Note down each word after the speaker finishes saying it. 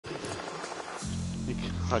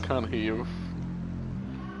I can't hear you.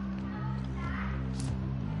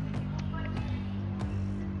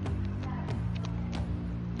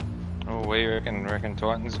 Oh, we reckon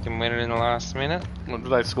Titans can win it in the last minute. What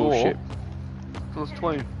did they score? Bullshit. It was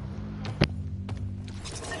 20.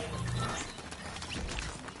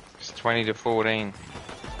 It's 20-14.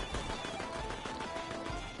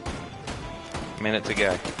 Minute to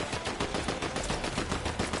go.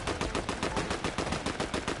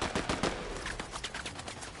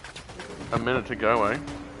 A minute to go, eh?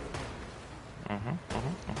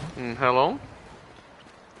 How long?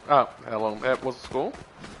 Oh, how long? What's the score?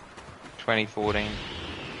 20-14.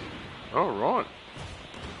 Oh, right.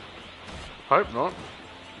 Hope not.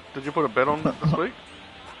 Did you put a bet on this week?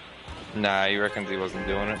 Nah, he reckons he wasn't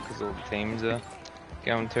doing it because all the teams are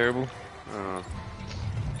going terrible.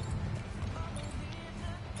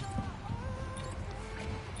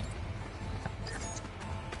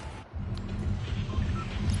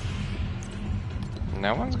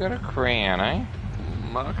 No one's got a crayon, eh?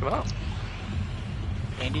 Mark it up.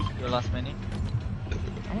 Andy, your last minute.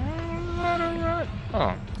 Alright.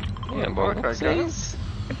 Oh. Yeah, well, okay, please.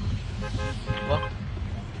 What?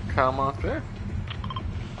 Can't mark there.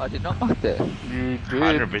 I did not mark there. You did.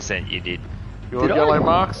 100% you did. Your Did yellow I?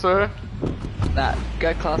 mark, sir. Nah,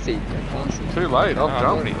 go classy, go classy. Too late. I've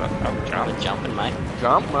jumped. I've jumped. We're jumping, mate.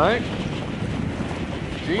 Jump, mate.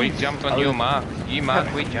 We Jeez. jumped on your mark. You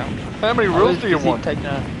mark, we jumped. How many rules do you want? I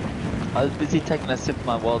was busy taking a sip of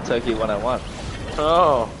my Wild Turkey 101.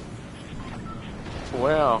 Oh.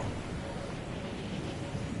 Wow.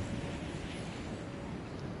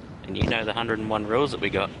 And you know the 101 rules that we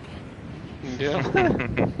got. Yeah.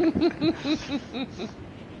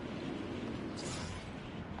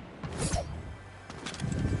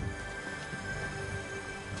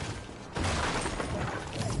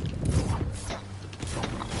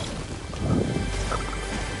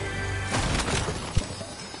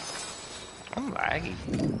 I'm laggy.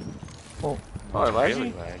 Oh, Hi, lady.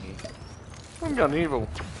 Really laggy. I'm going evil.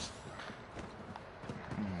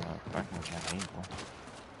 Fucking got evil.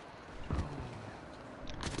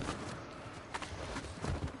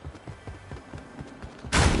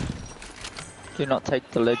 do not take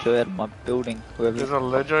the ledger out of my building, whoever. There's a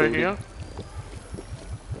ledger here.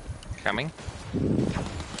 Coming.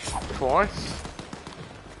 Twice.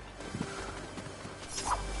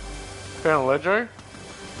 Found a ledger.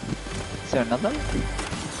 Is there another?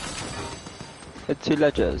 There are two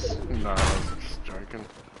ledgers. No, I was just joking.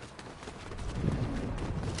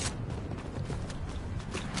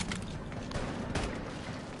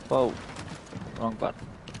 Whoa, wrong button.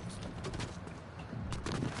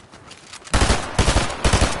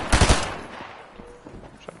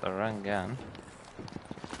 Shot the wrong gun.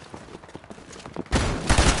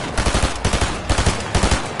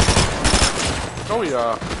 Oh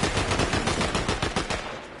yeah.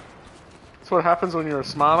 That's what happens when you're a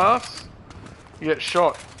smartass. You get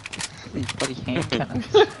shot. These bloody hand cannons.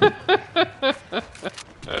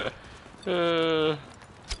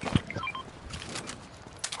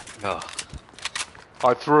 Oh,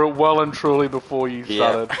 I threw it well and truly before you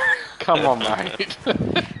Yeah. started. Come on, mate.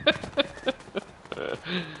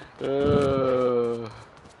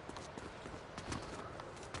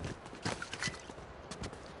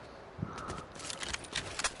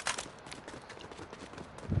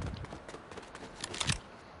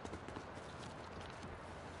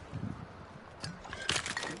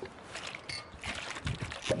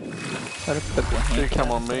 Try to put your hand You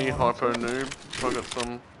come on cannons me, on. hypo noob. I got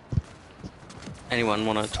some. anyone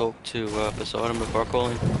want to talk to Poseidon before I call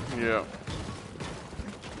him? Yeah.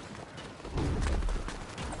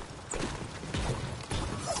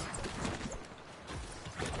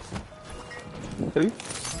 Who?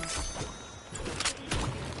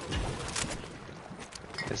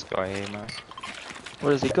 This guy here, mate.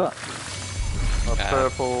 What has he got? A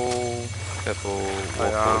purple. Purple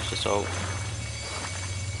They are. Warforged Assault.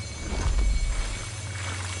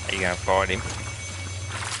 Are you gonna fight him?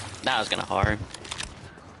 Nah, I was gonna hire him.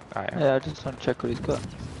 Oh, yeah. Yeah, I just want to check what he's got.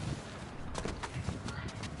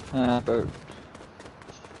 But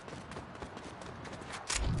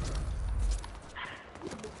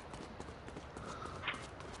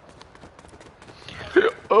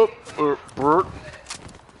Oh, Bert.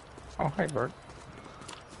 Oh, hey, Bert.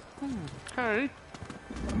 Hey.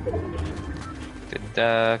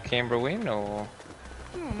 Did Canberra win, or?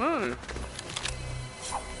 I don't know.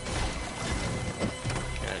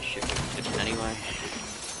 Yeah, shit, we did it anyway.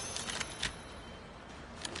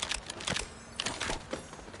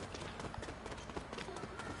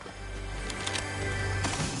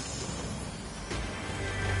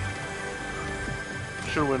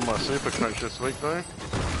 Should win my super coach this week though.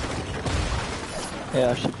 Yeah,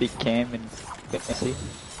 I should be Cam and Messi.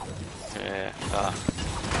 Yeah.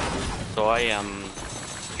 So I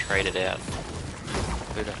traded out.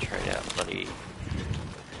 Who did I trade out? Bloody.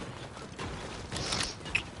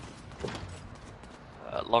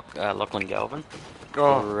 Lachlan Galvin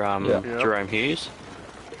Oh, for yeah. Jerome Hughes,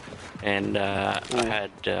 and I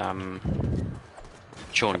had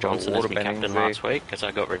Sean Johnson as my captain last week because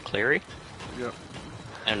I got rid of Cleary. Yep.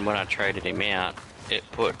 And when I traded him out, it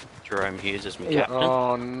put Jerome Hughes as my captain.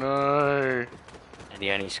 Oh no. And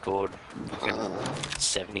he only scored fucking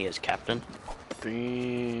 70 as captain.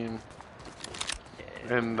 Damn.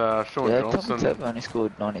 And Sean Yeah, Johnson. Tom's only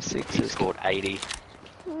scored 96. He scored 80.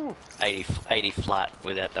 80 flat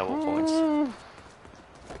without double points.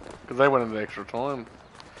 Because they went into extra time.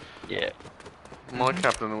 Yeah. My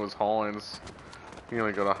captain was Hines. He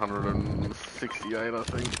only got 168, I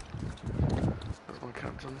think. That's my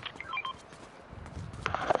captain.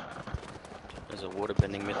 There's a water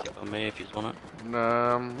bending mythic on me if you want it.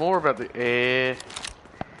 More about the air.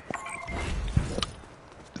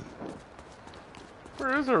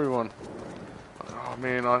 Where is everyone? Oh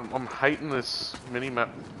man, I'm hating this mini-map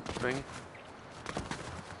thing.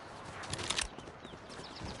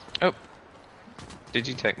 Oh. Did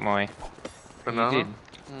you take my... Banana? You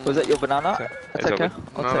did. Was that your banana? So, That's is okay. that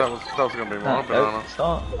I'll No, take that was gonna be my No, banana. it's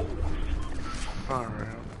not. Far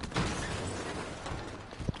out.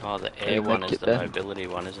 Oh, the you air one make is it the then? mobility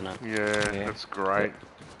one, isn't it? Yeah, that's great.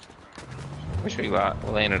 Wish we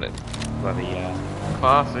landed it bloody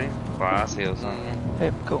Classy. classy or something.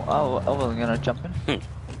 Hey, cool. I wasn't gonna jump in. Get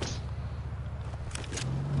this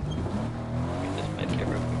medkit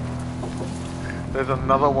real quick. There's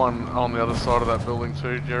another one on the other side of that building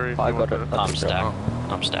too, Jerry. If I you want got it. to- I'm stacked. Oh.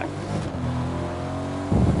 I'm stacked.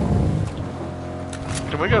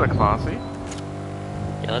 Can we go to Classy?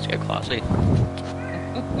 Yeah, let's go classy.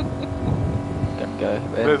 Gonna go.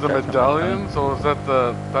 There's the medallions, or is that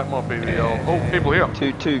the... That might be the old... Oh, people here.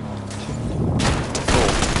 Two.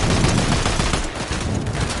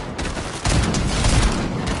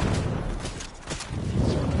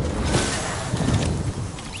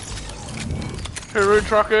 Hooroo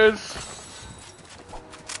truckers!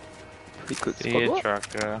 Pretty good See ya, squad.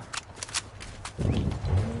 trucker.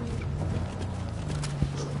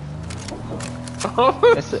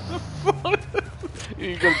 That's it.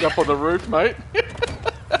 You gotta jump on the roof, mate.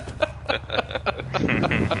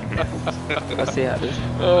 I see how it is.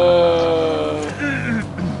 Oh.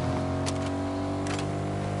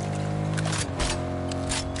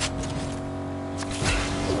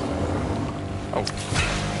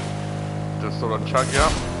 Just thought I'd chug you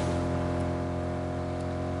up.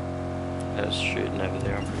 There's shooting over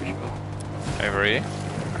there, I'm pretty sure. Over here.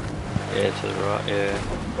 Yeah, to the right, yeah.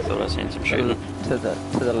 Thought I seen some shooting. To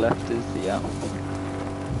the left is the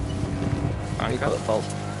we call Bunker. it vault.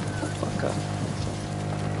 Bunker.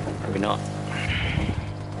 Maybe not.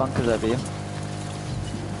 Bunker's over here.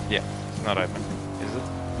 Yeah, not open. Is it?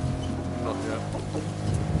 Not yet.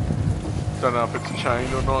 Don't know if it's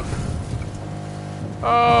chained or not.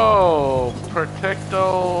 Oh,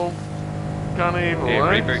 Protecto Gunny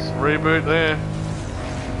reboot. Reboot there.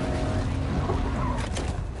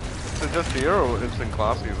 Is it just here or it's in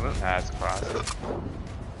Classy, isn't it? Nah, it's classy.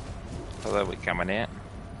 Although we're coming out.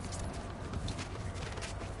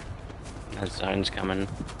 That zone's coming.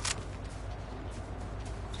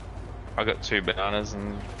 I got 2 bananas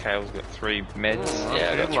and Kale's got 3 meds.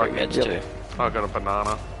 Yeah, I got 3 like meds Yep. too. I got a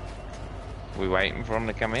banana. We waiting for them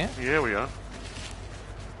to come out? Yeah, we are.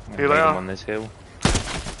 We'll Here they leave them are. on this hill.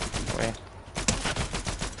 Where?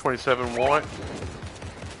 27 white.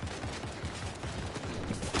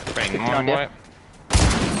 Bang, Fifty mine on, yeah. white.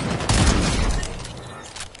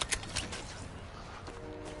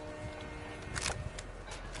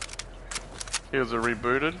 Here's a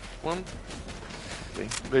rebooted one.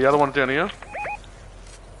 The other one's down here.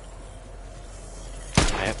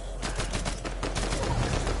 Yep.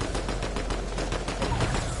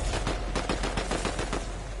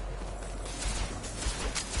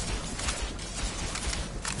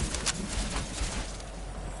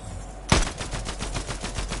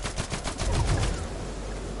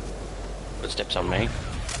 Footsteps on me.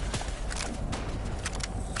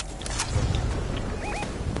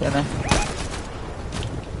 Down there.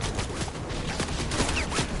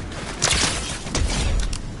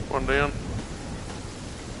 One down.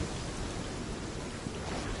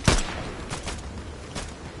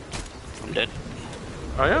 I'm dead.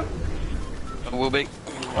 Oh yeah? I will be.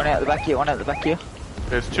 One out the back here. One out the back here.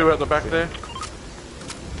 There's 2 at the back there.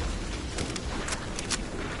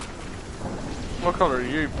 What colour are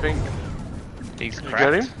you? Pink. He's You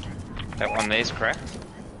cracked. get him? That one there's cracked.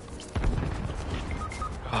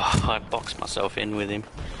 Oh, I boxed myself in with him.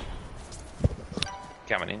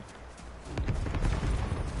 Coming in.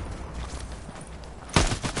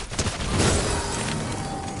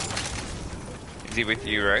 Is he with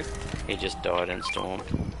you, Ray? He just died in storm.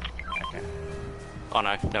 Okay. Oh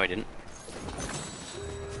no, no he didn't.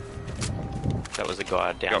 That was the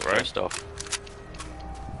guy down Got first off.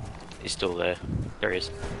 He's still there. There he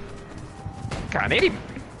is. Can't hit him.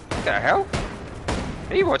 What the hell?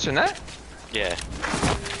 Are you watching that? Yeah.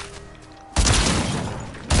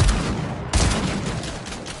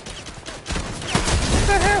 What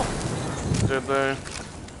the hell? Dead there.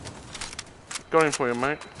 Got him for you,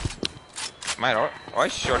 mate. Mate, I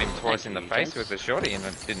shot him twice in the Thank you, face James. with a shotty and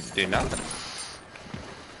it didn't do nothing.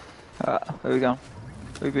 Where we going?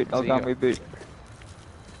 Reboot, I'll So go you and reboot.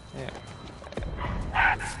 Yeah.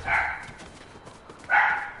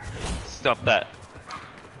 Stop that.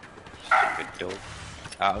 Good dog.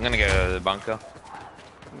 I'm gonna go to the bunker.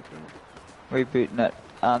 Rebooting it.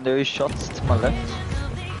 There is shots to my left.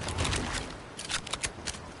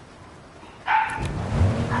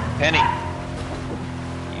 Penny!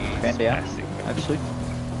 Ran down, Spastic. actually.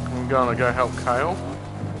 I'm gonna go help Kale.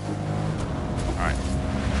 Alright.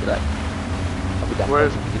 For that. I'll be done.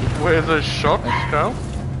 Where's the shots, Kale?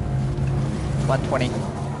 120.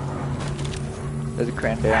 There's a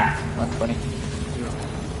crown down. 120.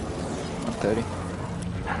 130.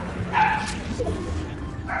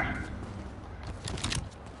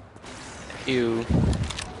 Ew.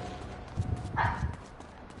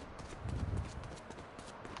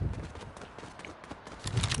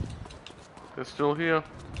 They're still here.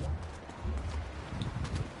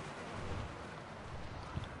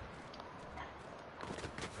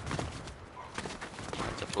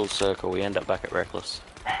 It's a full circle. We end up back at Reckless.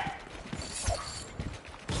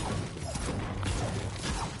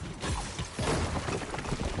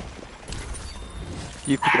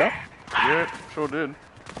 You pick it up? Yeah, sure did.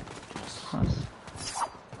 Nice.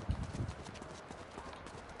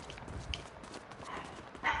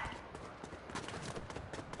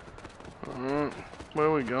 Alright, where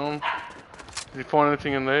are we going? Did you find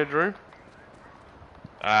anything in there, Drew?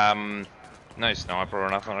 No sniper or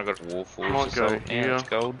nothing. I got a war forge Might go assault now. here. It's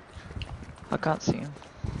gold. I can't see him.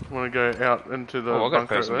 Want to go out into the Oh, I got a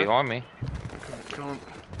bunker person there? behind me. Okay, go on.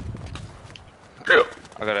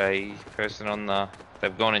 I got a person on the.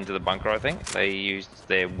 They've gone into the bunker, I think. They used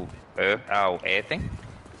their air thing.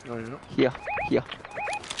 Oh, yeah. Here, here.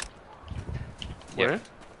 Yep. Where?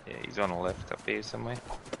 Yeah, he's on the left up here somewhere.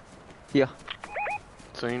 Here.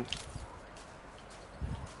 Seen.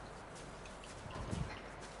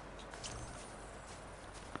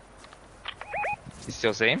 You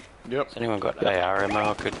still see him? Yep. Has anyone got AR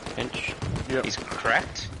ammo I could pinch? Yep. He's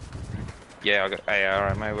cracked. Yeah, I got AR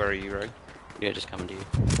ammo. Where are you, Rogue? Yeah, just coming to you.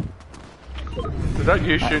 Is that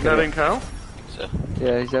you shooting at him, Kale? So,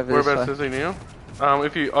 Yeah, he's over Whereabouts this way. is he now?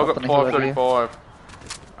 If you, I've Up got on the hill over 535.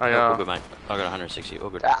 all good, AR. mate. I got 160. All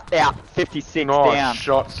good. Out, 56 Nice down.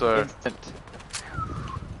 shot, sir. Instant.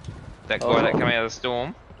 That guy Oh. that came out of the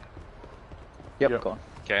storm. Yep, Yep. gone.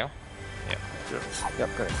 Kale. Yep,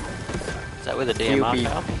 got it. Is that with a He'll DMR be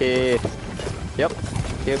now? pissed. Yep,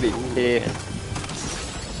 he'll be pissed.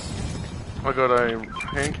 I got a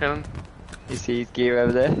hand cannon. You see his gear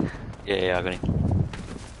over there? Yeah, I got him.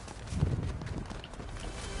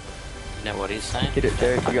 You know what he's saying? Hit it, Joe,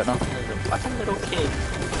 if you got nothing. He's a fucking little kid.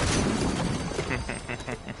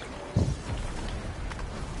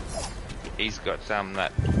 He's got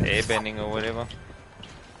that airbending or whatever.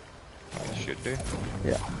 He should do.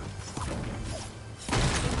 Yeah.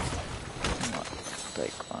 Might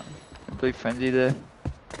take one. Blue frenzy there.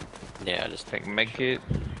 Yeah, I just Take medkit.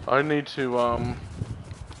 I need to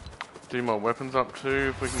do my weapons up too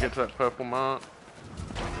if we can get to that purple mark.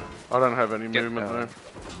 I don't have any Yep. movement though.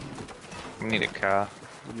 We need a car.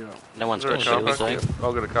 Yeah. no one's Is there got a car shields, back eh? here?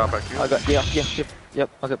 I'll get a car back here. I got, yep,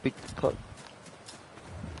 I got big cloak.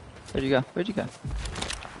 Where'd you go? Where'd you go?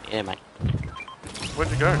 Yeah, mate. Where'd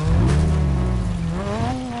you go?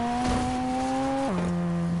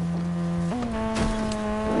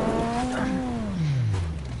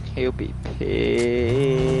 He'll be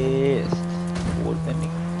pissed. Forward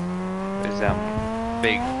bending. There's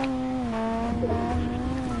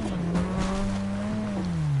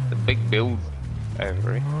the big build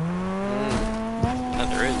over here. No,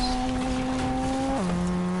 there is.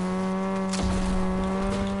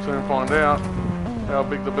 Soon find out how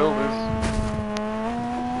big the build is.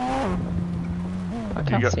 I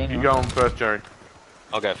can't see You anyone. go on first, Jerry.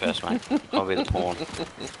 I'll go first, mate. I'll be the pawn.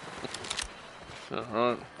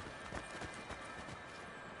 Alright.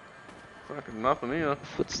 Fucking nothing here.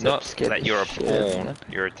 Footsteps Not scared that the you're a shit out of me pawn, then.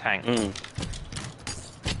 you're a tank.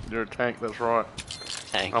 You're a tank, that's right.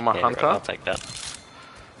 Tank. I'm a yeah, hunter. I'll take that.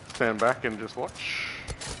 Stand back and just watch.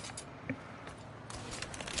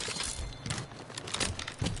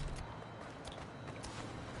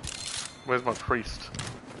 Where's my priest?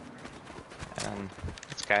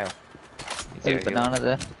 It's Gale. There's a our banana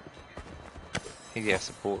there. healer. He's our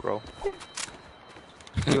support role.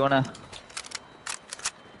 You wanna?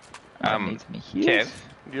 That Um, needs me heals. Kev,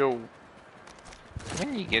 Yo,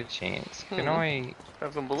 when you get a chance, can I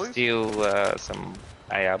have some bullies? steal some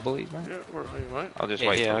AR bullies, mate? Yeah, where are you, mate? I'll just Yeah,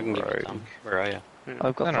 wait yeah, for I can give you Rogue. some. Where are you?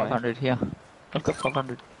 I've got No, no. 500 here. I've got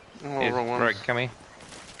 500. Oh, Yeah, wrong Rogue, ones. come here.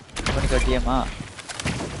 I'm gonna go DMR.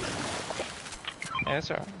 Yeah,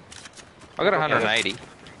 that's alright. I got 180.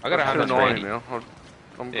 I got Got 190 now.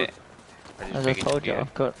 I'm Yeah. good. I just As I figured told you, yeah.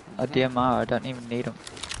 I've got a DMR. I don't even need them.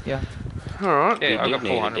 Yeah. Alright. Yeah, You I do got need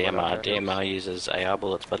a 400. but DMR. that helps. DMR uses AR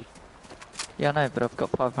bullets, but Yeah, I know, but I've got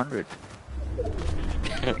 500.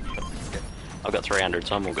 I've got 300,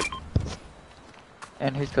 so I'm all good.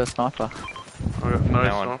 And who's got a sniper? I got no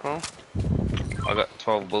No one. sniper. I got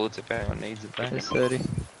 12 bullets if anyone needs it though. There's 30.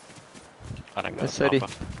 I don't got a There's 30.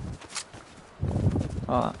 sniper.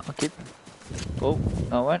 Alright, I'll keep. Oh,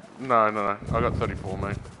 no, I won't. No. I got 34,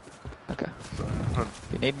 mate. Okay. So, If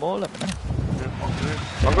you need more, let me know.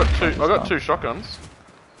 yeah. I got two shotguns.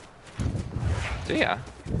 Do ya?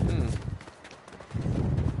 Hmm.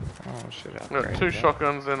 Oh, shit. I got two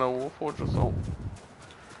shotguns and a Warforged assault.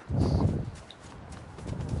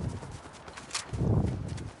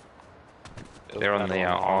 They're on the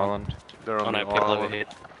island. They're Oh on no, the people over island. here.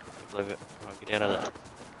 People over. Oh, get out of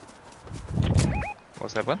there.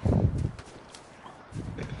 What's that one?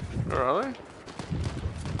 Where are they?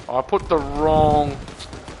 I put the wrong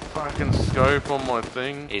fucking scope on my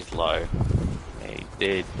thing. He's low. Yeah, he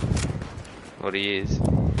did. What he is.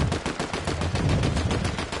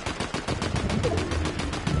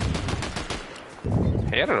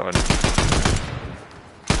 How did I?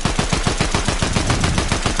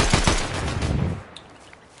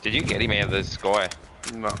 Did you get him out of the sky?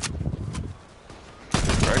 No.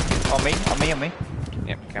 Bro? On me.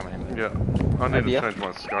 Yep, coming in. Yeah. I need Over to here. change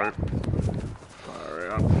my scope.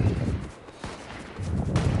 Far out.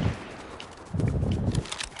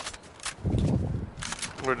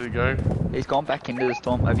 Where did he go? He's gone back into the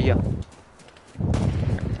storm over here.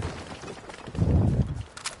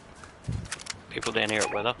 People down here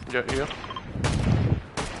at weather. Yeah, here.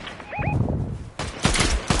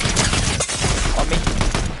 On me.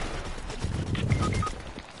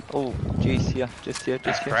 Oh, jeez, yeah, just here, He's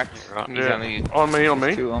just here. cracked. Right. He's Yeah. only. On me.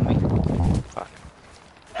 There's two on me. Fuck.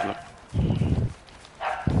 I can't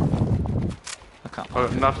I got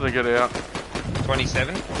find him. nothing to get out.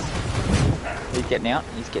 27. He's getting out,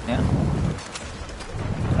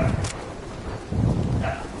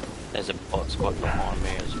 There's a bot squad behind me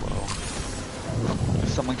as well. If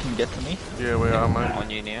someone can get to me. Yeah, we are, mate. On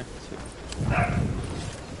you now.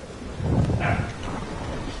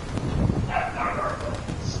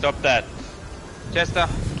 Stop that. Chester.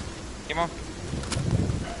 Come on.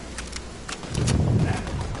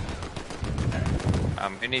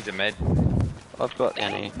 Who needs a med? I've got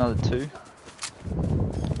Down here. another two.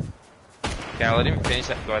 Cal, I didn't finish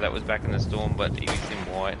that guy that was back in the storm, but he was in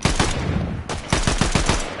white.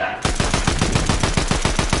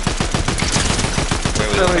 Where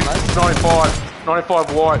was it? 95.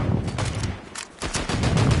 95 white.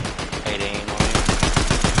 18 on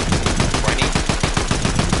 20.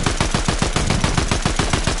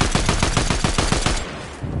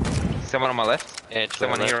 Someone on my left? Yeah, to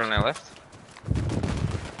Someone our here left. on our left?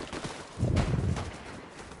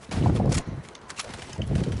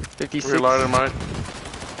 $56. Reloaded, mate.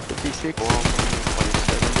 56.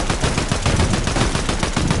 27.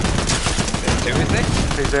 There's two, is there?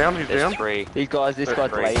 He's down. He's There's down. 3. These guys, this guy's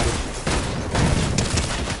Three. late.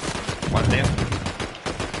 One down.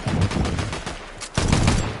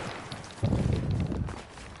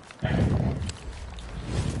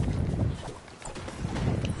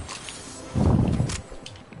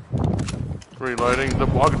 Reloading.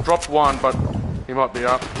 I dropped one, but he might be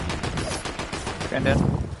up. Going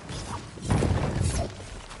down.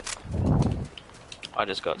 I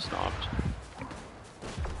just got sniped.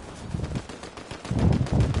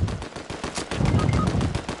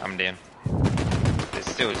 I'm down. There's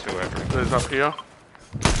still two over it. There's up here.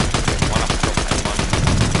 One up top and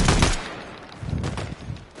one.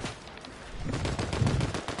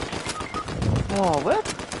 Oh, what?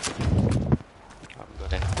 I've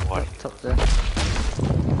got any white. Top there.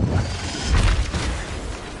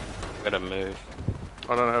 Gotta move.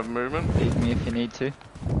 I don't have movement. Leave me if you need to.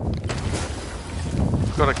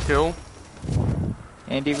 Got a kill.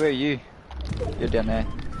 Andy, where are you? You're down there.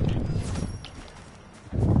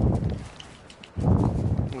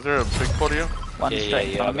 Is there a big body here? One Yeah, straight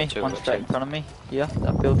in yeah, front of I me. got two, One I got straight two. in front of me. Yeah,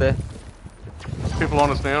 that build there. People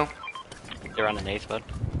on us now. They're underneath, bud.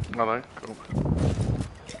 Are they? Cool.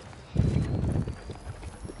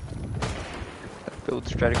 That build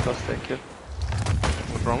straight across there, kid.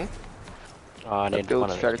 What's wrong? Oh, I That need build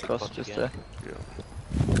one of straight those big across pots just again. there.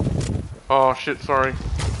 Yeah. Oh shit, sorry.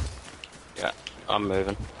 Yeah, I'm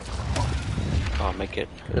moving. Oh, make it.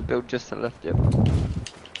 The build just to the left, yep.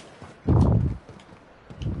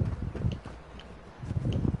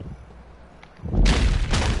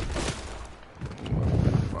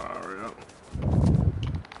 Far out.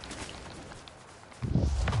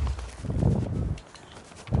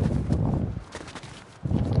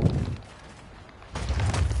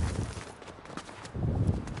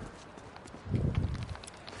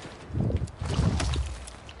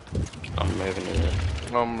 I'm moving to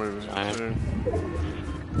the. I'm moving Giant. too.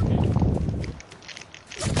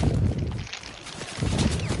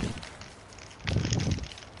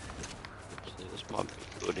 Actually, this might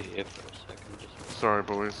be good here for a second. Just Sorry,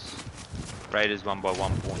 boys. Raiders won by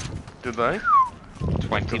 1 point. Did they?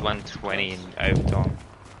 21-20 in overtime.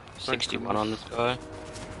 61 on this guy.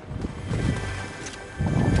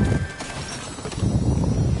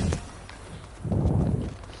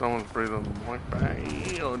 Someone's breathing like bad.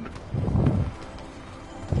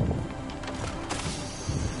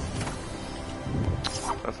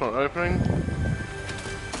 That's not opening.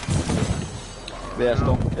 Wer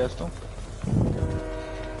ist du?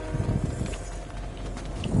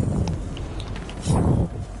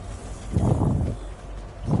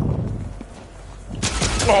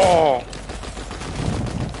 Oh!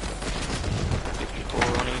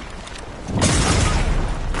 54 on him.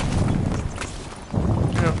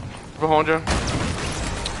 Yeah, behind you.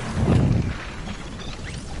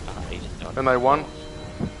 Ah, he's done. And they won.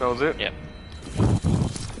 That was it. Yep.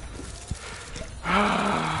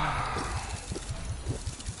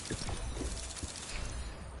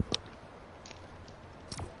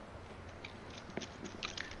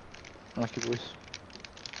 Lucky boys.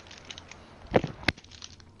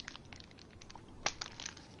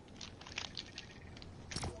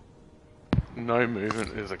 No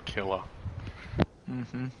movement is a killer.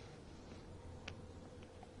 Mm-hmm.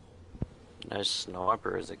 No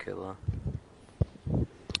sniper is a killer.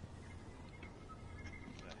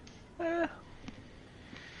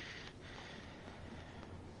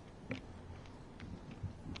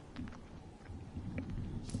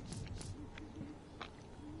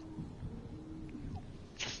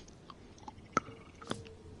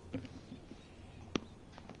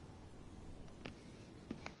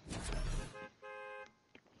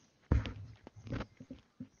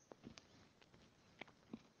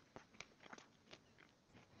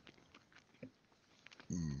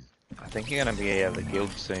 I think you're gonna be out of the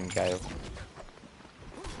guild soon, Gale.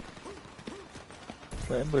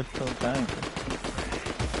 We're still going.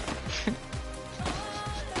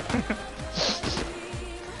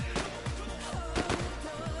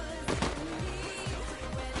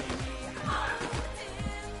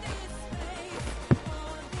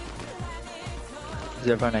 Is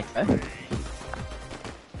everyone okay?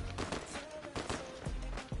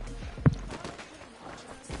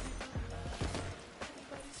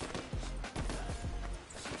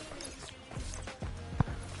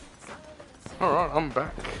 Alright, I'm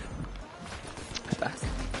back. Back.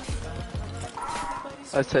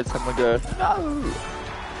 I said someone go, no!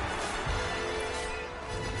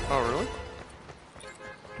 Oh, really?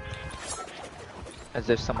 As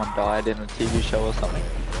if someone died in a TV show or something.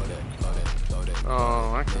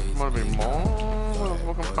 Oh, actually, it might have been more when I was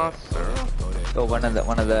walking past Sarah. Or one of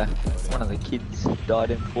the kids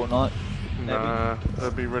died in Fortnite. Maybe. Nah,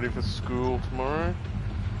 they'll be ready for school tomorrow.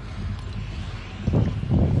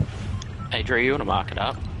 Hey, Drew, you want to mark it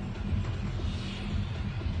up?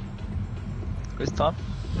 This time?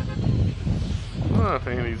 I don't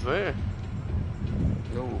think he's there.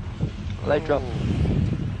 No. Late drop.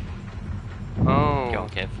 Oh. Go on,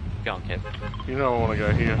 Kev. Go on, Kev. You know I want to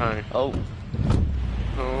go here, hey? Oh,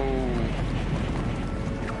 Oh.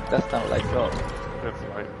 that's not a late drop. That's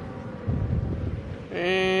late.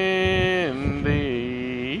 Andy,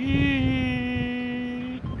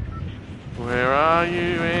 where are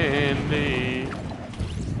you, Andy?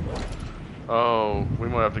 Oh, we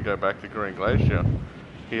might have to go back to Green Glacier.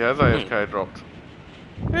 He has AFK dropped.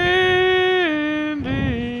 Andy.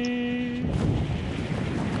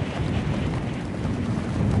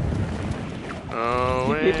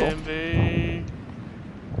 Oh, You people. Andy.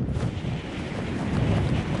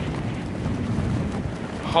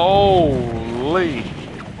 Holy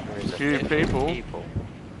There is a few fair few people.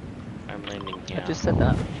 I'm landing I here. just said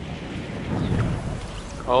that.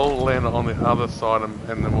 I'll land on the other side and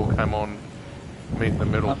then we'll come on, meet in the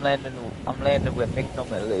middle. I'm landing where Mick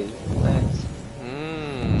normally lands.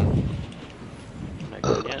 Mmm. No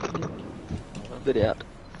good yet. A bit out.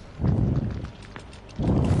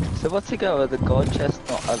 So what's the go? Are the gold chests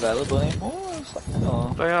not available anymore or something?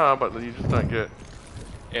 Or? They are, but you just don't get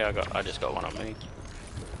Yeah, I just got one on me.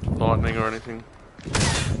 lightning or anything.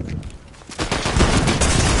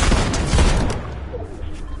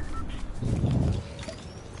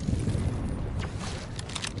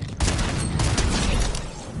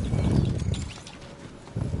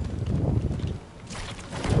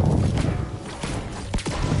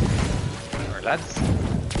 Alright, lads.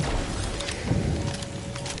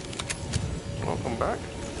 Welcome back.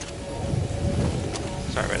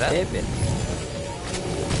 Sorry about that. Airbend.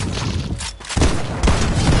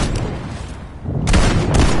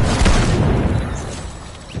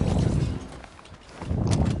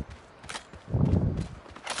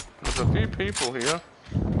 There's a few people here.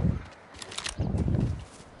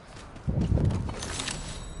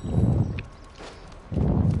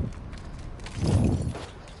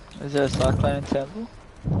 Is there a cyclone in Turnbull?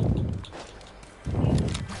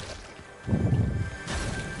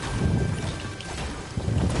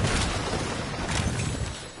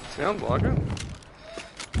 Sounds like it.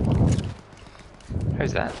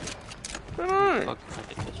 Who's that? Don't know. Fuck, I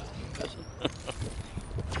think this person.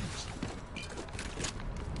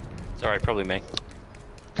 Sorry, probably me.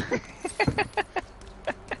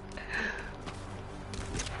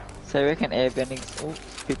 So you reckon airbending's... Oh,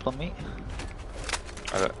 people on me.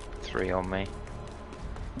 I got 3 on me.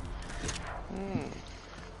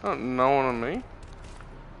 Oh, no one on me.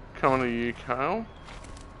 Coming to you, Kale.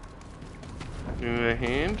 You need a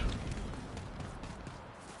hand?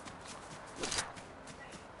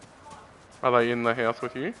 Are they in the house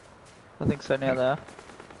with you? I think so now they are.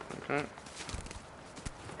 Okay.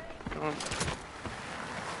 Come on.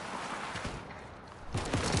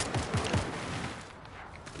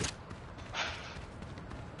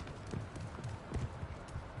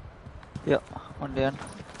 Yep, one down.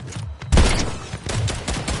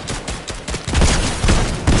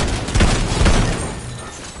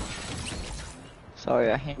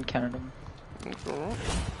 Sorry, I hand cannoned him. That's alright. Is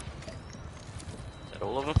that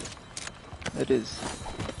all of them? It is.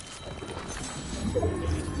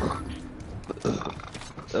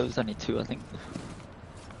 There was only 2, I think.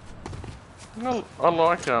 No, I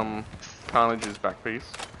like Carnage's back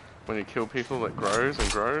piece. When you kill people, it grows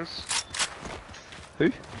and grows.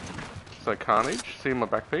 Who? So Carnage, see my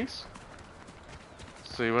back piece?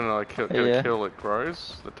 See when I get Yeah. a kill, it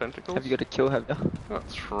grows, the tentacles. Have you got a kill, have you? Got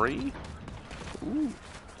 3. Ooh.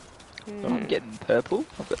 Oh, I'm getting purple.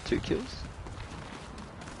 I've got 2 kills.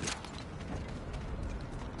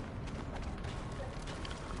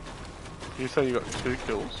 You say you got 2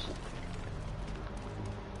 kills.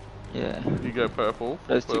 Yeah. You go purple. full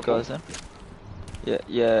Those 2 purple. guys then. Yeah,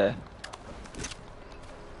 yeah.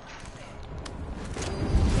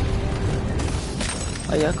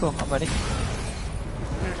 Oh yeah, cool. I'm ready.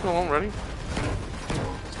 Yeah, cool, I'm ready.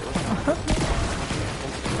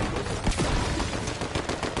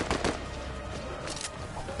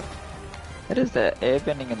 It is the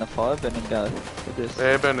airbending and the firebending go for this.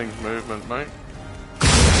 Airbending's movement, mate.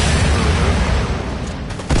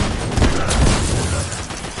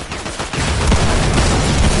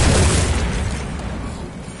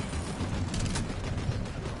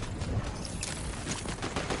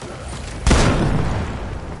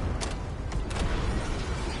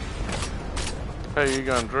 How you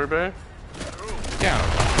going, Drew Bear? Yeah.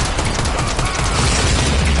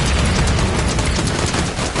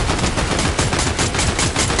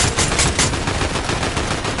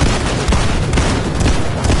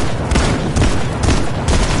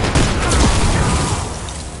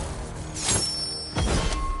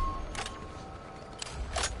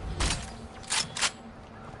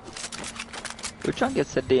 Which one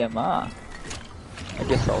gets the DMR? I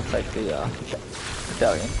guess I'll take the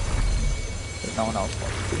medallion. But no one else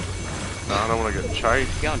wants to. No, I don't want to get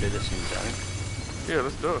chased. Go and do this in zone. Yeah,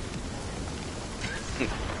 let's do it.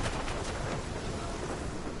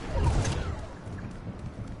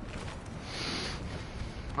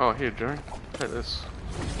 Oh, here, Jerry. Take this.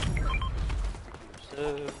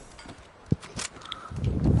 So,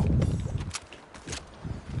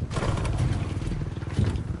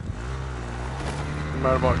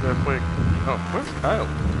 Motorbike there, quick. Oh, where's Kale?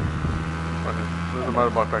 Okay, there's a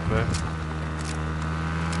motorbike back there.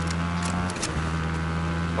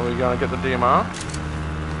 Are we going to get the DMR?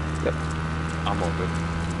 Yep. I'm all good.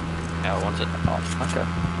 Cal wants it. Oh,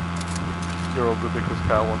 okay. You're all good because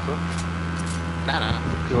Carl wants it. No,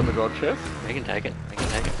 no. You want the god chest? We can take it. We can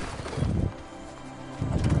take it.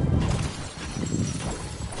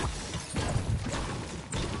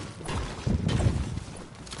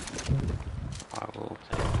 I will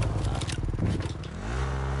take that.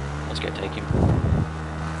 Let's go take him.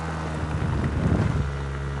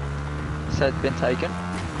 So it's been taken.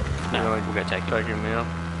 No, Yeah, like, we'll go take him. Take him now.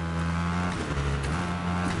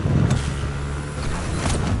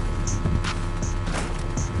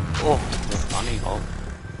 Oh, Funny hole.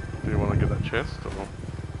 do you want to get that chest or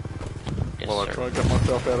Yes, while I sir. try to get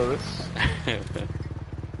myself out of this?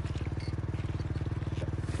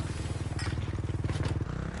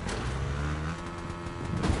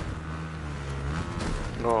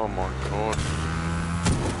 Oh my god.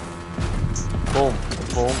 Boom,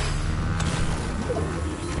 boom.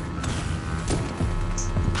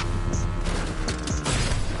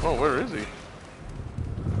 Oh, where is he?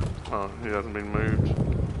 Oh, he hasn't been moved.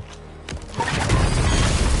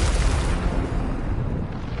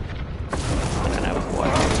 I don't have a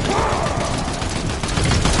white.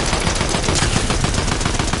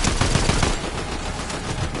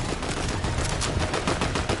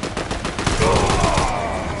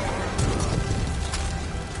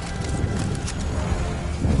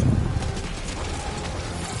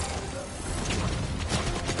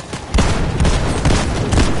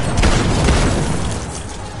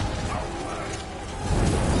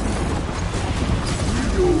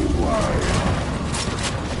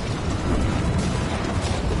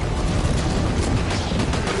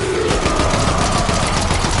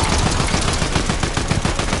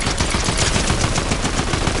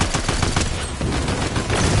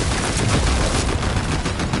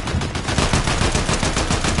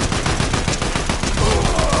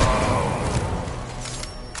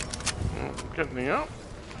 Getting me up.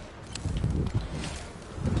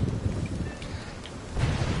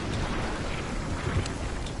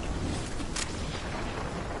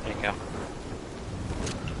 There you go.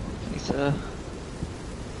 He's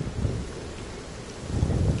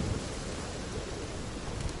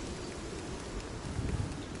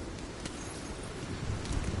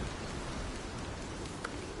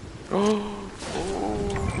Oh,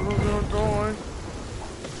 I'm gonna die.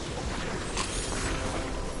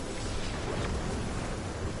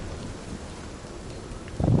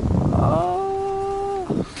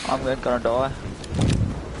 I'm gonna die.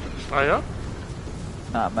 Are ya?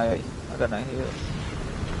 Nah, maybe. I got no heals.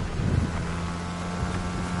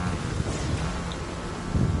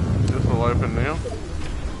 This will open now.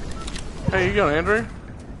 Hey, you going, Andrew?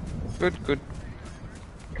 Good, good.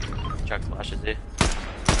 Chuck flashes there.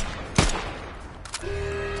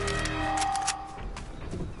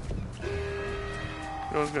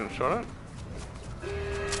 You was getting shot at?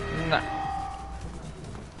 Nah.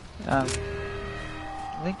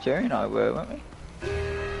 I think Jerry and I were, weren't we?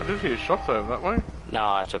 I did hear shots over that way. No,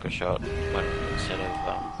 I took a shot when instead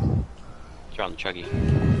of throwing the chuggy.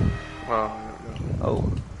 Well, yeah.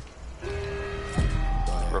 Oh,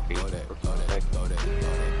 Rookie. Mistake.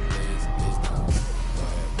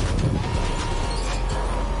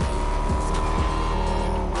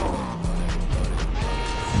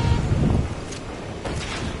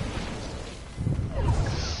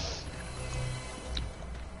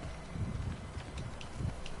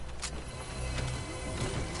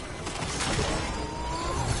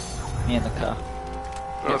 me in the car.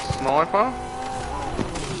 Got a sniper.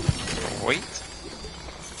 Wait.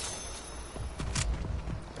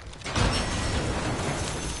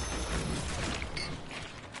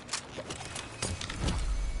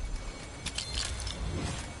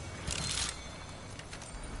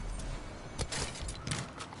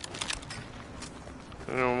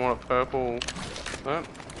 Anyone want a purple? That?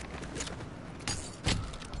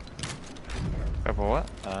 Purple what?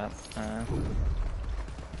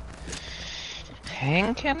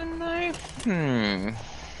 Hand cannon though?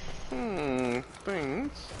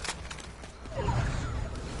 Things.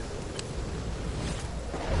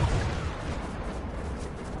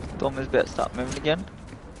 Dom is about to start moving again.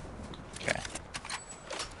 Okay.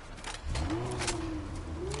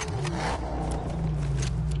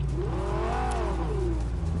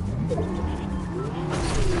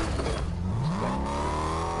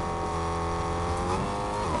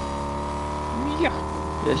 Yeah.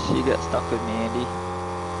 Yes, you get stuck with me, Andy.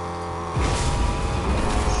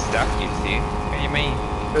 Stuck, you see? What do you mean?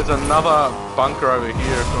 There's another bunker over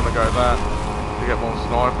here if you want to go that to get more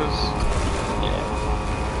snipers. Yeah.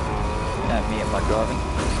 No, me and my driving.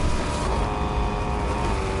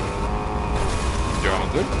 You're all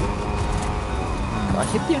good? I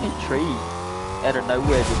hit the only tree out of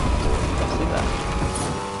nowhere just before. I see that.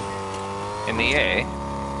 In the air?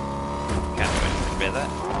 Can't do anything about that.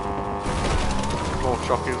 More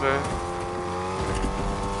chockies there.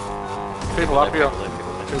 People up here.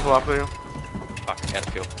 People up there. Fuck, out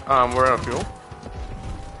of fuel. We're out of fuel.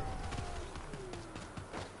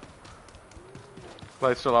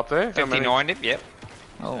 They still up there? How many? 59 him, yep.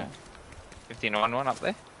 Oh. 59 one up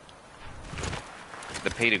there. The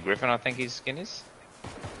Peter Griffin, I think his skin is.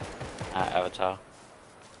 Avatar.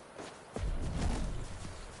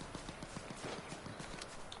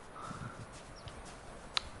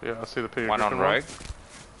 Yeah, I see the Peter One on Griffin Rogue.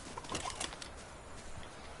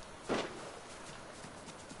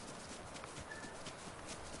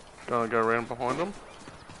 Gonna go around behind them.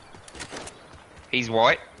 He's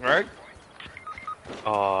white, Rogue.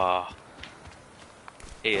 Oh.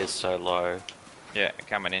 He is so low. Yeah,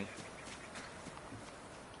 coming in.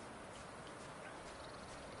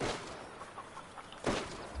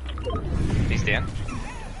 He's down.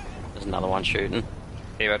 There's another one shooting.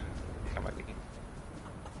 Here, bud. Come over here.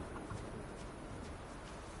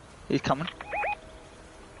 He's coming.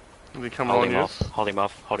 Is he coming Hold on him you? off. Hold him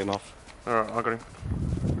off. Hold him off. Alright, I got him.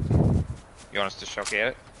 You want us to shock out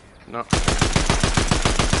it? No.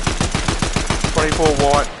 24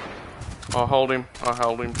 white. I hold him. I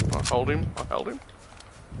hold him. I hold him. I held him.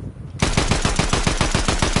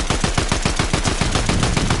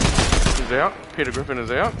 He's out. Peter Griffin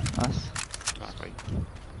is out. Nice. Sweet.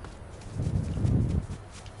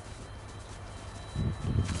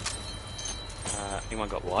 Anyone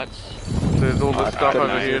got whites? There's all this I've stuff got over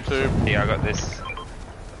no. here too. Yeah, I got this.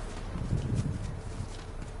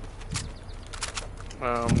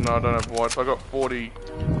 No, I don't have whites. I got 40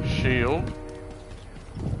 shield.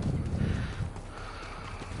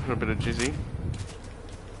 A bit of jizzy.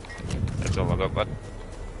 That's all I got, bud.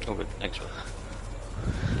 Oh, good. Thanks. Down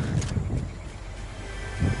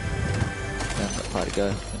that part to go.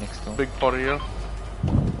 The next door. Big pot here.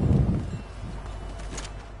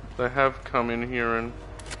 They have come in here and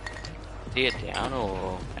Is he a down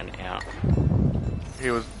or an out? he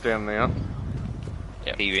was down there.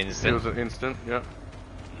 Yep. He wins It it. was an instant, yeah.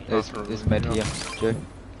 There's med here, Joe.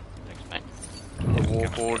 Thanks, mate. The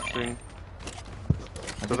warboard thing.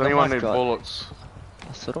 I Does think I anyone might need drop- bullets?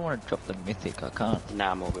 I sort of want to drop the mythic. I can't.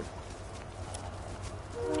 Nah, I'm all good.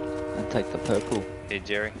 And take the purple. Here,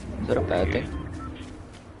 Jerry. Is that a bad thing?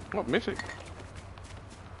 What mythic?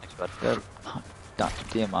 Thanks, bud. Yeah.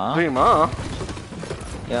 DMR. DMR?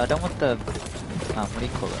 Yeah, I don't want the. What do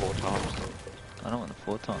you call it? 4 times. I don't want the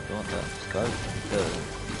 4 times. I want the scope.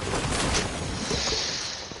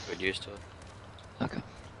 Good used to it. Okay.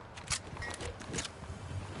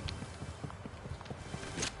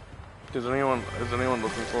 Is anyone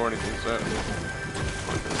looking for anything certain?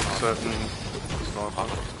 Like a certain sniper?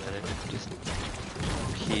 Just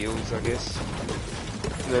Heals, I guess.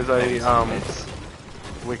 There's a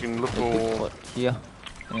we can look a big for. pot here.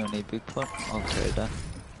 Anyone need big pot? I'll carry that.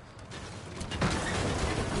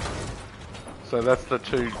 So that's the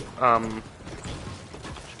two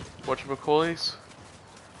whatchamacallies?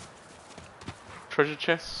 Treasure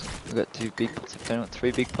chests. We've got 2 big pots if anyone,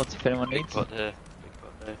 3 big pots if anyone Big needs. pot there. Big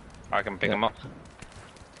pot there. I can pick Yeah. them up.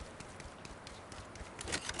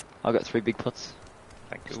 I got 3 big pots.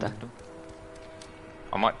 Thank you. Stacked them.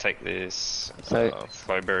 I might take this So-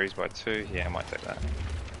 flowberries by 2. Yeah, I might take that.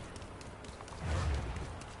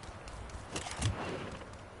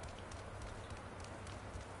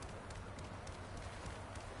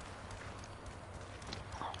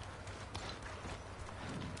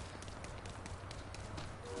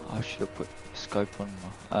 I should have put scope on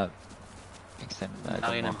my extended mag.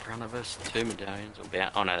 Medallion on in front of us. 2 medallions. Or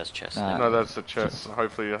bound. Oh no, that's chest. Nah. No, that's the chest.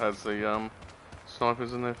 Hopefully it has the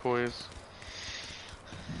snipers in there for you.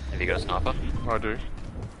 Have you got a sniper? I do.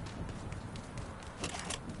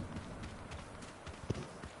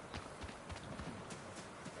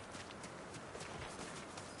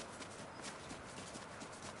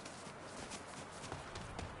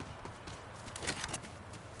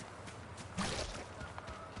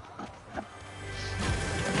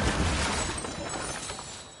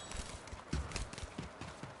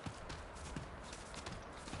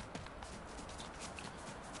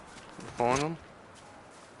 Find them.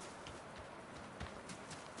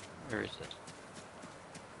 Where is it?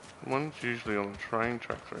 One's usually on the train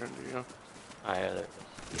tracks around here. Oh yeah, there it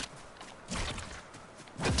is.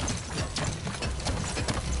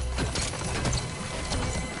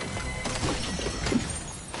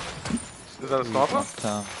 Is that a sniper?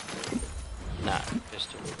 Not, Nah, just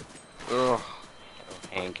a Ugh,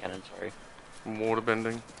 hand cannon, sorry. water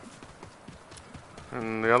bending.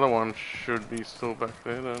 And the other one should be still back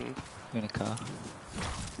there then. in a car.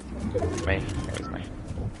 Me. It was me.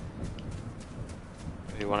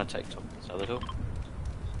 If you want to take top this other hill.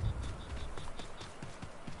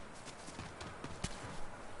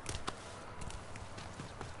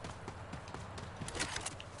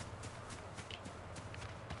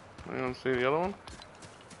 Anyone see the other one?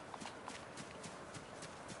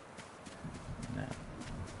 No.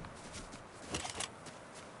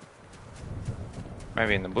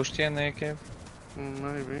 Maybe in the bush down there, Kev?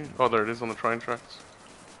 Maybe. Oh, there it is on the train tracks.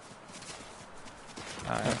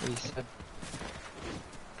 Oh, yeah. What we said.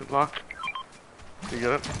 Good luck. You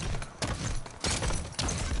get it?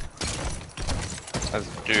 Let's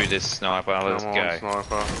do this sniper. Let's Come go. on,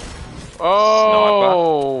 sniper.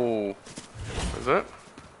 Oh! Is it?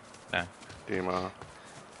 No. DMR.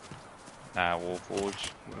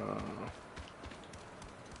 Warforge.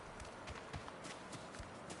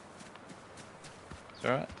 It's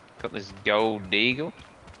alright. Got this gold eagle.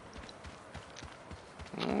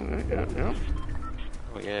 Yeah.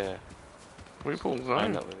 Oh yeah. We pulled Zone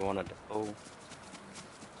zone. that we wanted to pull.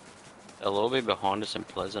 They'll all be behind us in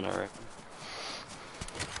Pleasant, I reckon.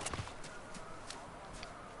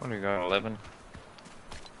 What do we got? 11.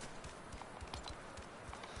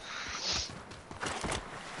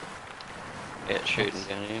 Yeah, it's shooting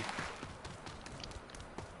down here.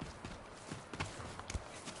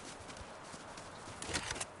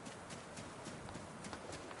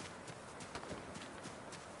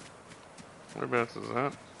 Whereabouts is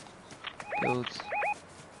that? Builds.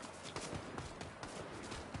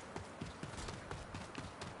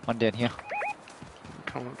 One down here.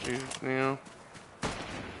 Come up to you now.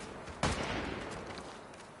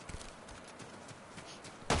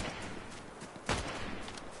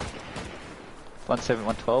 One 7,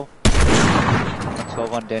 112.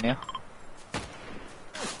 112, one down here.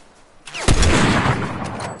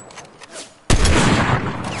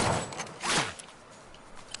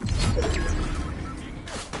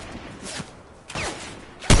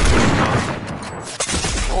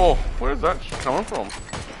 Oh, where's that coming from?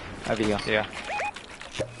 Over here. Yeah.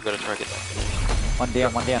 We've got to try to get that finished. One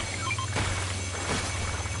down, one down.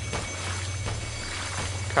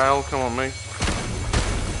 Kale, come on me.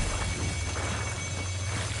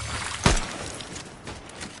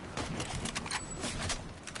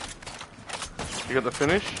 You got the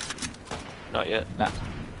finish? Not yet. Nah.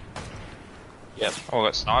 Yep. Oh, I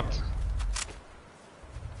got sniped.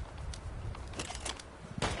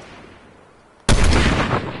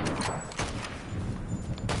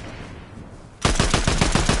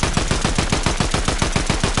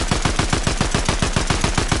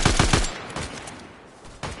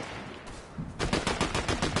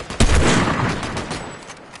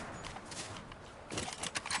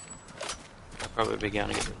 Probably be going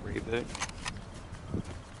to get the reboot.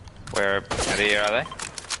 Where are they?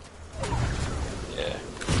 Yeah.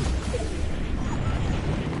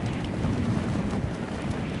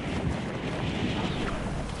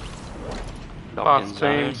 Knocked in Last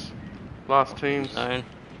zone. teams. Last teams. Zone.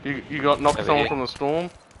 You got knocked Over someone here. from the storm?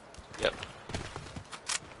 Yep.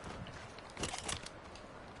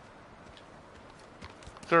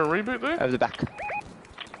 Is there a reboot there? Over the back.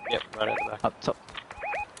 Yep, right at the back. Up top.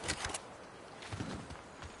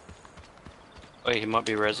 Oh, he might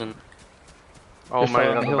be resin. Oh Just mate,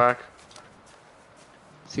 on at the the hill. back.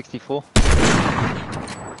 64.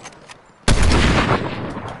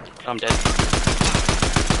 I'm dead.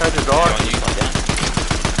 How'd you On die? you. Lie down.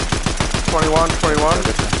 21, 21.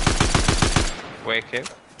 Where, Kev?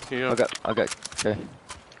 Here, I got, okay.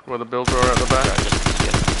 where the builds are at the back. Right, just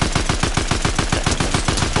get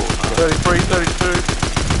 33, 32.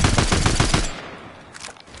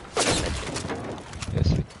 Yes.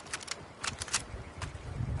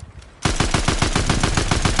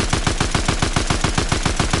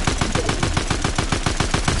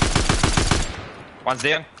 One's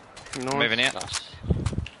down. Nice. Moving out. Nice.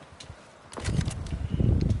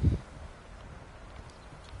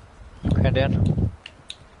 Crown down.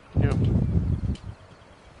 Yep.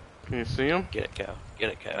 Can you see him? Get it, Cal.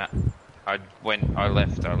 Get it, Cal. Nah. I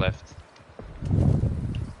left.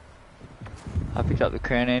 I picked up the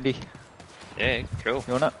crown, Andy. Yeah, cool.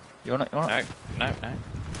 You want it? You want it? You want it? No.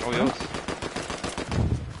 All yours.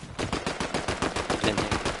 Get in here.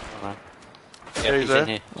 Oh, no. Yeah, Yep, he's he's there. in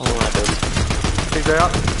here. Oh, I built. He's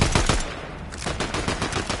out.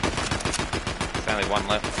 There's only one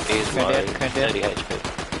left. He is Crown low. down, crown down. 30 HP.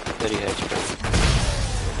 30 HP.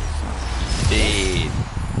 Dead.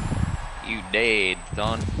 You dead,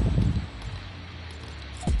 son.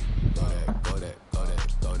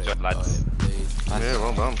 Good lads. Nice. Yeah,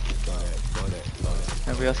 well done.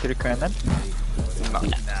 Nobody else get a crown then? No. No.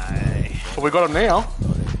 Well, we got him now.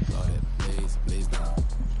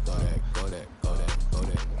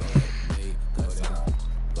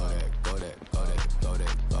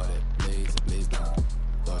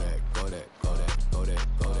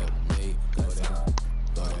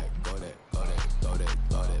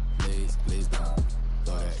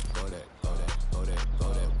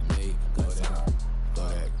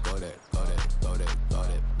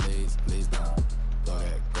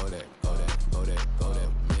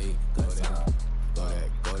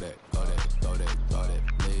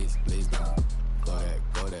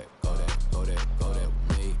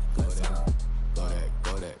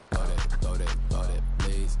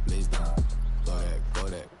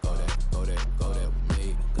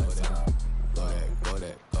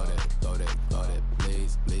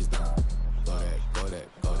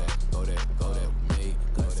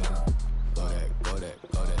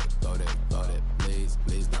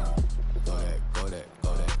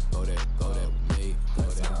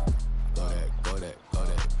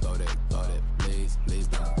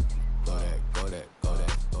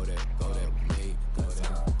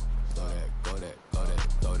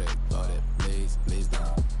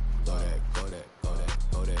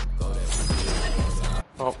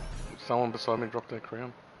 someone beside me dropped their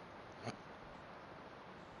crown.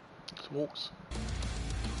 Just walks.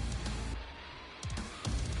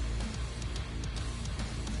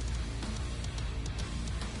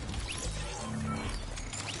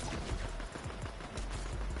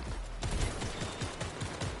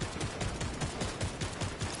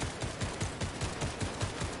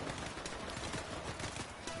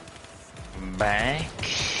 Back.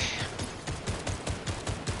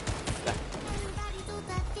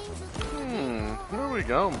 Where are we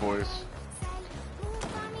going, boys?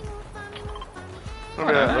 What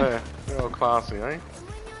about there? They're all classy, eh?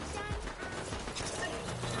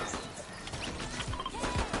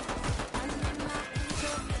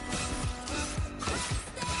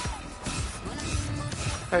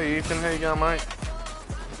 Hey Ethan, how you going, mate?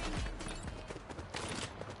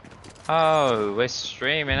 Oh, we're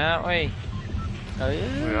streaming, aren't we? Oh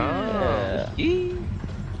yeah. Yee.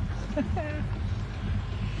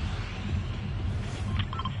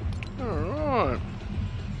 Alright.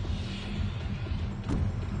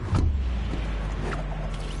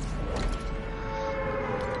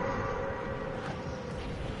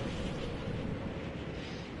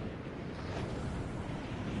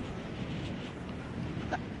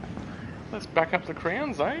 Let's back up the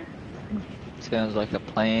crowns, eh? Sounds like a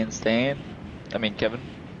plan, Stan. I mean, Kevin.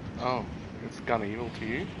 Oh, it's gun evil to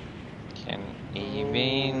you. Can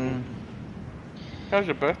even. How's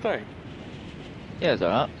your birthday? Yeah, it's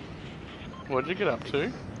alright. What'd you get up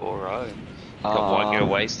to? 4-0. Got one girl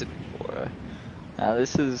wasted.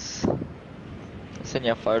 This is. I'll send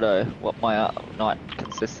you a photo what my night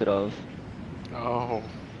consisted of. Oh.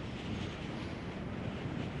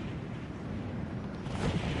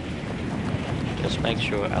 Just make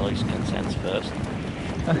sure Alex consents first.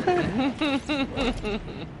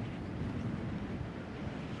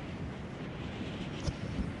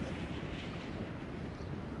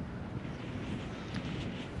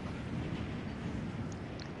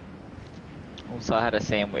 Also, I had a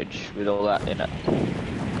sandwich with all that in it.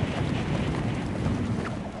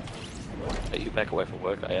 Are you back away from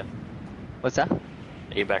work, are you? What's that? Are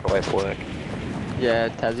you back away from work? Yeah,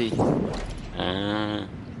 Tassie.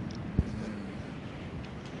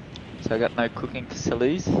 So I got no cooking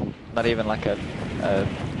facilities, not even like a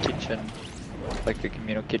kitchen, like the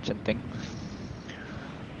communal kitchen thing.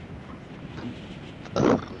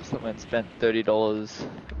 Someone spent $30,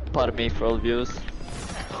 pardon me for all the viewers.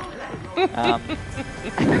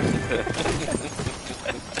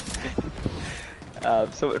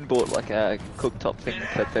 Someone bought like a cooktop thing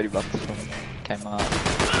for $30 from Kmart.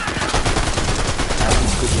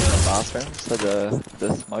 Cooking in the bathroom, so the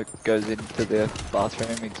smoke goes into the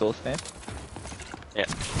bathroom exhaust fan. Yeah.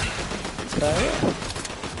 So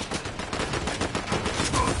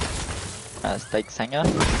yeah. Steak sanger,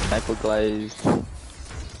 maple glazed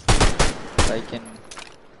bacon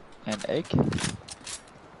and egg.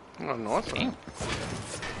 Oh, nice, eh?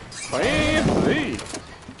 Fancy!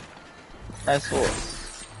 No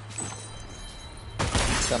sauce.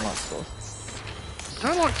 Don't like sauce. I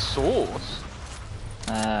don't like sauce.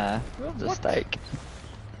 The steak.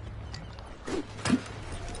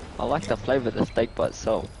 I like the flavour of the steak by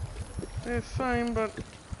itself. Yeah, same, but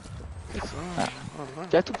it's, I don't know.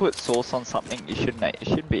 If you have to put sauce on something, you should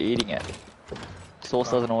be eating it.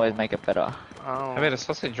 Sauce doesn't always make it better. Oh. How about a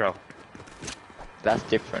sausage roll? That's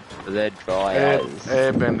different. They're dry as.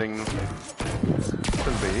 Air bending.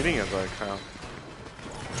 Shouldn't be eating it though, Carl.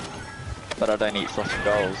 But I don't eat sausage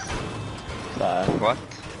rolls. So What?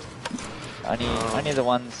 only the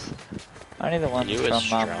ones You from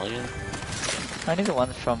Australian? only the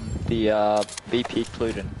ones from the BP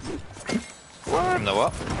Cluden. From the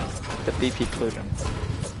what? The BP Cluden.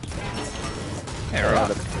 Yeah,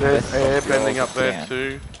 right. There's air bending up there Yeah.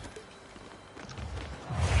 too.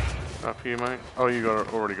 Up here, mate. Oh, you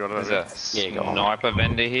already got it. There's haven't a you? Yeah, go on. sniper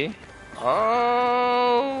vendor here.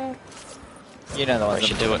 Oh. You know the ones We I'm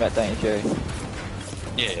should do talking about, don't you, Joe?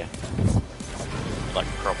 Yeah. Like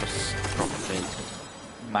proper things.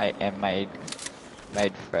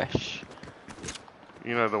 Made fresh.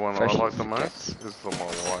 You know the one Fresh I like the cuts. most is the my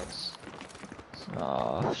wife's.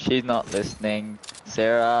 Oh, she's not listening.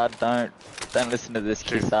 Sarah, don't listen to this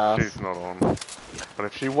kiss ass. She's not on. But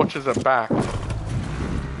if she watches it back,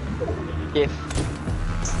 If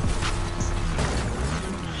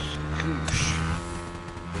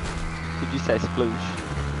did you say sploosh?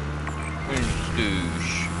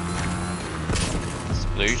 Sploosh.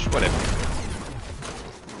 Sploosh, whatever.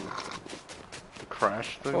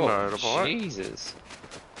 crash the Oh, motorbike. Jesus.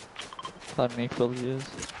 Pardon me for the years.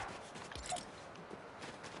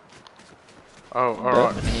 Oh,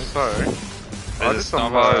 alright. So, I There's just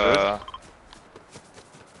unloaded.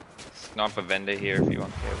 sniper vendor here if you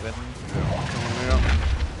want, Kevin. Coming out.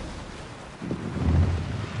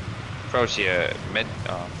 Throw us your med.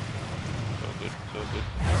 Oh, so good, so good.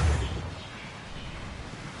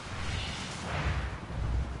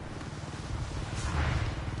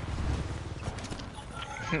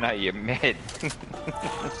 No, you're med.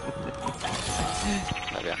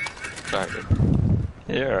 Okay. Sorry, dude.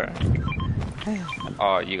 Yeah.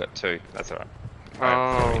 Oh, you got 2. That's alright.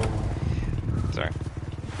 Oh. Sorry.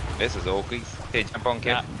 This is awkward. Here, jump on,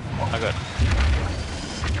 Kev. I got.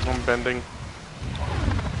 I'm bending.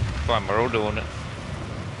 Fine, we're all doing it.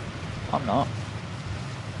 I'm not.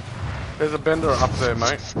 There's a bender up there,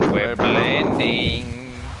 mate. We're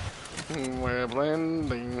blending. We're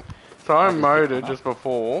blending. So I moded just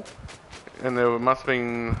before, and there must have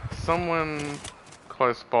been someone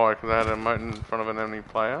close by because I had a moat in front of an enemy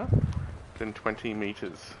player within 20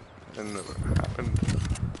 meters, and it happened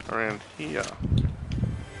around here.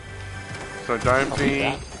 So don't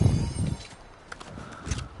be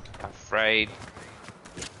Afraid.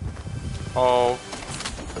 of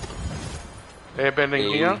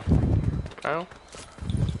airbending here. Kale?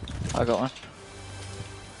 I got one.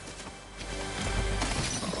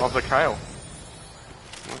 Of the kale.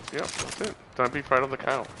 Yep, that's it. Don't be afraid of the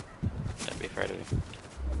kale. Don't be afraid of him.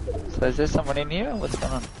 So is there someone in here? What's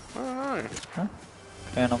going on? I don't know. Huh?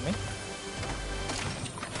 Turn on me.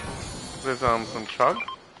 There's some chug.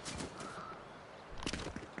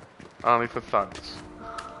 Only for thugs.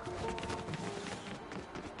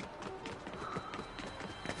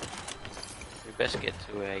 We best get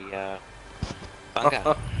to a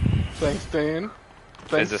bunker. Thanks, Dan.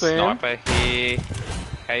 There's Thanks, a Sam. sniper here.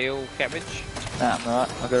 Kale cabbage. Nah, I'm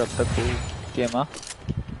alright. I got a purple DMR.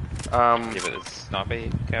 Yeah, but there's a sniper here.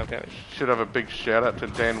 Kale cabbage. Should have a big shout out to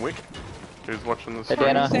Dan Wick, who's watching the Hey, stream.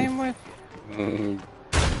 Dana. Sandwich.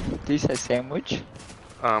 Do you say sandwich?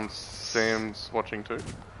 Sam's watching too.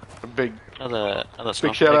 A big Other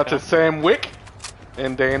big shout out to Sam Wick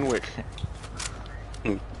and Dan Wick.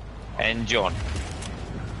 And John.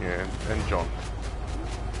 Yeah, and John.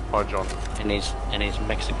 Hi, John. and his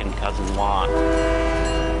Mexican cousin Juan.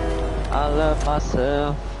 I love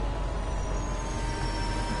myself.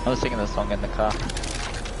 I was singing this song in the car.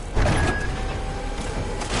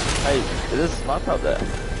 Hey, there's a sniper up there.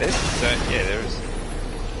 There's so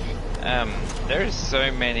there's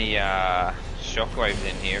so many shockwaves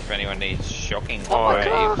in here. If anyone needs shocking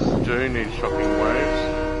waves, Do need shocking waves.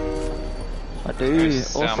 I do. there's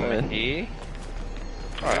some Also, here.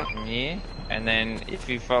 Right here. And then if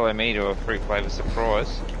you follow me to a fruit flavour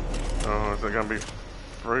surprise, Oh, is it gonna be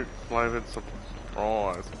fruit flavoured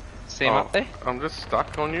surprise? see him up there? I'm just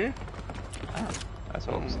stuck on you. Oh, that's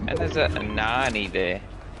awesome. And there's a Nani there.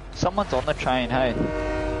 someone's on the train. Hey,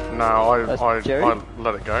 No, That's I Jerry?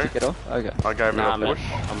 let it go. get off. Okay. I gave Nah, it a push.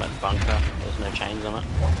 I'm at bunker. There's no chains on it.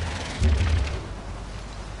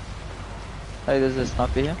 Hey, there's a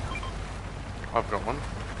sniper here. I've got one.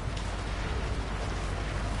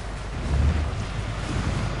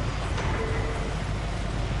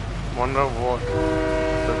 Wonder what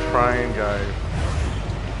the train gave.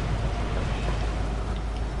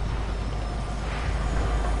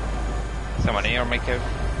 Someone here on me, Kev.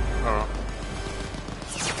 Alright.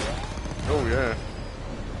 Oh yeah.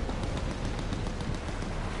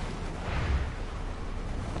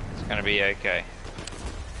 It's gonna be okay.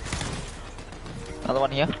 Another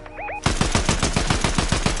one here.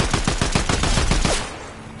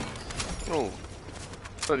 Oh.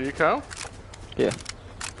 Is that you, Carl? Yeah.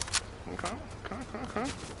 Okay.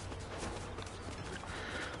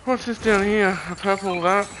 What's this down here? A purple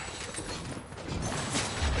that.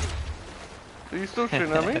 Are you still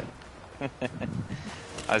shooting at me?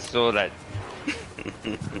 I saw that.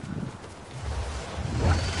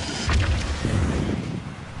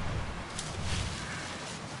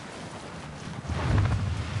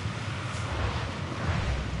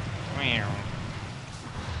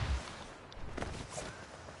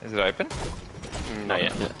 Is it open? Not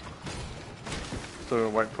yet. So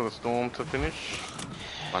wait for the storm to finish.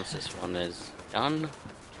 Once this one is done,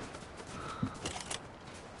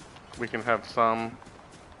 We can have some.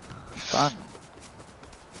 Fun.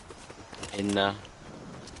 in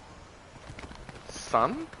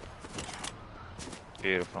Sun?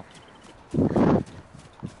 Beautiful. While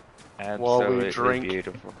we Absolutely drink.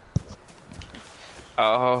 beautiful.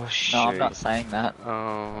 Oh shit. No, I'm not saying that.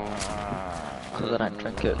 Oh. Because I don't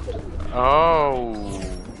drink it. Oh.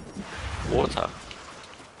 water.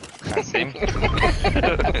 That's him.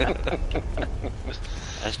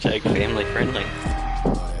 Hashtag family friendly.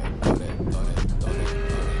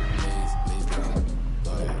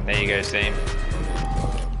 There you go, Sam.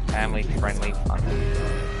 Family friendly fun.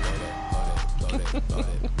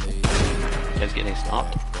 Guys getting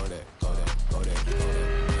stopped.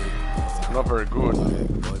 Not very good.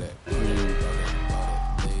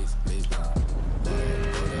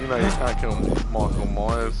 You know you can't kill Michael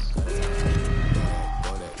Myers.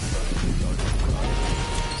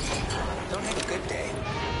 Don't have a good day.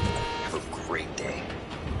 Have a great day.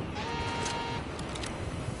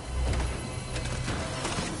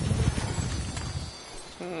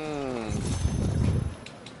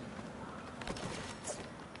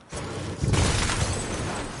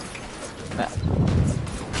 Matt.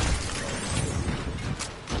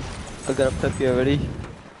 I got a peppy already.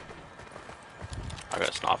 I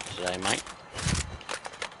got sniped today, mate.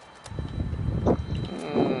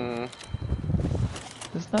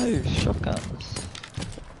 There's no shotguns.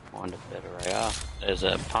 Find a better AR. There's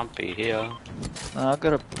a pumpy here. No, I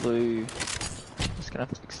got a blue. Just gonna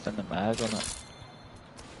have to extend the mag on it.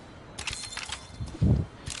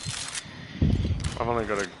 I've only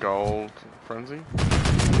got a gold frenzy.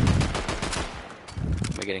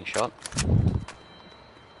 We're getting shot.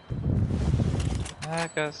 I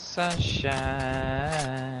got sunshine.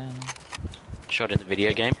 Shot in the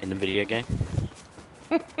video game. In the video game.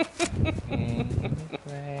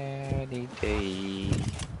 Cloudy day.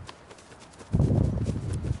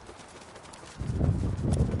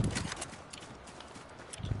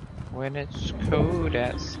 When it's cold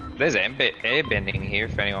outside. There's air bending here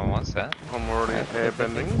if anyone wants that. I'm already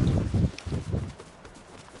airbending.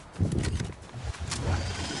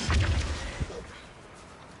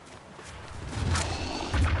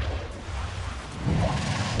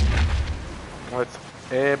 Let's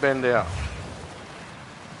airbend out.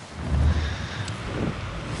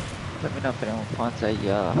 Let me know if anyone finds a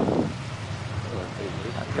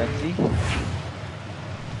frenzy.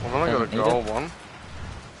 I've only got a Need gold one.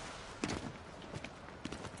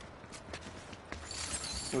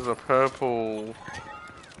 There's a purple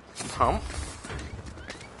pump.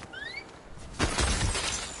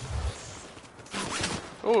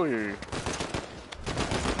 Oh,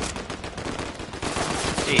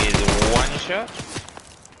 Here's one shot.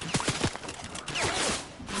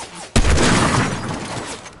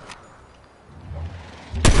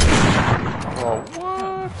 oh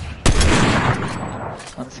what?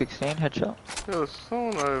 116 headshot. There's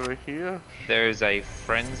someone over here. There's a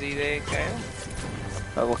frenzy there, Kale.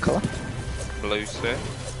 Oh, what colour? Blue, sir.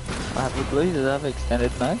 I have the blue. Does it have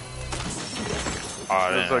extended mag? Oh,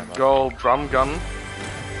 I There's don't a know. gold drum gun.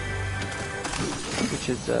 Which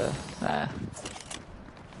is nah.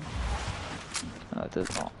 No, it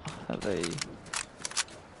does not have a.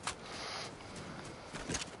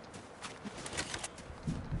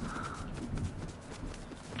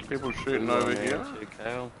 People shooting over here.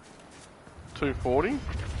 2K. 240.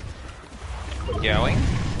 Going.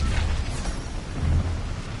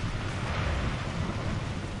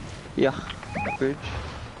 Yeah, the bridge.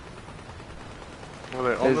 Are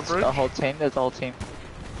they on the There's bridge? a whole team. There's a whole team.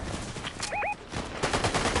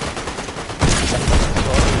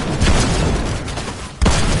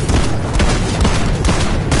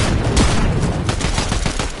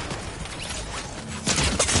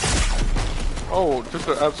 Oh, just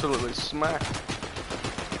got absolutely smacked.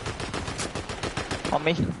 On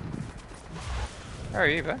me. Where are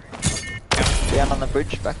you, bro? Down on the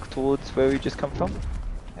bridge, back towards where we just come from.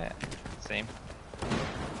 Yeah, same.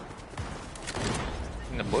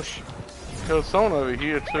 In the bush. There's someone over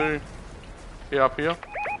here too. Yeah, up here.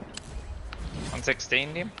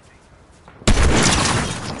 116 him.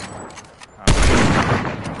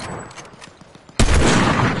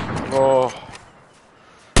 Oh,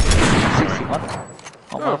 61.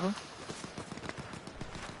 On one of them.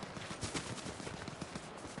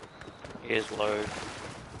 Here's low.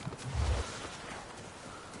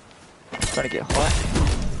 Trying to get high.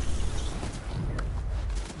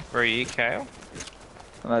 Where are you, Kale?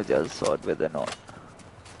 I'm over the other side where they're not.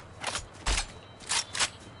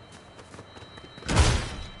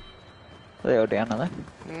 Are they all down, are they?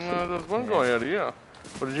 no, there's one guy out here.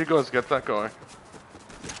 Or did you guys get that guy?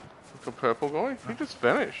 The purple guy? He just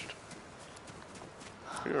vanished.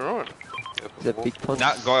 You're right. Is that big pot?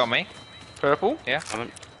 No, guy on me. Purple? Yeah.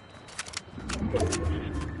 Coming.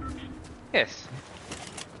 Yes.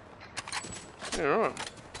 You're right.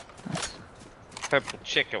 Purple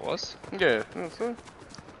chick it was. Yeah, that's it.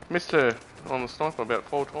 Missed her on the sniper about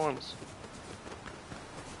 4 times.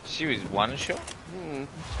 She was one shot. Hmm.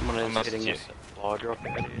 Someone is Almost hitting you. a supply drop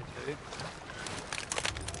out here too.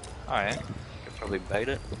 Oh yeah. Could probably bait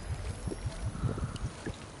it.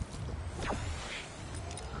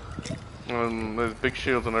 And there's big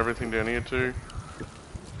shields and everything down here too.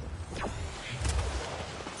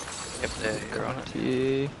 Yep. Yeah, you're on Coming it. to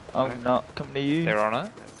you. I'm not coming to you. They're on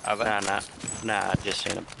it. Are they? Nah, I just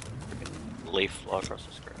seen a freaking leaf fly across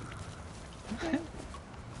the screen.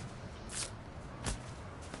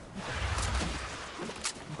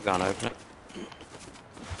 We're gonna open it.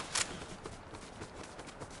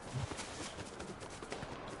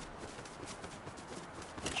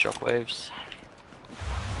 Shockwaves.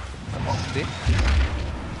 Stick.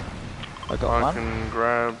 I got I one. can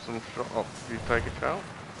grab some shot. Oh, you take it, Cal?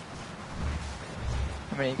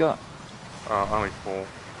 How many you got? Only 4.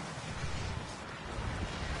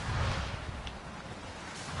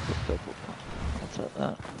 Purple pump. I'll take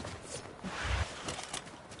that.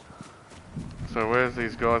 So where's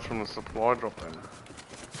these guys from the supply drop then?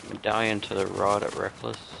 Medallion to the right at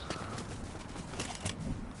Reckless.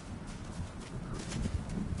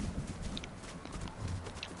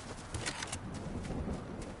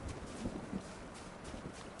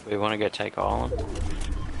 We want to go take Island.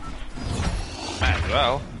 Might as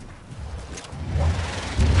well.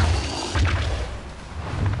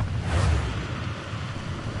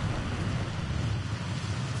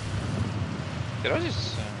 Did I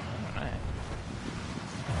just... I don't know.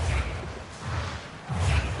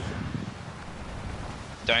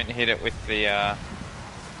 Don't hit it with the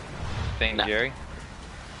thing, No. Jerry.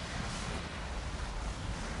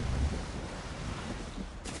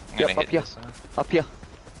 I'm Yep, gonna up hit here. this one. Up here.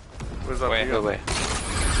 Where's up Where? here? Where?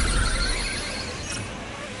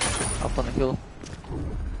 Up on the hill.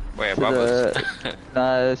 Where, To Bubbles? the...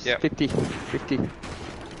 No, it's Yep. 50. 50.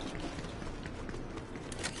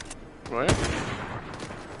 Where?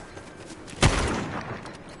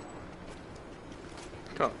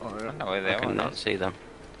 Can't, oh I yeah. don't know where I that one cannot is. see them.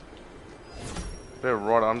 They're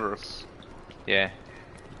right under us. Yeah.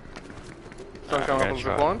 Don't Alright, come up I'm on the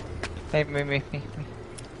gonna zip line. Me.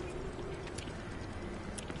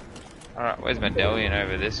 Alright, where's Medallion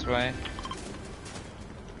over this way?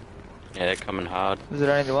 Yeah, they're coming hard. Is it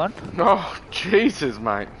only the one? Oh, Jesus,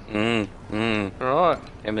 mate. Right.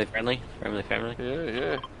 Family friendly? Family friendly?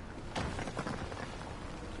 Yeah.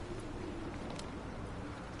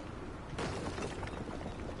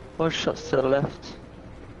 One shots to the left.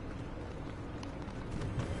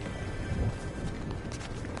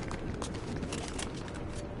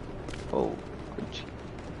 Oh,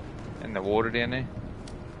 good. In the water down there?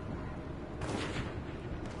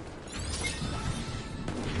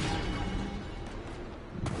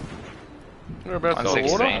 Whereabouts On in the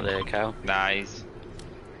 16. water? Oh, there, Cal. Nice.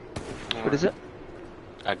 What is it?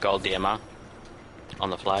 A gold DMR on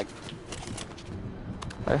the flag.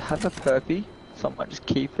 I have a perpy, so I might just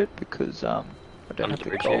keep it because I don't Under have the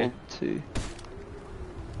bridge gold here. to.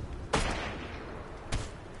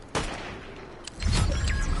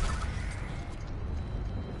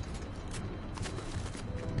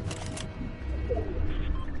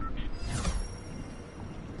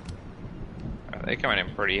 Oh, they're coming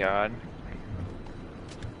in pretty hard.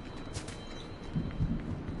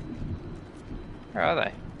 Where are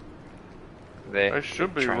they? There. They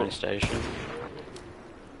should be. Train station.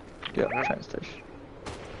 Yeah, train station.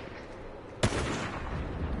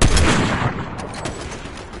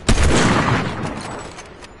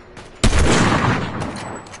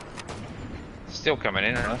 Still coming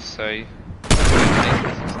in on us, so...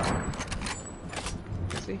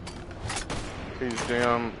 Is he? He's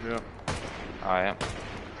down, yeah. Oh, yeah.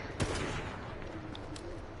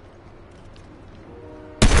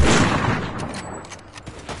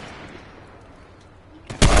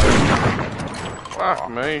 Fuck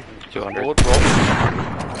me. 200. Bullet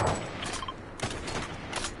drop.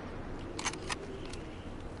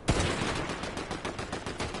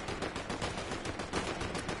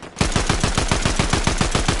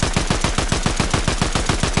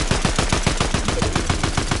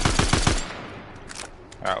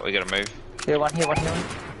 Alright, we gotta move. Here, one here.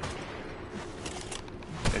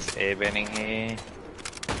 There's airbending here.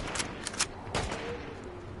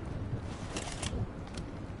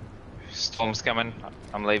 Storm's coming.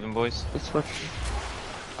 I'm leaving, boys. This one.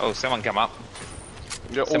 Oh, someone come up.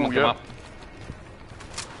 Yeah, Someone oh, come yeah. up.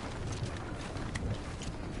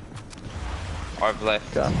 I've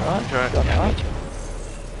left. Gun right. Okay. Gun Yeah, me right. too.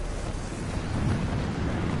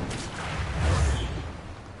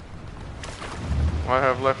 I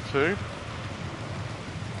have left 2.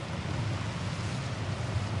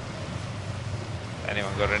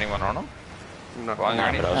 Anyone got anyone on them? No. Flying or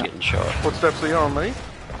Nah, but I was anything? getting shot. Footsteps are you on me?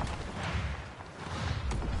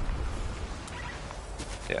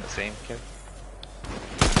 Yeah, I see him. Okay.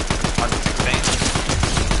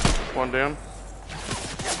 116. One down.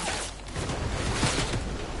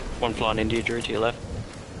 One flying into you, Drew, to your left.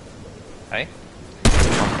 Hey?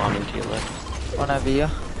 One flying into your left. One over here.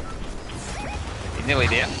 He's nearly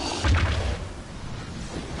down.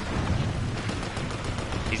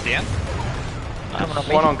 He's down. Coming on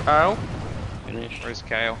me. One on Kale. Finished. Where's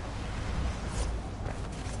Kale?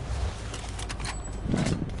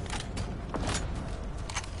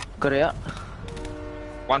 Got out.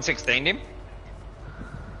 116'd him.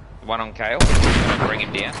 One on Kale. I'm gonna bring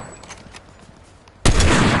him down.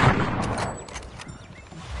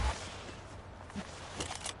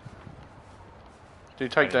 Do you I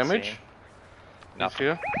take didn't see damage? him. He's Nothing.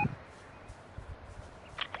 here.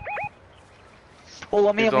 All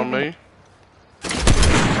on me. He's I'm on in. me.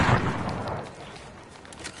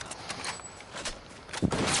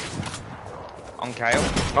 On Kale.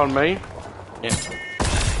 On me. Yep.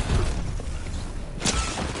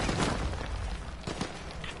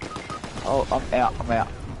 Oh, I'm out. I'm out.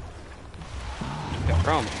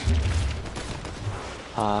 From.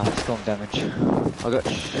 Storm damage. I got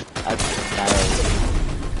absolutely nailed.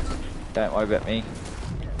 Don't worry about me.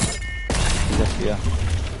 He's just here.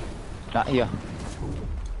 Not here.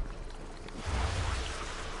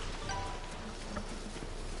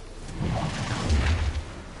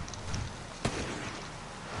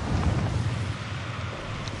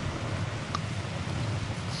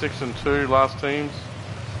 Six and 2 last teams.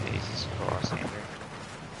 Jesus Christ, Andrew.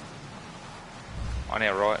 On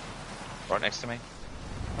our right. Right next to me.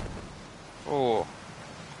 Oh.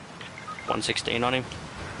 116 on him.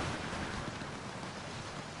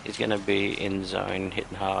 He's gonna be in zone,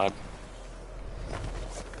 hitting hard.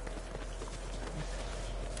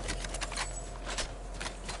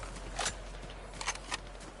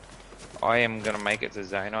 I am gonna make it to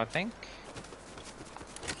zone, I think.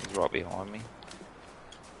 He's right behind me.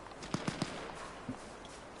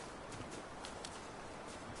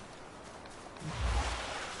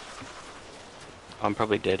 I'm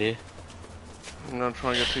probably dead here. I'm gonna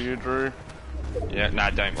try and get to you, Drew. Yeah, no,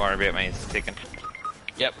 don't worry about me, it's ticking.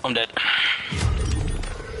 Yep, I'm dead.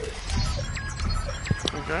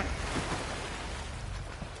 Okay.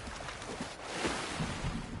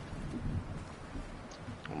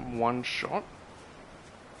 One shot.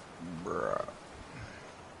 Bruh.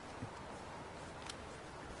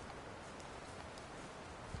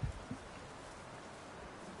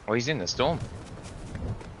 Oh, he's in the storm.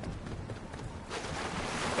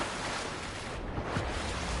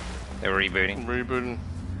 They're rebooting. Rebooting.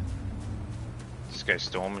 Just go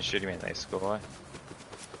storm and shoot him in their sky.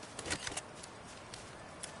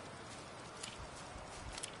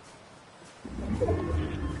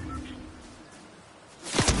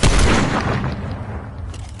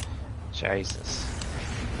 Jesus.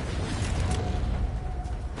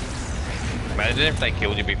 Imagine if they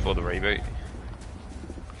killed you before the reboot.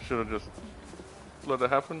 Should have just let it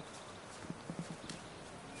happen.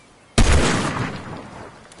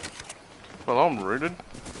 Well, I'm rooted.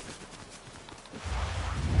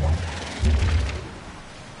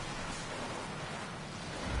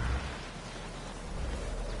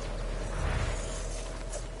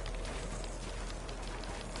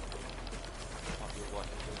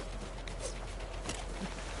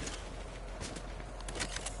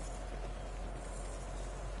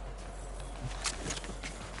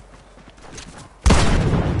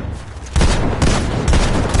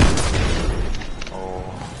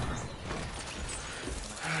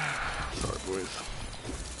 Sorry, boys.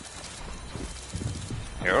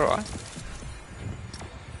 You're alright.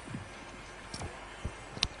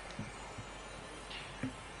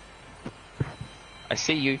 I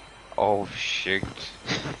see you. Oh shoot.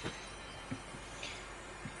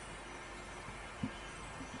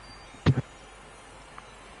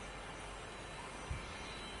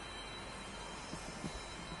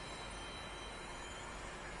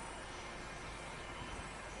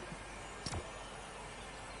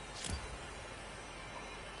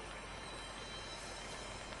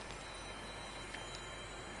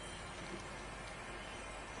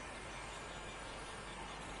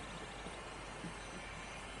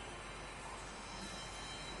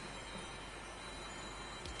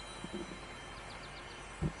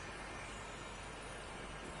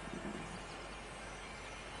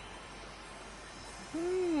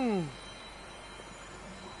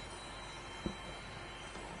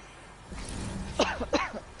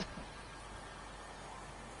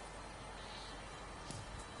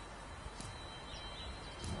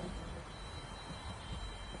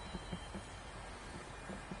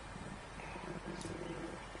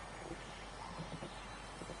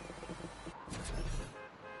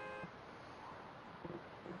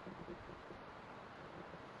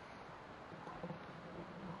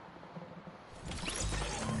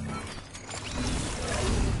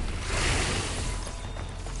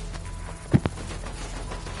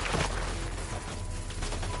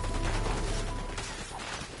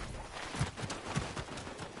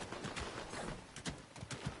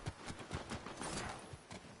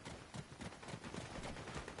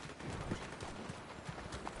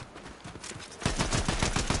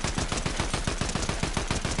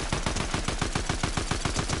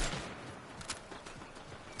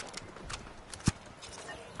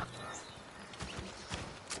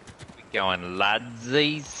 Going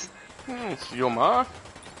ladsies. It's your mark.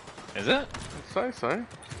 Is it? I'd say so.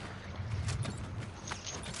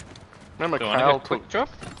 Remember Do you want to Cal go quick took. drop?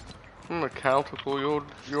 Remember Cal took all your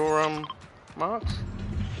marks.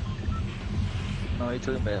 No, what are you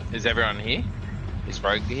talking about? Is everyone here? Is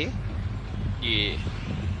Rogue here? Yeah.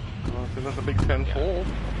 Oh, I think that's a big 10-4.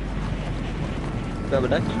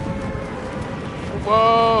 Babadaki?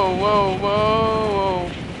 Whoa, whoa,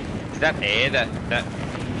 whoa, Is that air, that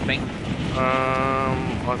thing?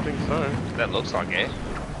 whoa. I think so. That looks like air.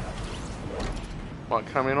 Might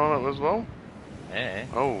come in on it as well. Yeah.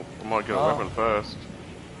 Oh, I might get a Oh. weapon first.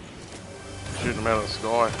 Shoot them out of the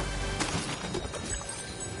sky.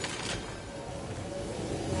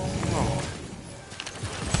 Oh.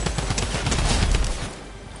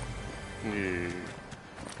 Yeah.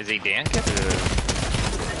 Is he down, Kev?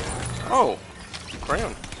 Yeah. Oh,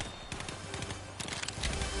 crown.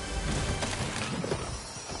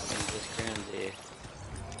 And this ground there.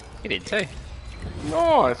 He did too.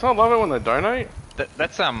 Nice. I love it when they donate.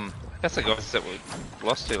 That's the guys that we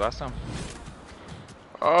lost to last time.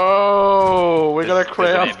 Oh, we got a There's an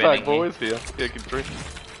crowd airbending back, here. boys. Here, yeah, get through.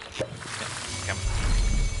 Come.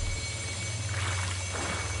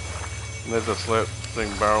 There's a slap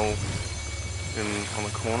thing barrel on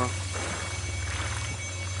the corner.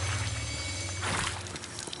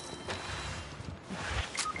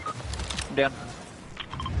 I'm down.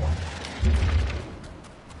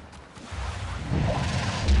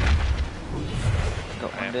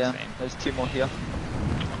 Got I one haven't down. seen. There's two more here.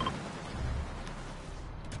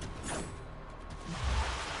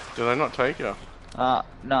 Do they not take you? Nah,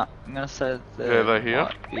 I'm gonna say that Yeah, they're here?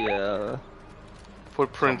 might be,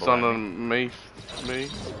 Footprints Somewhere. underneath me.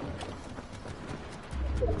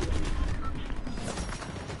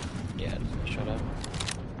 Yeah, shut up.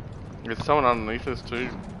 There's someone underneath us too.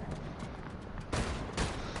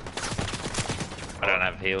 I don't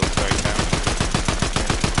have heals, sorry, Karen.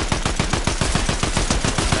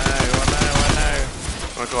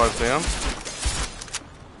 Oh That guy's down.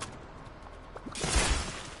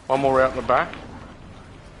 One more out in the back.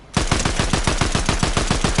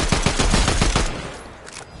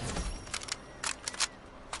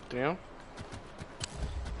 Down.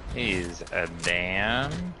 He's a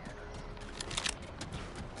down.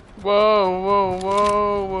 Whoa, whoa,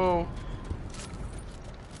 whoa, whoa.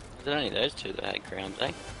 Was it only those two that had ground,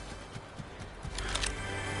 eh?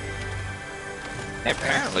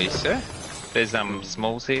 Apparently, sir. There's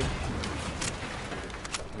smalls here.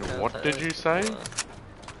 What did you say?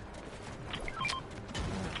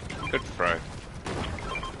 Good throw.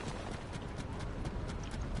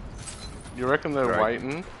 You reckon they're Right.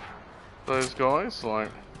 waiting? Those guys? Like,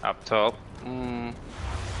 Up top. mm,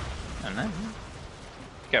 I don't know.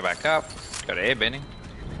 Go back up. Got air bending.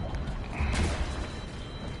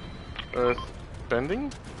 earth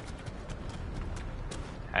bending?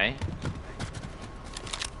 Hey.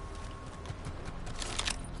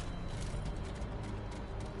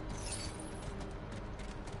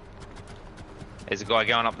 There's a guy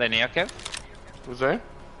going up there now, Kev. Was there?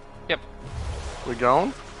 Yep. We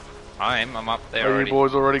going? I'm up there Are you already.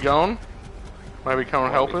 boys already going? Maybe come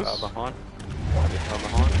and help Might be us? far behind. Might be far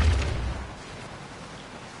behind.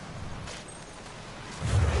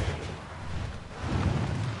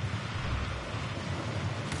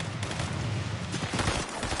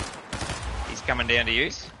 He's coming down to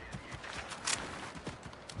use.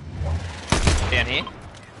 Down here.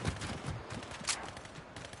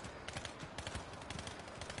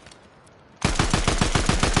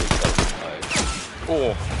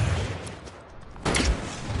 Oh,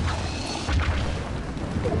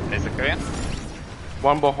 There's the crown.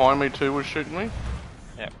 one behind me too was shooting me.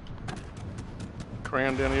 Yep.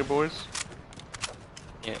 Crown down here, boys.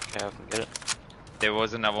 Yeah, okay, I can get it. There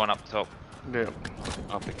was another one up top. Yeah.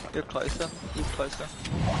 I'll pick it up. You're closer. You're closer.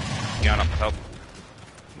 Going up top.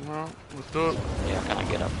 Well, let's do it. Yeah, I can't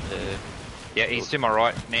get up there. Yeah, he's to my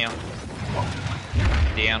right now.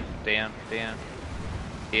 Down, down, down.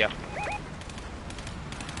 Here.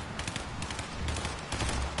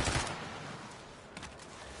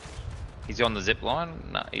 He's on the zip line.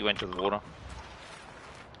 No, he went to the water.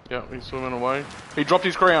 Yeah, he's swimming away. He dropped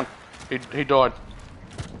his crown. He died.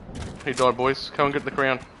 He died, boys. Come and get the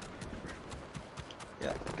crown.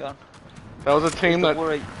 Yeah, go on. That was a team The that.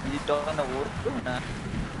 water, you died in the water? Nah.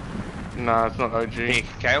 Nah, it's not OG. Here,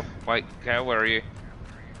 Kale. Wait, Kale, where are you?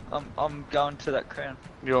 I'm going to that crown.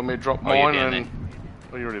 You want me to drop Oh, you're mine down and?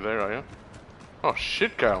 Oh, you're already there, are you? Oh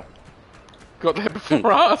shit, Cal. Got there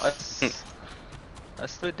before us. I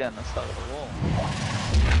slid down the side of the wall.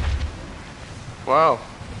 Wow.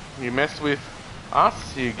 You mess with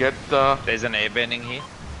us, you get There's an airbending here.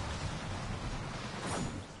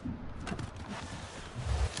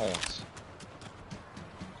 Horns.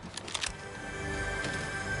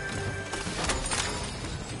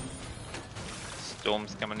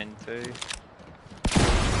 Storm's coming in too.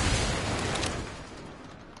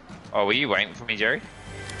 Oh, were you waiting for me, Jerry?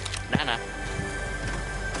 Nah.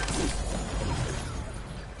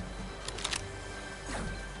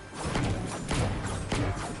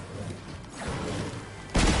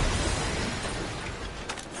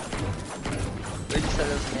 Where did you say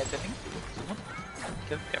there was an airbending? Someone?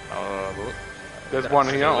 Kim? Yep, I'll have a look. There's Got one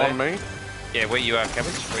it. here on me. Yeah, where you are,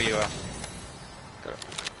 Cabbage? Where you are? Got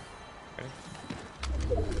it. Ready?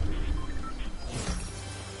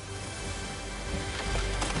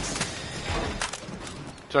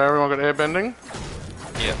 So everyone got airbending?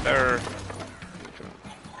 Yeah, there. Is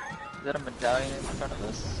that a medallion in front of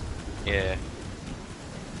us? Yeah.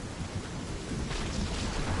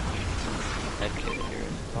 Medkit here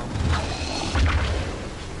as well.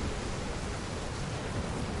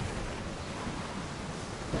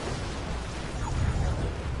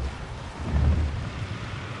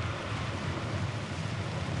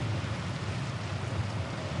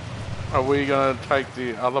 Are we gonna take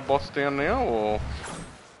the other boss down now, or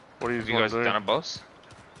what do you Have you want guys to do? done a boss?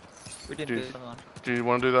 We didn't do Jeez. the other one. Do you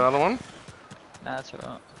want to do the other one? Nah, that's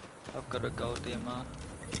alright. I've got a gold DMR.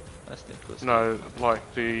 That's the first. No, like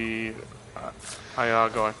the AR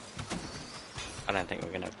guy. I don't think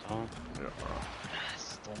we're gonna have time. Yeah, alright.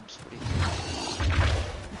 Storm's footy.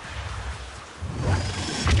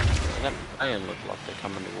 That don't look like they're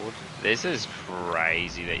coming towards us. This is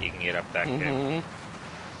crazy that you can get up that quick. Mm-hmm.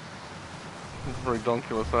 It's very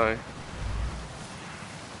donkulous, eh?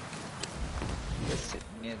 Just sitting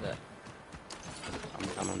near that. I'm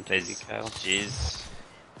coming to There's you, Kale. Jizz.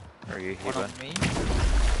 Where are you here, One bud? on me.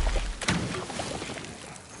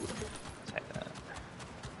 Take that.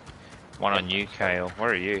 One on you, Kale.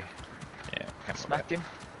 Where are you? Yeah, come on Smacked back. him.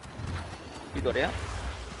 You got out.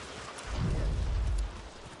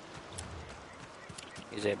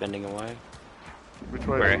 He's there bending away. Which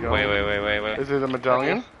way Where? are you going? Wait. Is it a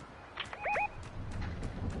medallion?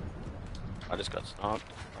 I just got sniped.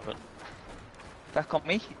 Love it. Back on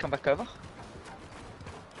me. You come back over.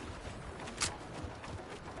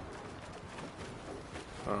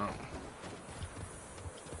 Oh.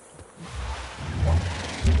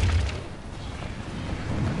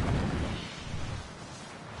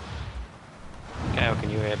 Kale, can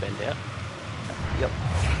you airbend out? Yep.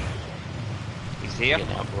 He's here.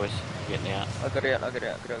 Getting out, boys. Getting out. I got out.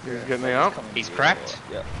 He's getting out? coming He's to you. cracked?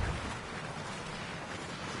 Yep.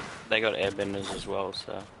 They got airbenders as well,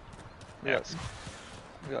 so. We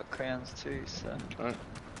got crowns too, so. Right.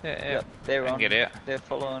 Yeah. Yep. They're I can on. get out. They're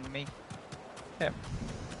following me.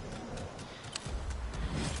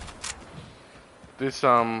 This is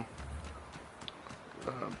that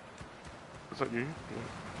you?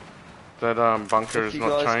 That bunker If is you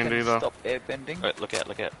not guys chained can either. stop airbending. Wait, look out,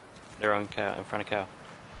 look out. They're on cow, in front of cow.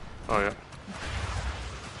 Oh yeah.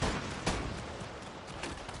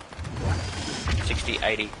 60,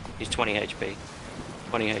 80. He's 20 HP.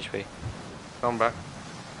 20 HP. Come back.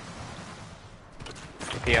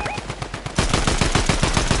 Here.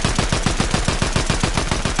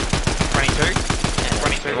 22.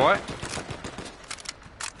 22 white.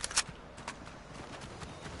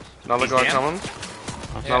 Another He's guy down. coming.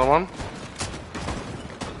 Yeah. Another one.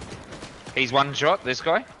 He's one shot, this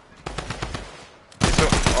guy. This guy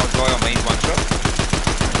on me is one shot.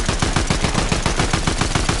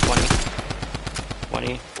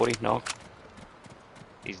 20, 40, knock.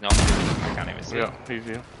 He's not. I can't even see Yeah, him. he's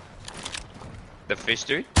here. The fish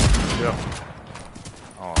dude. Yeah.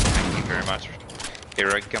 Oh, thank you very much.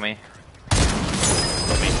 Hero, come here.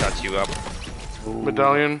 Let me touch you up.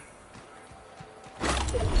 Medallion.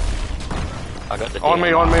 I got the On me,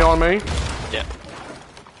 DMR. on me, on me. Yep.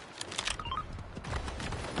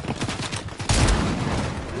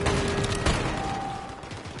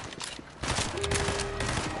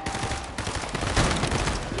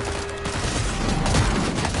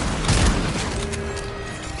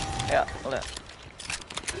 Out. All out.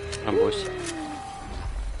 Come on, boys.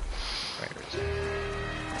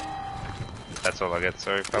 That's all I get,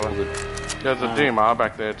 sorry fella. There's a DMR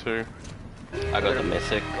back there too. I got the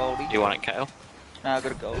mythic. Goldie. Do you want it, Kale? Nah, I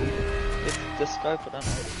got a goldie. It's the scope, I don't know.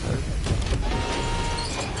 So,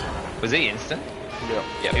 Was he instant? Yeah.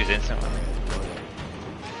 Yep. He was instant, wasn't he?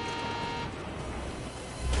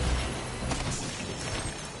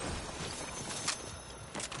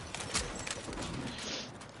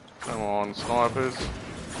 Come on, snipers.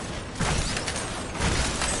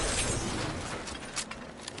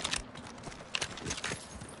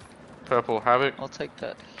 Purple Havoc. I'll take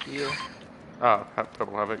that here. Ah,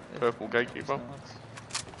 Purple Havoc. Purple Gatekeeper. There's no ones.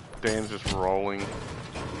 Dan's just rolling.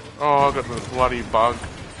 Oh, I got the bloody bug.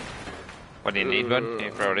 What do you need, bud?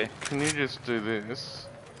 Here, throw it here. Can you just do this?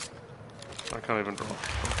 I can't even drop.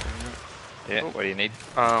 Yeah, what do you need?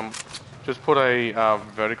 Just put a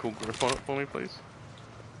vertical grip on it for me, please.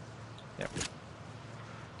 Yep.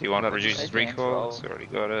 Do you want That- reduces Hey, Dan's recoil? roll. It's already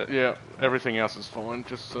got it. Yeah, everything else is fine.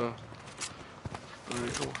 Just vertical.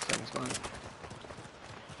 Thanks, mate.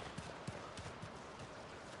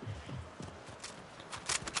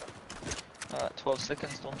 12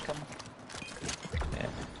 seconds, don't come. Yeah.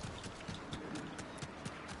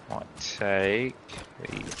 Might take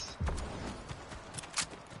these.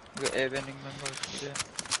 We got airbending members, yeah.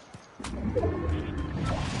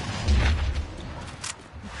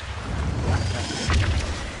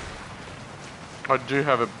 I do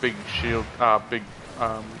have a big shield, big,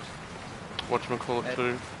 whatchamacallit Med.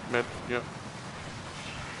 too. Med, yep.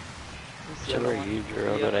 Who's the So other where are one? you, Drew?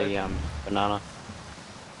 I Yeah, got a banana.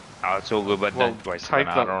 Oh, it's all good, but Well, don't waste take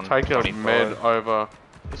banana on take a 25. med over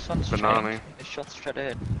This one's banana. straight. It's shot straight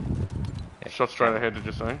ahead. Yeah, Shot straight yeah. ahead, did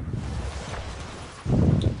you say?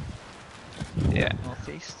 Yeah.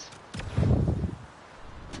 Northeast.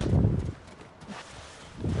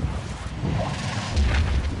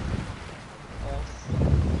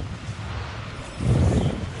 North.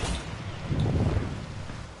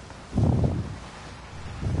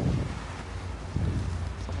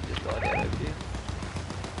 Someone just died out over here.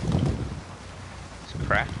 It's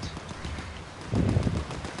cracked.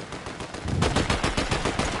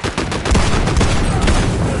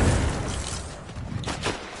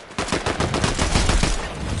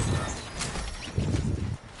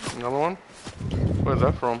 Another one? Where's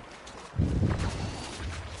that from?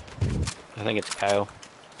 I think it's Kale.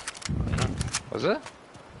 Was it?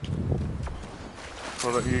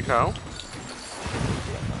 Was that you, Carl?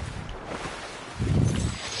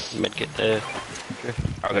 Medkit there.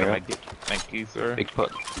 I gotta Yeah. make you through. Big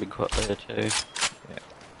pot there too. Yeah.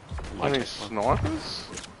 Might Any take one. snipers?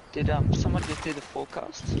 Did someone get through the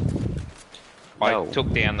forecast? I No.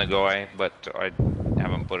 took down the guy, but I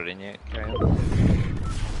haven't put it in yet. Okay.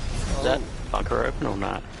 Is that bunker open or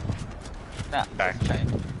not? Nah, Back. that's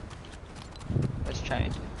changed. That's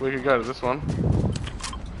changed. We could go to this one.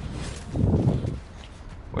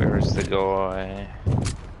 Where is the guy?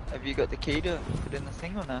 Have you got the key to put in the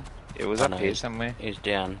thing or no? It was Oh, up no, here he's- somewhere. He's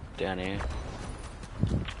down here. Down here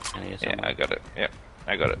Yeah, somewhere. I got it. Yep,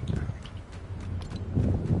 I got it.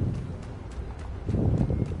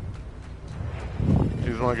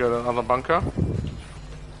 Do you want to go to another bunker?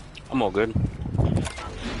 I'm all good.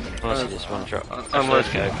 Unless you just want to drop. unless Let's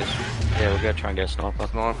go, 'cause- yeah, we'll go try and get a sniper.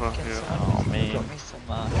 Sniper, Get yeah. some, Oh, man. Got me some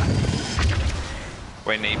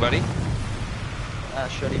Wait, anybody?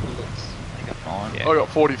 shoddy bullets. I got mine. Yeah. I got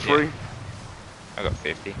 43. Yeah. I got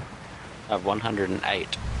 50. I have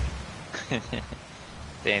 108.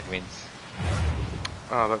 Dan wins.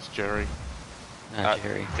 Oh, that's Jerry. No,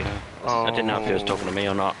 Jerry. No. Oh. I didn't know if he was talking to me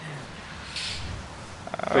or not.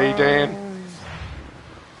 See, Dan?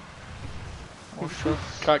 More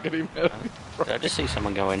shots. Can't get him out. Did I just see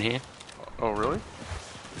someone go in here? Oh, really?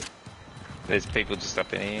 There's people just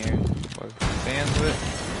up in here. What sounds of it?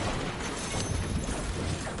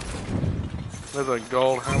 There's a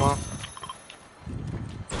gold hammer.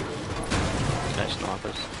 No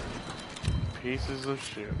snipers. Pieces of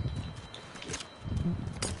shit.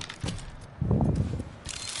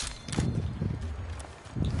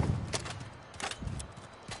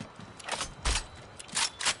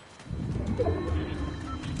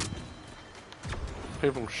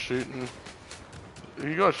 People shooting. Are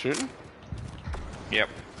you guys shooting? Yep,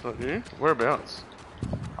 Is that you? Whereabouts?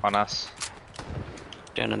 on us.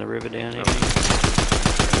 Down in the river down here.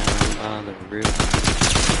 Down by the river.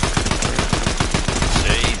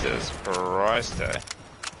 Jesus Christ,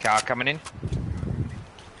 Car coming in.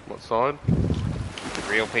 What side?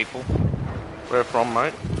 Real people. Where from,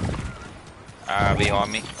 mate?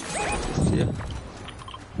 Behind me. Just here.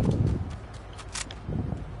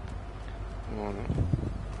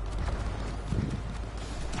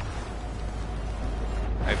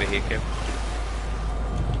 Over here, Kev.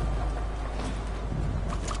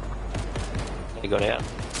 He got out.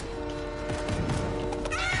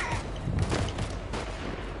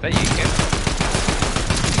 That you, Kev.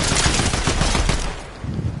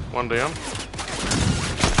 One down.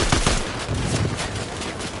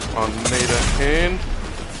 I need a hand.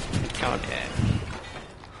 Come on. Yeah.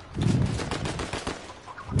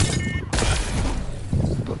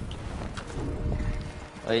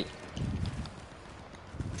 Wait.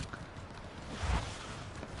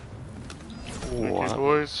 Thank you, What?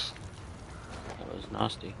 boys. That was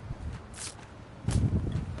nasty.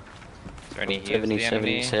 So Any heals 70, down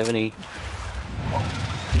 70, there? 70.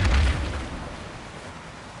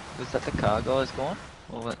 Was that the car guys gone?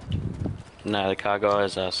 Or what? No, the car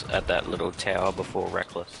guys are at that little tower before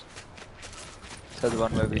Reckless. So the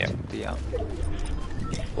one where we Yep. took the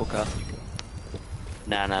walker.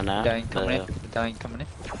 No. Medallion coming in. Medallion coming in.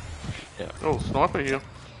 Oh, sniper here.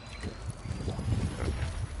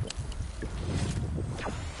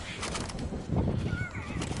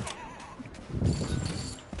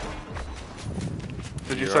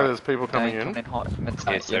 Did you say You're there's people coming Medallion in? coming in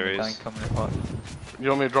hot. Yes, there medallion is. coming in hot. You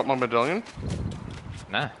want me to drop my medallion?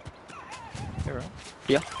 Nah. You're right.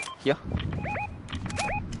 Here.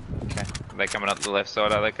 Okay. Are they coming up the left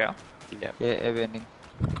side, are they, Carl? Yep. Yeah, air ending.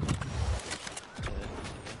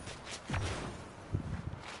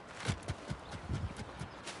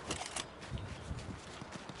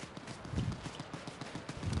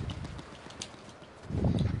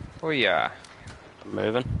 Oh yeah. I'm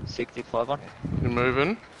moving. 65 on. You're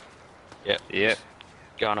moving. Yep. Yep.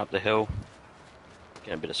 Going up the hill.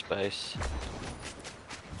 Getting a bit of space.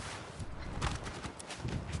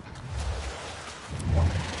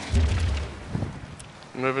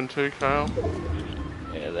 Moving too, Kale.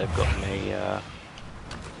 Yeah, they've got me.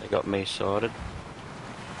 They got me sorted.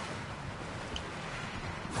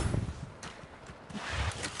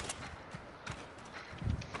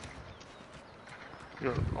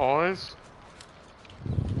 You got eyes.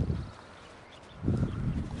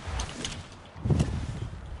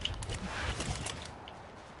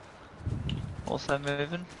 Also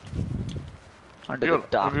moving. Under You the got,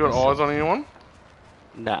 have darkness. you got eyes on anyone?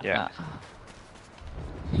 Nah. Yeah.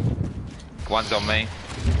 Nah. One's on me.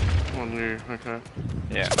 On you, okay.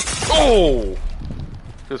 Yeah. Oh!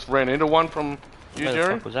 Just ran into one from you, Where the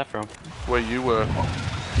Jerry? fuck was that from? Where you were.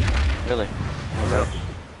 Really? Yep.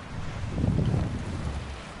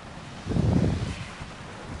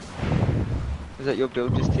 Is that your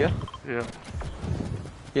build just here? Yeah.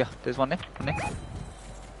 Yeah, there's one there. One there.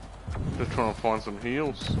 Just trying to find some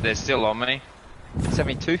heals. They're still on me.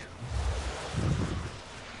 72.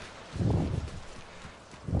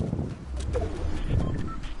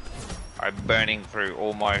 I'm burning through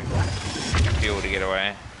all my fuel to get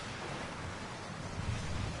away.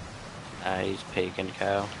 Nah, he's peeking,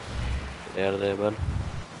 Kyle. Get out of there, bud.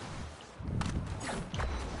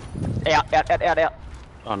 Out.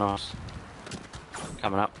 Oh, nice.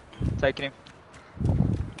 Coming up. Taking him.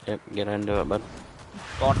 Yep, get into it, bud.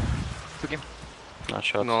 Gone. Took him. Nice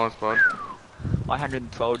shots. Nice, bud. I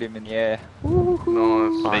 112 him in the air.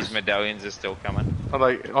 Nice. These medallions are still coming. Are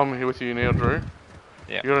they? I'm here with you now, Drew.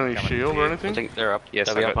 Yeah. You got any coming shield to or you. I anything? think they're up. Yes,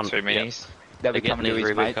 They'll I be up got on 2 yep. minis. They'll They're be getting coming to his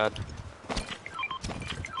his reboot mate. card.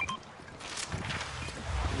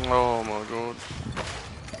 Oh my god.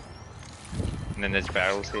 And then there's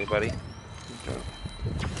barrels here, buddy. Okay.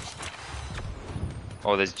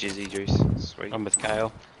 Oh, there's Jizzy juice. Sweet. I'm with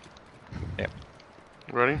Kale.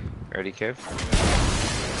 Ready? Ready, Kev?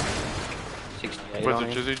 68 Where's on the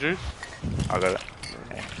him. Jizzy juice? I got it.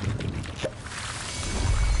 Okay.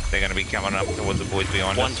 They're going to be coming up towards the boys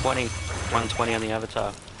behind us. 120. 120 on the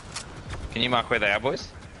avatar. Can you mark where they are, boys?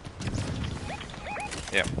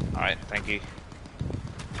 Yep. Alright, thank you.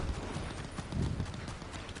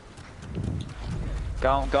 Go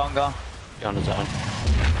on. Go on his own.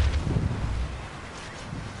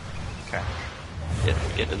 Okay.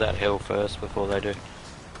 Get to that hill first before they do.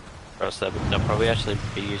 Or else they'll probably actually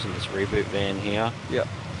be using this reboot van here. Yep.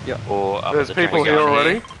 Or up There's at the people train here line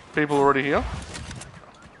already. People already here.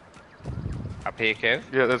 Up here, Kev.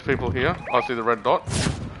 Yeah, there's people here. I see the red dot.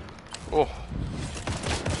 Oh.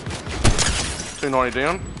 290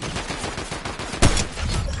 down.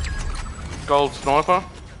 Gold sniper.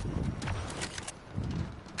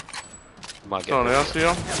 Might get Someone else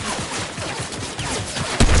here.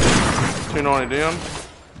 290 down.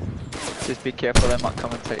 Just be careful, they might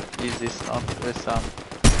come and use this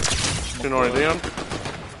 290 down.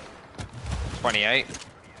 28. The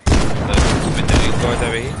medallion guys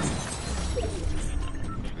over here.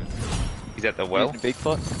 He's at the well. Using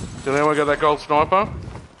Bigfoot. Did anyone get that gold sniper?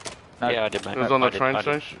 No. Yeah, I did, mate. It was on the I did, train I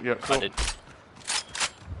did. station. Yeah, I cool. did.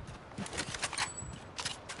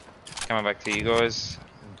 Coming back to you guys.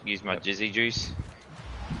 Use my Jizzy juice.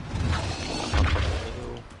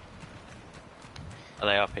 Are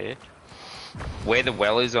they up here? Where the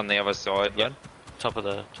well is on the other side, Yep. bud. Top of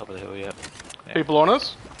the hill, yeah. Yeah. People on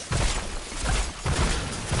us.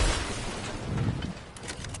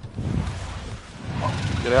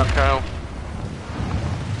 Get out, Kale.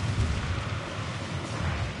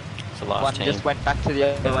 It's the last One team. just went back to the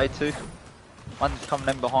other way too. One's coming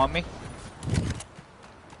in behind me.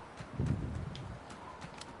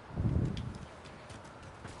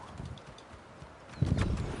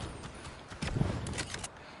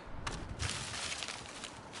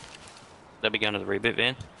 They'll be going to the reboot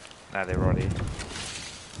van. No, they're right here.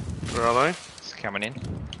 Where are they? It's coming in.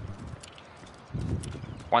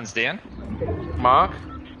 One's down. Mark?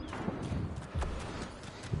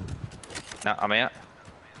 No, I'm out.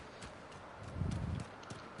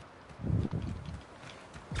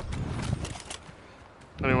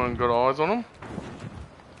 Anyone got eyes on them?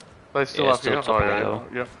 They still Yeah, up still here? top of the yeah, hill.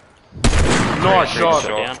 yep. Nice Three shot!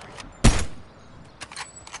 shot. Down.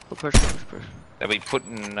 Push, push, push. They'll be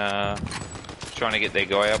putting, trying to get their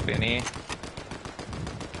guy up in here.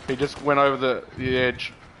 He just went over the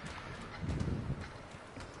edge.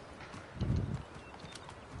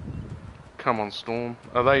 Come on, Storm.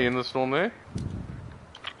 Are they in the storm there?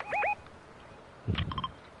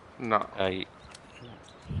 No.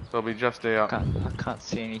 They'll be just out. I can't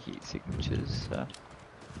see any heat signatures, so.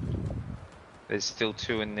 There's still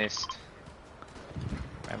two in this.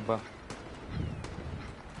 Remember?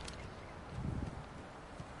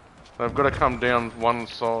 They've got to come down one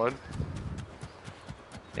side.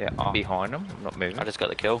 Yeah, I'm behind them. I'm not moving. I just got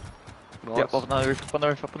the kill. Nice. Yep, up on the roof, up on the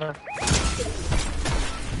roof, up on the roof.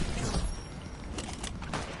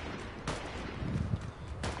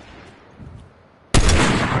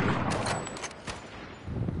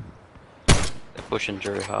 They're pushing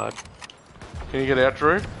Drew hard. Can you get out,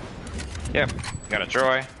 Drew? Yep, gonna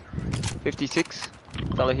try. 56.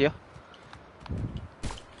 Fella here.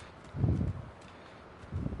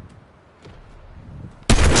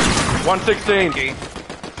 $116. Thank you.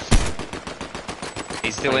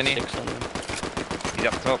 He's still in here. 26 on them. He's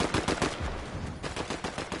up top.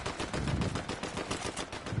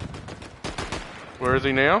 Where is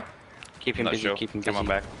he now? Keep him Not busy, sure. keep him Come busy. on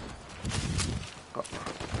back.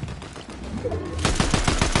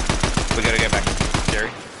 We gotta go back,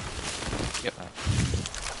 Jerry. Yep.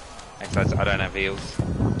 Thanks, I don't have heals.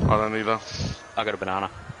 I don't either. I got a banana.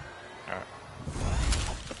 Alright.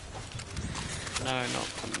 No, not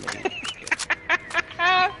from me.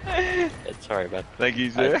 Sorry, bud. Thank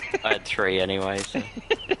you, I had 3 anyway, so.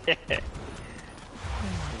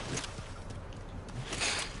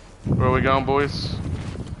 Where are we going, boys?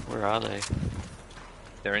 Where are they?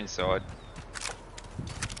 They're inside.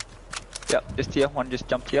 Yep, just here. One just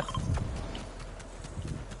jumped here.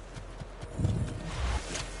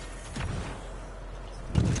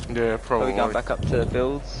 Yeah, Are probably. we going back up to the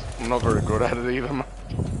builds? I'm not very good at it either, mate.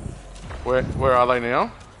 Where are they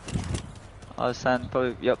now? I was saying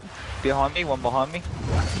probably, yep, behind me, one behind me.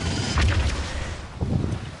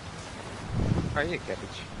 Oh yeah,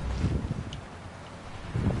 cabbage.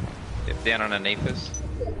 Yep, down underneath us.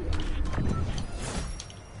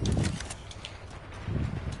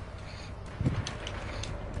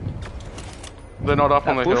 They're not up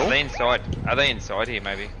on the bush? Are hill. they inside? Are they inside here,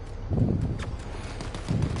 maybe?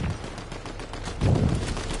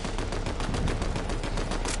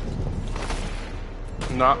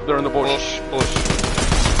 No, they're in the bush.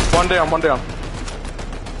 Push. One down, one down.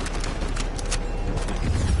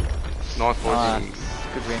 Nice, boys.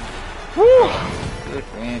 Nice. Good win. Woo! Good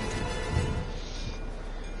win.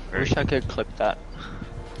 Wish I could clip that.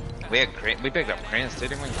 We picked up crayons too,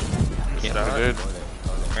 didn't we? Yeah, we did.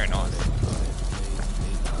 Very nice.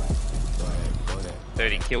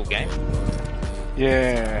 30 kill game.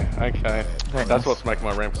 Yeah, okay. Very That's nice. what's making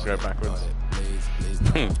my ramps go backwards.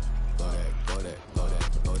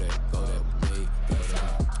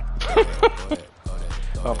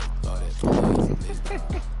 Oh.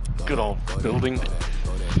 Good old building.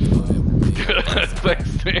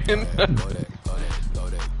 Thanks, Dan.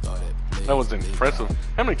 That was impressive.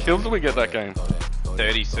 How many kills did we get that game?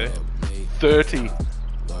 30, sir. 30.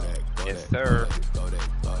 Yes, sir.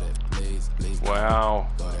 Wow.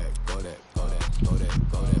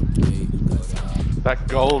 That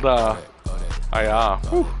gold AR.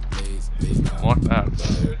 Whew. Like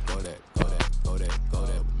that.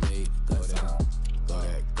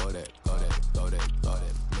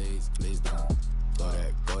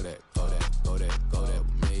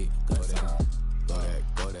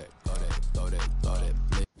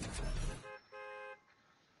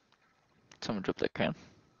 Someone drop that crown.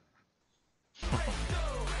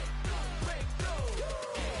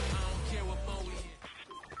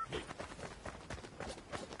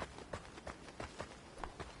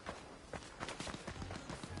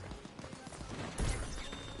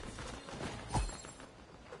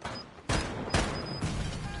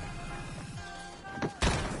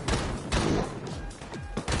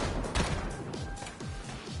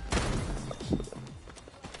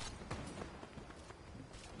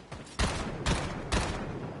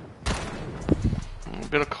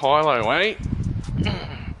 Bit of Kylo, eh?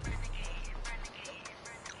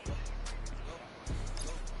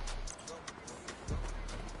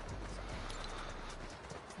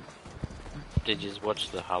 Did you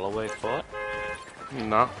watch the Holloway fight?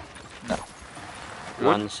 No. No.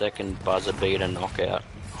 1 second buzzer beater knockout.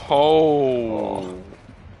 Oh.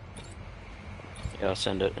 Yeah, I'll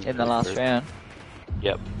send it. In the last group. round.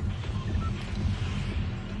 Yep.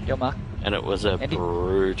 Yo, Mark. And it was a Andy?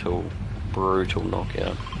 brutal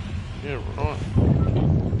knockout. Yeah, right.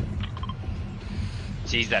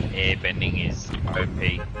 Jeez, that air bending is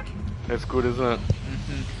OP. That's good, isn't it?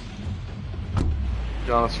 Mm-hmm.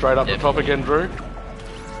 Going straight up the top again, Drew.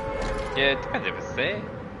 Yeah, it depends if it's there.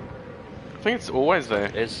 I think it's always there.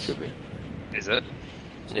 There's, Should be. Is it?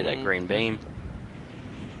 see that green beam?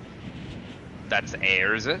 That's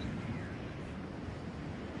air, is it?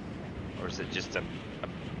 Or is it just a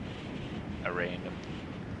random?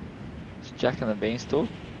 It's Jack and the Beanstalk.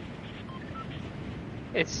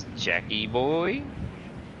 It's Jackie boy.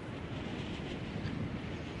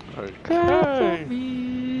 Okay.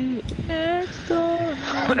 Me next door.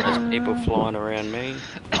 There's people flying around me.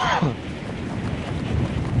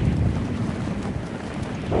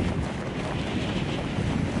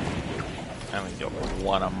 I only got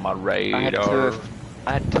one on my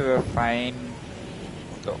I had to refrain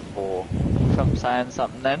Got 4. from saying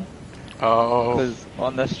something then, Oh. because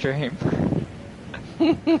on the stream.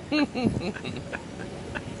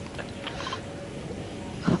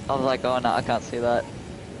 I was like, oh no, I can't see that.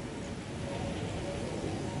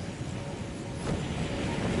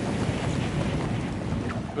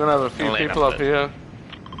 We're gonna have a few I'll let people up up it. here.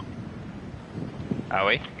 Are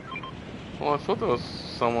we? Well, I thought there was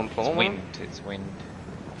someone It's following. wind. It's wind.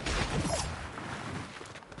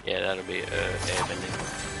 Yeah, that'll be air bending.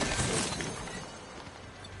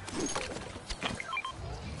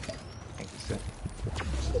 I think it's it.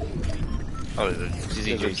 Oh, there's a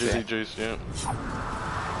dizzy There's a juice dizzy there. juice, yeah.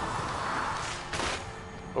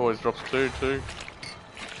 Always drops 2 too.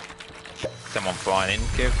 Someone flying in,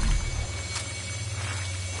 Kev.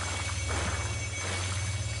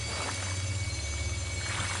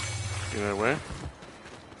 You know where?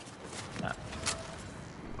 No.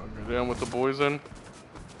 I'll go down with the boys then.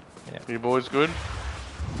 Yeah. You boys good?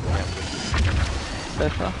 So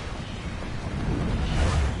far.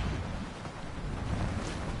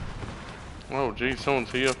 Oh geez,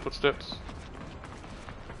 someone's here. Footsteps.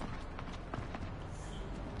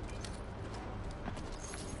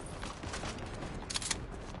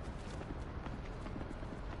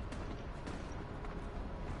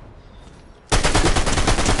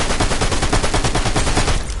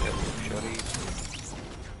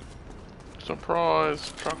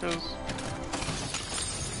 Surprise, truckers.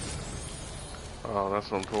 Oh, that's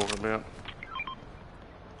what I'm talking about.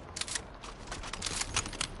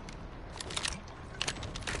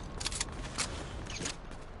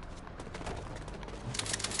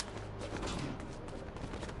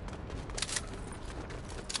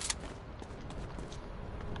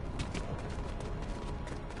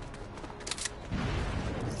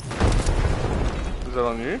 Is that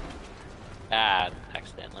on you? Ah,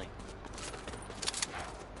 accidentally.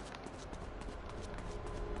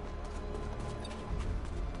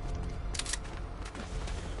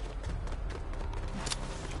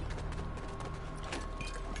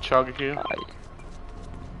 Chug here.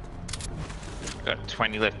 Got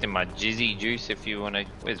 20 left in my jizzy juice if you want to.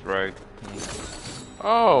 Where's Rogue?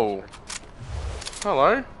 Oh.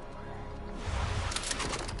 Hello.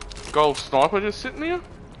 Gold sniper just sitting here?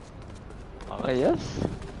 Oh yes.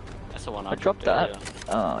 That's the one I dropped that. earlier.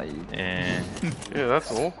 Oh, you. Yeah. Yeah,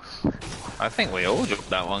 that's all. I think we all dropped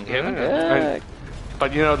that one, Kevin. Yeah. Yeah.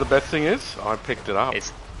 But you know the best thing is, I picked it up.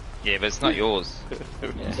 It's yeah, but it's not yours.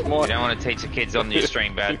 It's You mine. don't want to teach the kids on your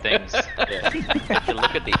stream bad things. Yeah. If you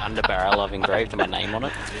look at the underbarrel, I've engraved my name on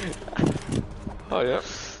it. Oh yeah.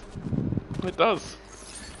 It does.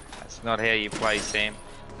 That's not how you play, Sam.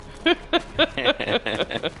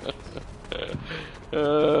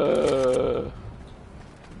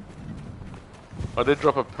 I did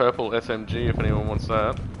drop a purple SMG if anyone wants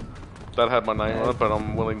that. That had my name on it, but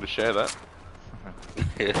I'm willing to share that.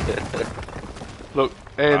 Look,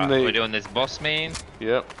 and Right, we're the doing this boss man.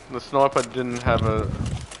 yep, the sniper didn't have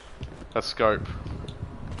a scope.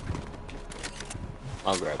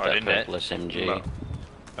 I'll grab Oh, that didn't it? purple SMG. No.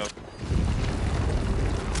 Oh,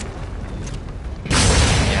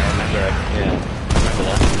 Yeah, I remember it. Yeah, remember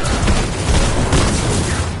that.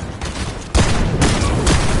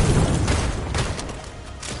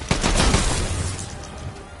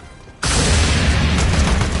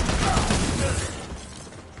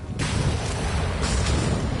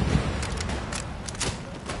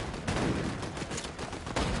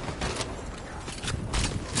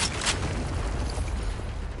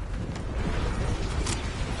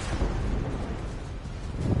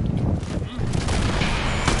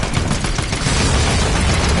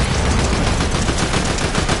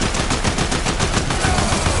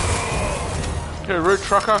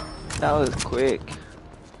 trucker. That was quick.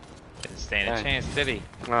 Didn't stand a Okay. chance, did he?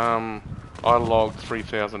 I logged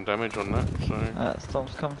 3,000 damage on that, so...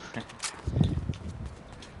 Storm's coming.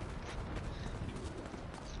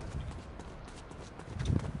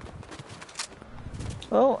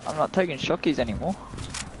 Well, I'm not taking shockies anymore.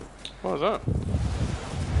 What was that?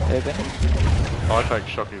 Airbending. I take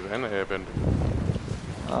shockies and airbending.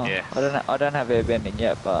 Oh, Yes. I don't have airbending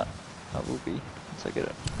yet, but I will be once I get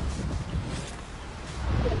it.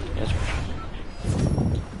 Yes.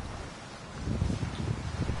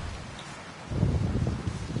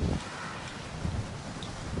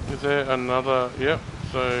 Is there another... Yep,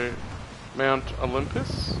 so... Mount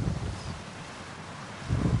Olympus?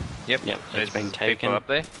 Yep. Yep, There's it's been people taken. up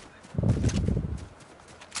there.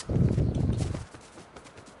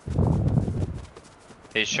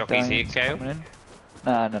 There's shockies here, Medallion's Kale. coming in.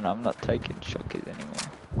 No, I'm not taking shockies anymore.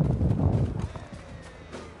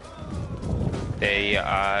 They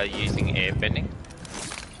are using airbending.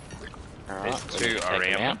 Alright. There's two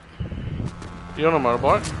around. You on a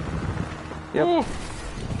motorbike? Yep. Ooh.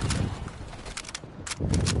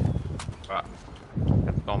 Right.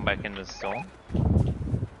 I've gone back in the storm.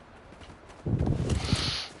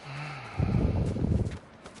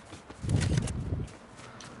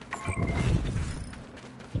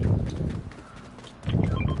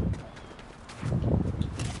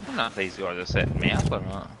 I don't know if these guys are setting me up or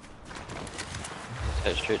not.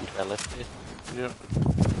 So shooting to our left there. Yep.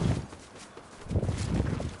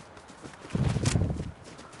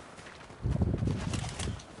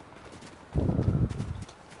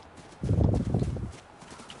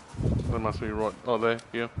 That must be right. Oh, there,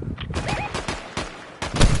 yeah.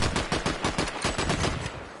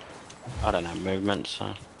 I don't have movement,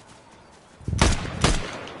 so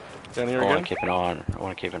Down I here want again. to keep an eye on. I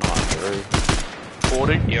want to keep an eye on Peru.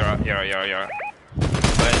 40. You're right. I had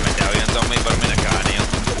the medallions on me, but I'm in a car now.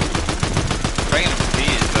 Bringing them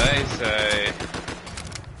spears though,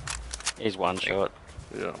 so... He's one shot.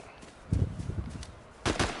 Yeah.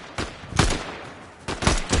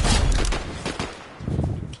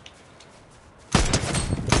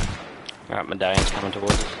 Alright, medallion's coming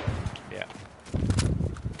towards us. Yeah.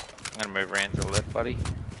 I'm gonna move around to the left, buddy.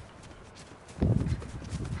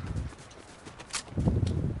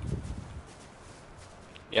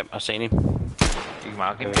 Yep, I seen him. You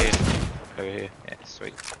mark him, Over dude. here. Over here. Yeah,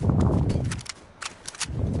 sweet.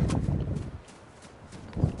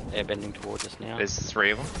 They're bending towards us now. There's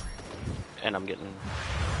three of them. And I'm getting...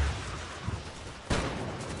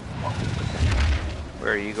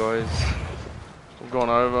 Where are you guys? We've gone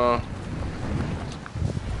over.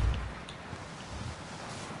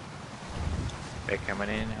 They're coming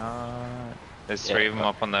in hard. There's Yeah, three of them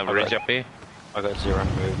up on the I ridge got- up here. I got 0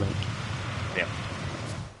 movement. Yep.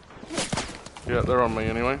 Yeah, they're on me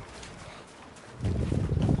anyway.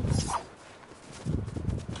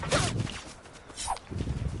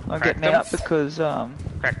 I'm Crack getting them. out because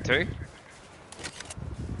Crack two.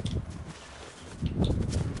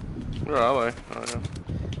 Where are they? Oh, yeah.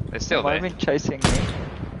 They're still they've there. been chasing me.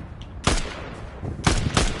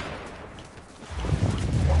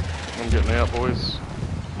 I'm getting out, boys.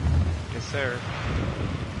 Yes, sir.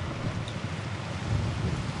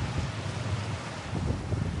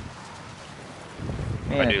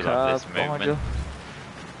 Me I and do a love car this behind movement.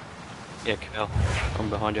 Yeah, Cal. I'm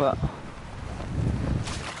behind you. you. Well,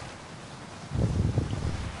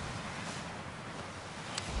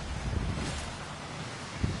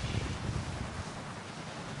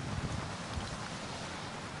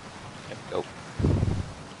 Yep, go.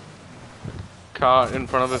 Car in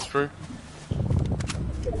front of us, Drew.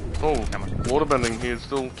 Oh, Come on. waterbending here,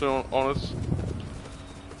 still on us.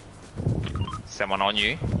 Someone on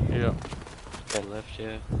you. Yeah. Go left,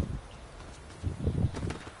 yeah.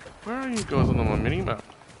 Where are you guys on my mini-map?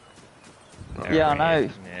 They're yeah, I over know. here.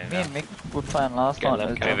 Me Yeah, and Mick were playing last Go night.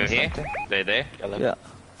 left, and it Over was here. something. They're there. Go left. Yeah.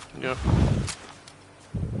 Yeah.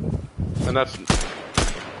 And that's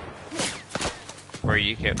Where are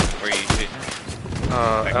you, Kev? Where are you shooting?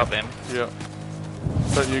 Back out at them. Yeah.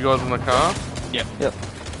 Is that you guys in the car? Yep. Yep.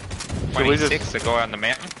 So we 26, the guy on the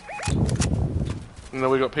mountain. And then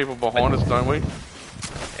we got people behind us, don't we?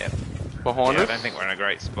 Yep. Behind Yeah, I us. don't think we're in a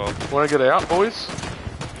great spot. Want to get out, boys?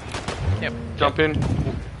 Yep. Jump in.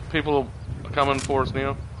 People are coming for us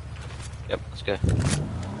now. Yep, let's go.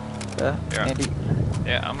 Yeah. Yeah. Andy.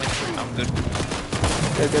 Yeah, I'm good.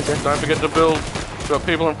 Go. Don't forget to build. We've got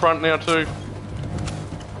people in front now too.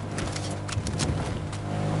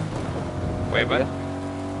 Where, bud?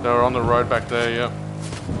 They were on the road back there, yeah.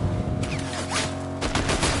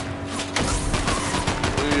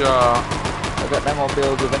 We I got no more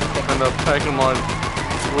builds of anything. end up taking my...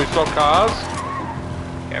 We stock cars?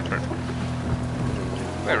 Go for it.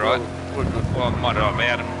 We're right. We're good. Well, I might have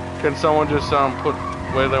about him. Can someone just put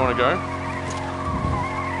where they want to go? You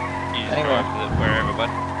just Anywhere. drive to wherever, bud.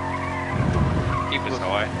 Keep us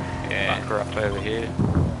high. Yeah. Bunker up over here.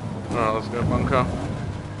 Alright, let's go bunker.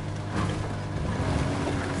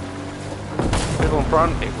 People in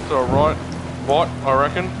front, people to the right. Bot, I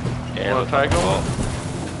reckon. Yeah, Want to take them?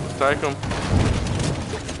 Let's take them.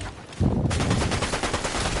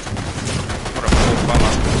 What a poor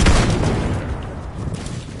fella.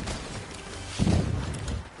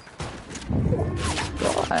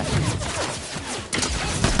 Die.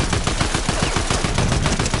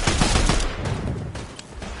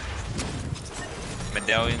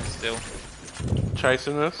 Medallion still.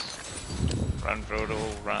 Chasing us. Run for it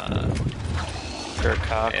all, run. Is there a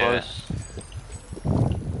car Yeah. close?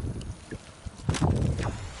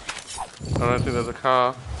 I don't think there's a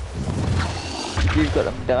car. You've got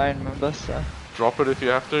a medallion, remember, so. Drop it if you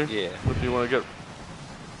have to. Yeah. If you want to get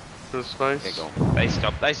to the space. Okay, go. They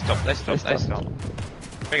stop, they stop, they stop, they stop.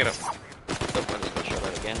 Pick it up. Oh, I just got shot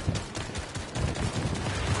at again.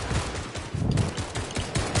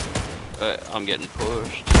 I'm getting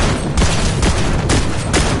pushed.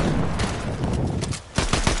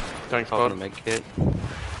 Thanks, Popping a bud. med kit.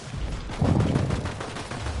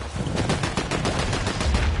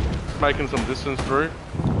 Making some distance through.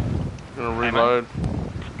 Gonna reload.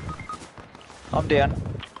 I'm down.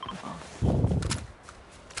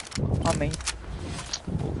 On me.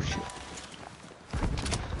 Oh shit.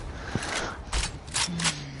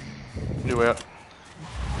 You out.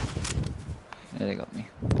 Yeah, they got me.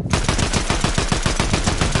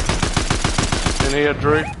 In here,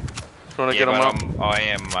 Drew. Trying to get him but up. I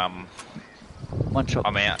am, One shot.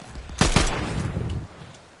 I'm out.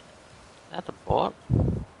 At the bot?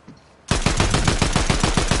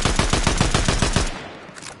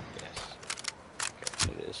 Yes.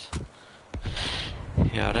 Okay, it is.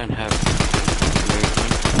 Yeah, I don't have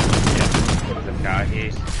movement. There's a car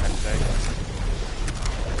here. I'd say.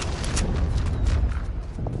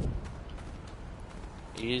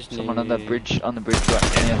 He's Someone on the near- bridge, right now. To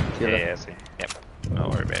your Yeah, I see. Yep. Don't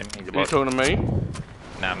worry about him. He's a You bot. talking to me?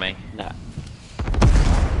 Nah, me. Nah.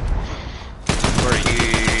 Where are you,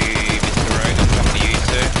 Mr. Rogue? I'm coming to you,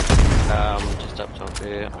 sir. Just up top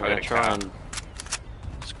here. I'm got gonna a try car. and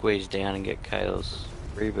squeeze down and get Kale's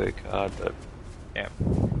reboot card, but Yep.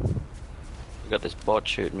 we got this bot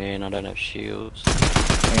shooting me and I don't have shields. Let's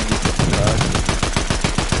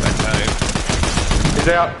hope. He's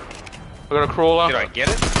out. I got a crawler. Did I get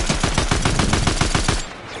it?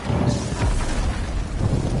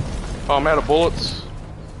 Oh, I'm out of bullets.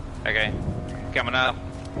 Okay. Coming up.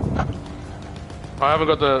 I haven't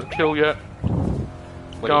got the kill yet.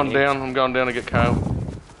 What do Going you need? down. I'm going down to get Kale.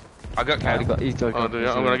 I got He's Kale. got Oh, dear.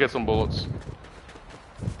 I'm gonna get some bullets.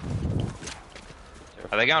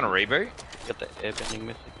 Are they going to reboot? Got the airbending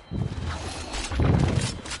missing.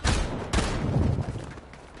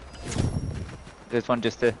 There's one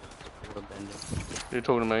just there. Water bending. You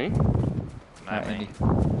talking to me? No, Right, me. Andy.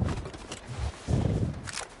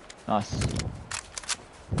 Nice.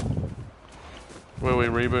 Where are we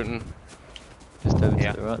rebooting? Just over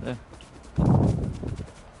Yeah. to the right there.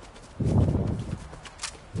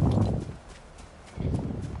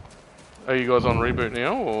 Are you guys on reboot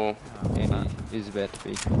now, or? Andy is about to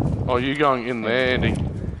be. Oh, you going in there, Andy?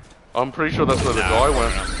 I'm pretty sure that's where the guy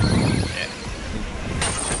went. Yeah.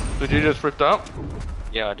 Did you just ripped up?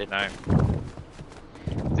 Yeah, I did. No.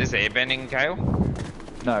 Is this airbending, Kale?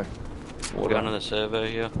 No. We're going to the servo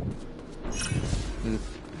here.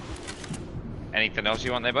 Anything else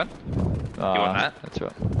you want there, bud? Ah, want that? That's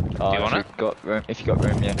right. Oh, Do you want if it? you've got room, if you got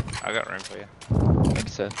room, yeah. I got room for you. Thank you,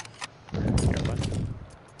 sir. Here, bud.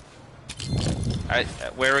 Alright,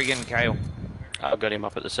 where are we getting Kale? I've got him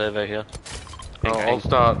up at the servo here. Oh, Okay. I'll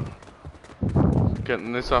start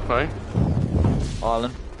getting this up, eh?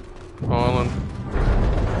 Island. Island.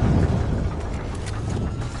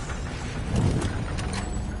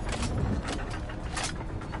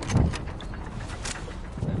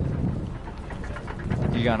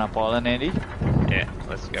 You going up island, Andy? Yeah,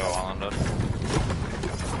 let's go Island.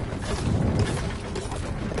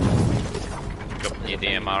 Got your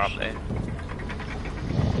DMR up there.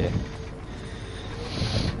 Yeah.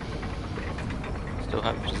 Still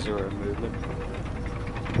have 0 movement.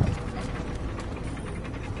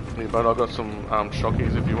 Yeah, but I got some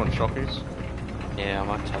shockies if you want shockies. Yeah, I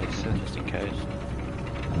might take some just in case.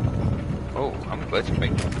 Oh, I'm glitching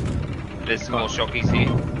big. There's some more shockies here.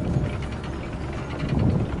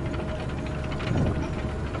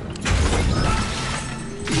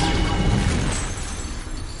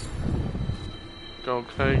 Gold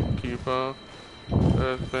cake, keeper.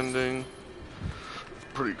 Earthbending.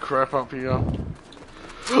 Pretty crap up here.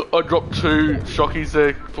 I dropped 2 shockies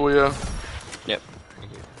there for you. Yep.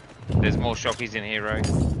 There's more shockies in here, Ray.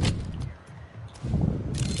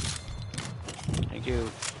 Thank you.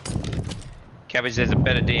 Cabbage, there's a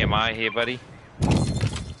better DMR here, buddy.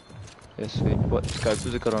 Yeah, sweet. What scope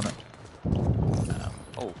has it got on it?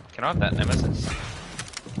 Oh, can I have that Nemesis?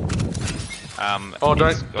 Oh,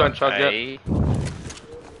 it's don't got chug a yet.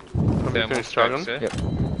 Let me thermal finish scope, chugging. sir.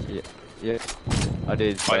 Yep. Yeah. I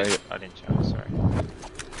did. I Sorry. didn't chug, sorry.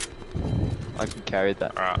 I can carry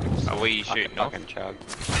that. Alright, are we I shooting can off? fucking chug.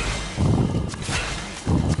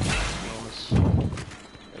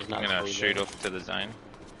 There's no I'm gonna clue shoot there. off to the zone.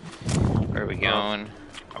 Where are we going?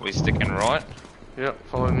 Are we sticking right? Yep,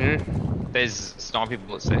 following you. There's sniper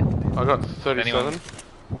bullets there. I got 37.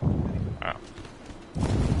 Oh.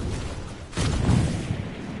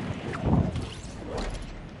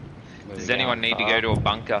 Where Does we anyone going? need to go to a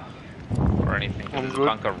bunker or anything? 'Cause I'm there's good. a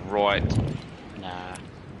bunker right. Nah.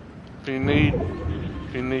 If you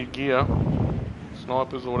need gear,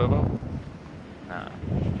 snipers or whatever. Nah.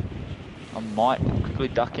 I might quickly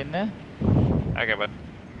duck in there. Okay, but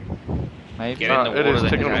Maybe. Get in the it water is then,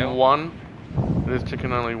 ticking Kale. 1. It is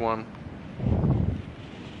ticking only 1.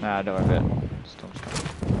 Nah, don't worry about it. Storm's coming.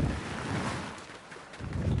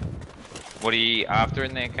 what are you after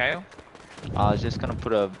in there, Kale? I was just gonna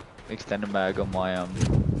put a extended mag on my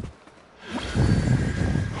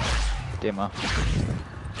dimmer.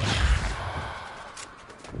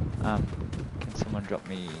 Can someone drop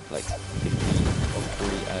me like 50 or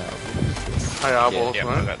 40 AR? AR balls, Yeah,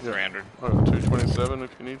 mate. I got Yeah. 300. I got 227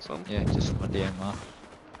 if you need some. Yeah, just my DMR.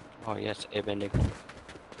 Oh yes, airbending.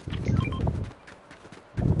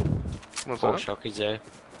 What's 4 that? shockies there.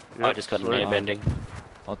 Yep, I just got an sweet. airbending.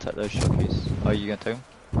 I'll take those shockies. Oh, you gonna take them?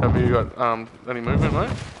 Have you got any movement, mate?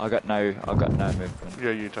 I got no movement.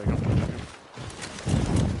 Yeah, you take them.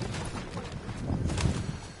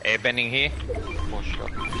 Airbending here. 4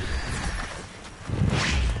 shockies.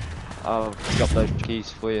 I'll drop those keys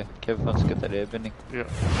for you. Kevin wants to get that airbending. Yeah.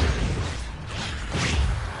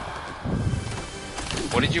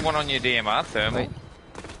 What did you want on your DMR? Thermal? Wait.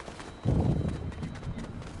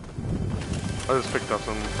 I just picked up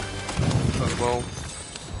some as well.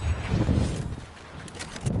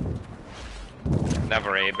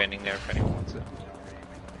 Another airbending there if anyone wants it.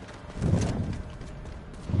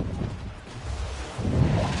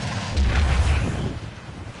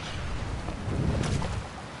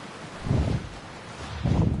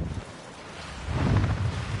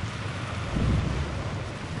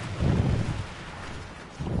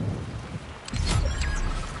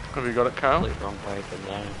 Have you got it, Kyle? Complete wrong way for the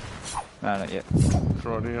zone. No, not yet. It's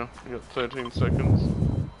right here. You got 13 seconds.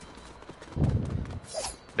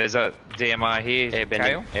 There's a DMR here, Kale.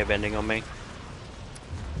 Airbending. Airbending on me.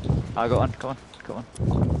 I got one. Come on.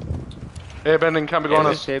 Airbending coming on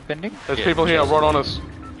us. Airbending? There's Yeah, people here, Chelsea. right on us.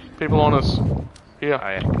 People on us. Here. Oh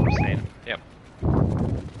yeah, I'm seeing it. Yep.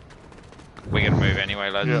 We're gonna move anyway,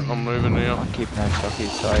 lads. Yeah, I'm moving now. I keep no shockies,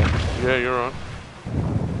 sorry. Yeah, you're right.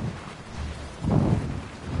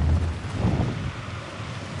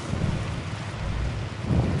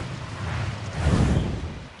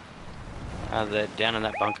 They're down in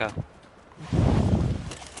that bunker.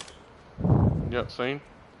 Yep, seen.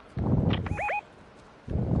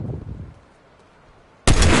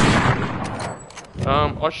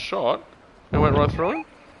 I shot. It went right through him.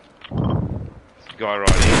 Guy right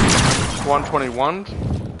here. 121.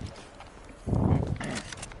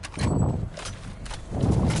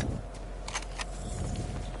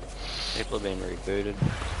 People have been rebooted.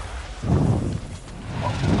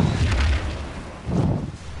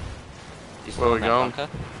 You still Where we in that going? bunker?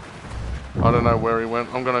 I don't know where he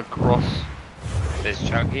went. I'm gonna cross. There's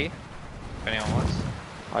Chug here. If anyone wants.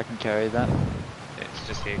 I can carry that. It's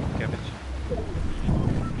just here, cabbage.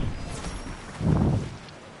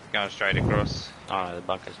 Going straight across. Oh no, the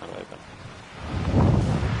bunker's not open.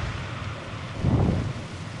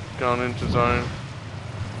 Going into zone.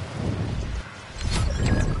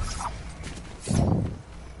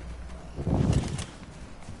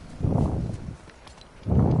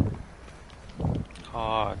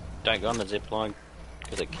 Oh, don't go on the zip line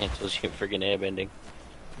because it cancels your friggin' airbending.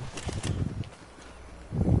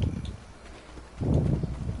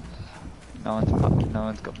 No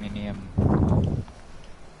one's got me any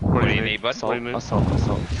What do you need, bud? What do you need? assault.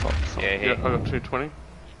 Yeah, Yeah, here. I got 220.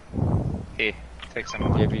 Here. Take some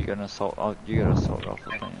of Yeah, it. but you got an assault. Oh, you got an assault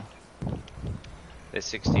rifle, don't you? There's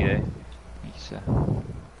 60 there. Yes,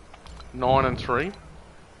 9 and 3.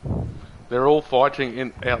 They're all fighting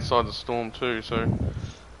in outside the storm too, so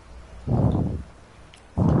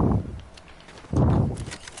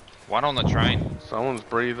One on the train. Someone's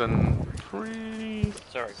breathing pretty...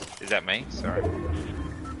 Sorry. Is that me? Sorry.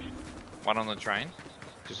 One on the train.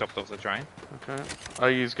 Just hopped off the train. Okay. Are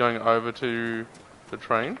you going over to the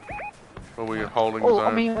train? Or are we holding Oh,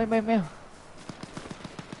 zone? me.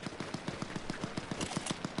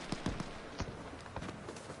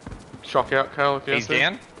 Shock out, Kale, if you He's have to.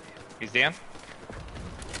 down. He's down.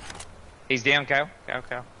 He's down, Kale.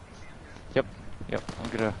 Kale. Yep, I'm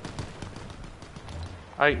gonna...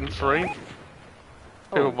 8 and 3.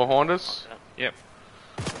 People behind us. Yep.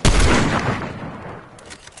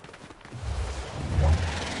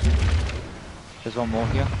 There's one more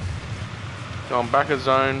here. Going back a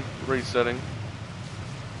zone, resetting.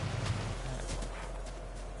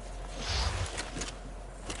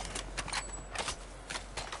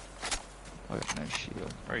 I got no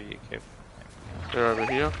shield. Where are you, Kev? They're over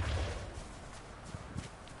here.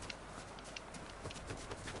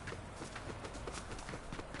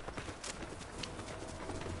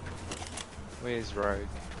 Where's Rogue?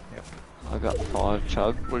 Yep. I got 5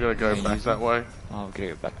 chug. We're gonna go Yeah, back use that way. Oh, I'm gonna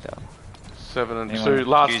go back down. 7 and Anyone 2.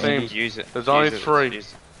 Last Use team. it. Use it. There's Use only it. 3.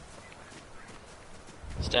 Use it.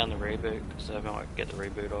 It's down the reboot, because I might get the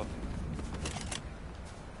reboot off.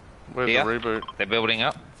 Where's Here. the reboot? They're building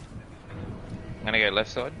up. I'm gonna go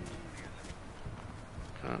left side.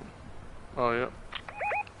 Okay. Oh, yep.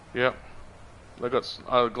 Yep. They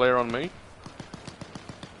got glare on me.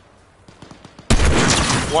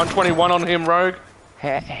 121 on him, Rogue.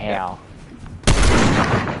 How?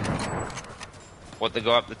 What, the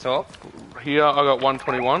guy up the top? Here, I got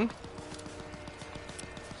 121.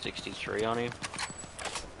 63 on him.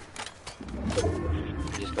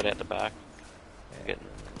 He just got out the back. Getting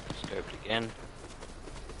scoped again.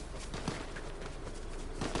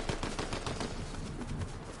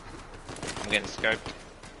 I'm getting scoped.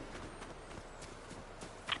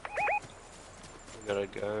 We gotta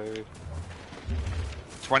go.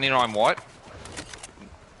 29 white.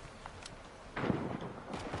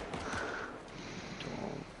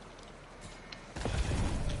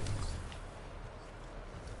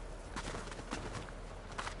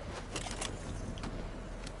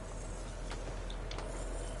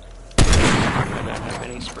 I don't have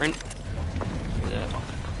any sprint. Do that.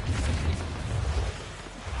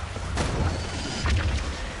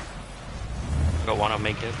 Got one on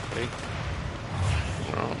me, kid. Ready?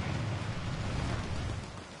 Oh.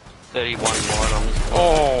 31 wide on this.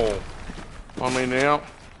 Oh! On me now.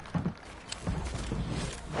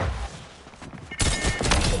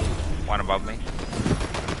 One above me.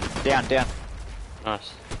 Down.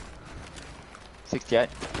 Nice. 68.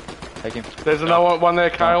 Take him. There's another one there,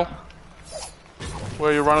 Kale.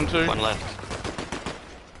 Where are you running to? One left.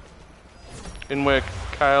 In where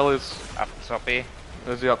Kale is. Up the top here.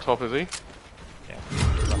 Is he up top, is he? Yeah.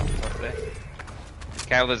 Up the top there.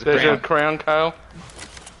 Kale, there's a There's your crown. crown, Kale.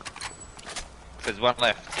 There's one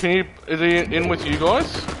left. Can you... Is he in with you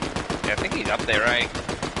guys? Yeah, I think he's up there, eh?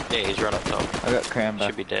 Yeah, he's right up top. I got cram back.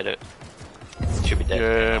 Should be dead. Should be dead.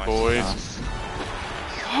 Yeah, Nice. boys. Nice.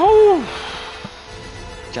 Oh!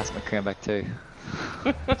 Just my cram back too.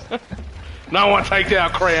 No one takes our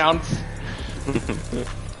crowns.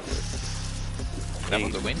 That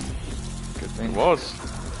was a win. Good It thing. was.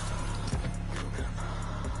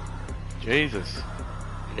 Jesus.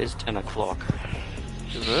 It is 10 o'clock.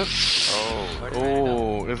 Is it? Oh.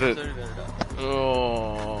 Oh, is it?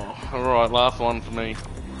 Oh, alright, last one for me.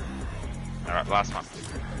 Alright, last one.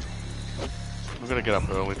 I'm gonna get up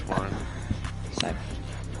early tomorrow. Same.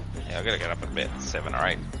 Yeah, I gotta get up a bit, 7 or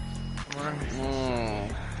 8.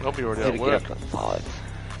 I'll be already Gotta at work. get up at 5.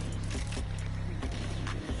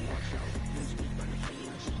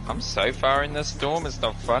 I'm so far in the storm, it's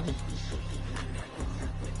not funny.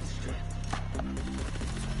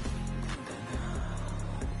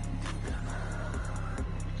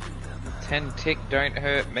 10 tick don't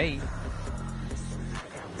hurt me.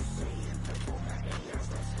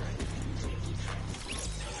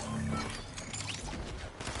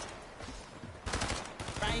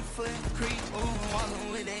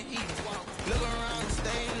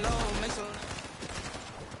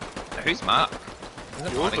 Who's Mark?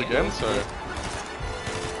 Isn't Yours mine again, so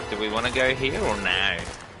Do we want to go here or no?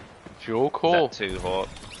 it's your Is call. that too hot?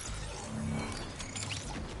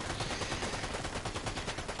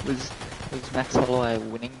 Was Max Holloway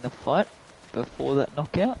winning the fight before that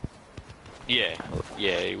knockout? Yeah,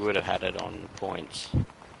 he would have had it on points.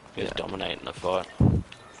 He was Yeah. dominating the fight.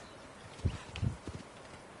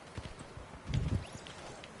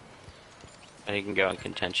 And he can go in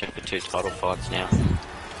contention for 2 title fights now.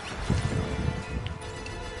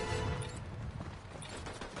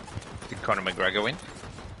 Did Conor McGregor win?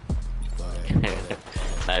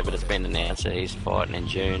 No, but it's been announced that he's fighting in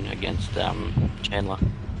June against Chandler.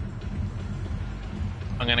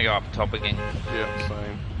 I'm gonna go up top again. Yeah,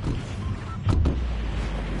 same.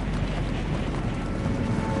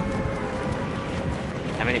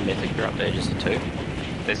 How many mythics are up there? Just the 2?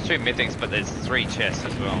 There's 2 mythics, but there's 3 chests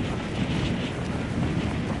as well.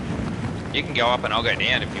 You can go up and I'll go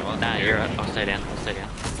down if you want. Nah, you're right. I'll stay down. I'll stay down.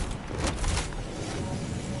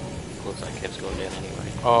 Looks like Kev's going down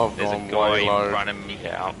anyway. Oh, I've There's a gone guy way in low. front of me.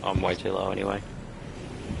 Yeah, I'm way too low anyway.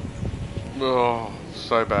 Oh,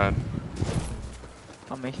 so bad.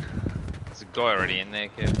 On me. There's a guy already in there,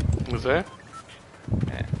 Kev. Was there?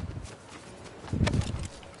 Yeah.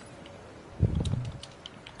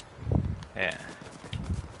 Yeah.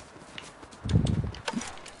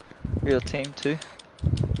 Real team too.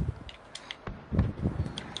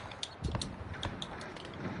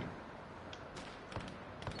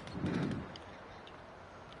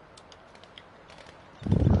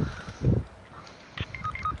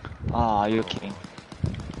 Ah, you're kidding.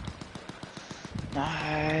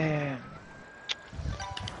 No.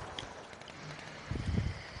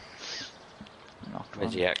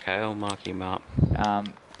 Where's he at, Kale? I'll mark him up.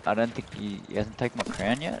 I don't think he hasn't taken my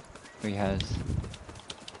crown yet. Or he has.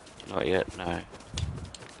 Not yet, no.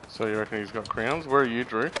 So you reckon he's got crowns? Where are you,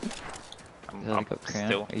 Drew? He hasn't I'm got crown.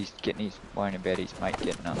 still. He's worrying about his mate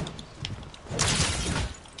getting up.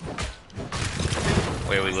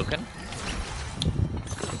 Where are we looking?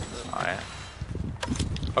 Oh yeah.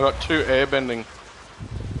 I got 2 airbending.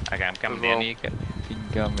 Okay, I'm coming As down well. here, Kev. You can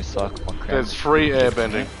go and recycle my crown. There's 3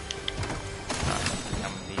 airbending.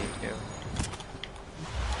 Coming to you, Kev.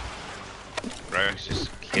 Rogue's just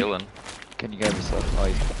killing. Can you go recycle? Oh,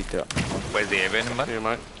 he's picked it up. Where's the airbending, bud? Here,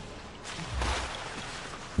 mate.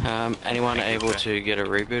 Anyone Thank you, able sir. to get a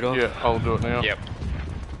reboot off? Yeah, I'll do it now. Yep.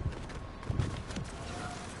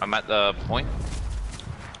 I'm at the point.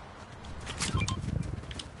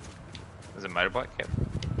 There's a motorbike, Kev.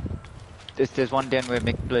 There's one down where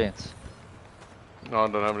Mick Blends. No, I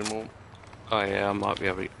don't have any more. Oh yeah, I might be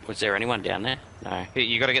able to... Was there anyone down there? No. Here,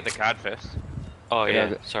 you gotta get the card first. Oh Yeah, yeah,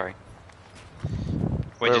 but- sorry.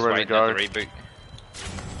 We're We're just ready waiting to at the reboot.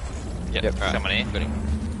 Yep, Yep. right. Someone here. Got him.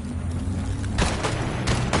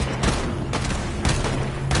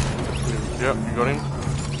 Yep, you got him.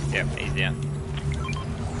 Yep, he's down.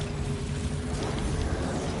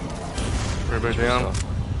 Reboot down.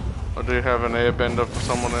 I do have an airbender for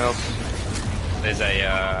someone else. There's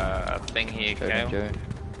a thing here, Joe, Kale. Joe.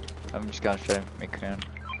 I'm just going to show him my crown.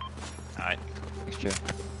 Alright. Thanks, Joe.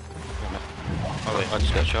 Oh, I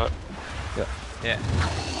just got shot. Yep. yeah.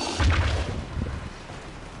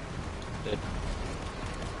 Dead.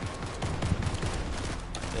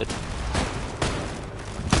 Dead.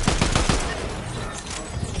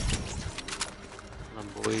 Come on,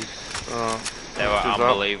 boys. They were Jizz up.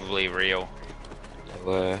 unbelievably real. They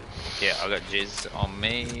were... Yeah, I got jizz on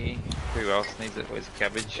me. Who else needs it? Where's the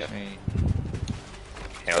cabbage? Me.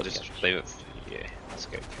 Yeah, I'll just leave it. Yeah, let's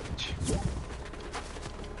go cabbage.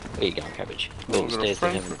 Where you going, Cabbage? Oh, Building I've got a stairs to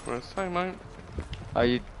friend heaven. request. Hey, mate. Oh,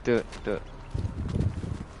 you do it, do it.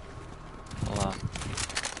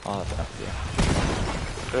 I'll have it up there.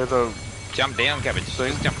 There's a... Jump down, cabbage. See?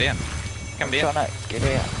 Just jump down. Come I'm down. trying to get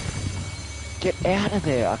out. Get out of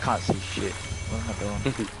there! I can't see shit. What am I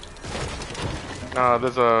doing?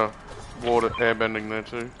 there's a water airbending there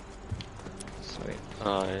too. Sweet.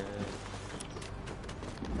 Oh, yeah.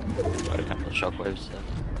 Got a couple of shockwaves there.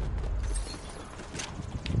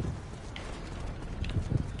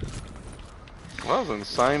 That was an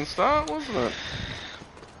insane start, wasn't it?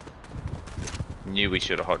 Knew we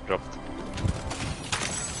should have hot dropped.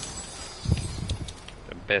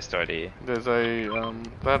 The best idea. There's a,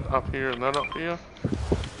 that up here and that up here.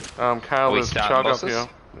 Carl, we there's starting chug up bosses? here.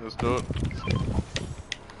 Let's do it.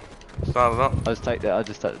 Start it up. I'll just take that, I'll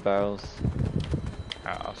just take the barrels.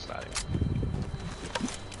 I'll start it.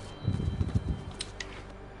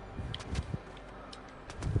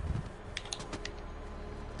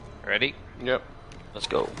 Ready? Yep. Let's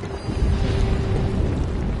go.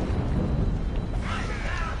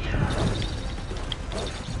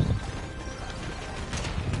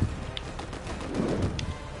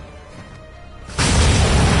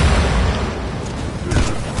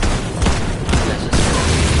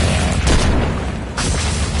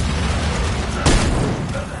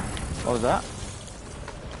 What was that?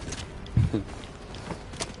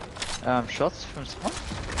 Shots from someone?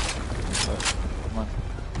 Oh, come on.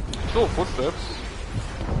 Still footsteps.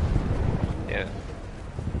 Yeah.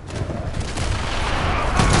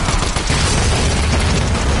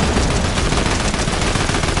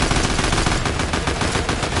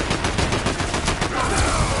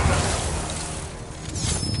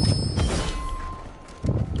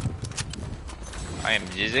 I am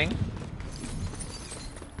jizzing.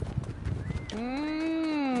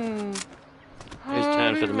 Whose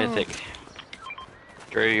turn for the mythic?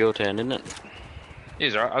 Drew, your turn, isn't it?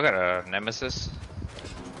 He's right. I got a nemesis.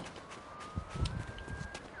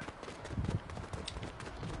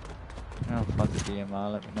 I'll find the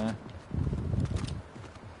DMR, let me know.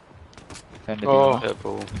 Found the Oh. DMR.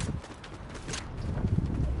 Purple.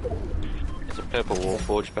 There's a purple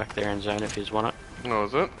Warforged back there in zone if you want it. No,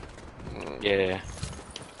 is it? Yeah.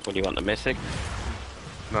 What do you want, the mythic?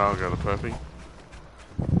 No, I'll go the Perpy.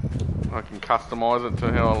 I can customise it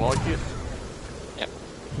to how I like it. Yep.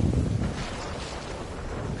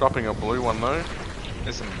 Dropping a blue one though.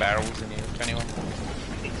 There's some barrels in here if anyone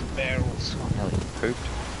needs barrels. Nearly pooped.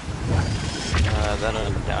 That other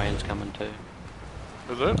medallion's coming too.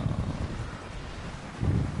 Is it?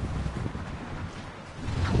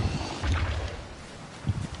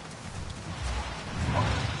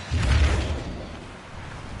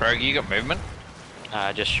 Bro, you got movement?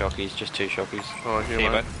 Just shockies, just 2 shockies. Oh, here,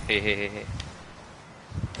 Here, mate. bud. Here.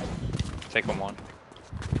 Take one.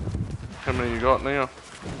 How many you got now?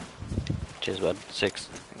 Cheers, bud. 6.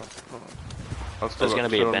 I've still There's got going to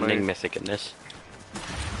be two a on bending me. mythic in this.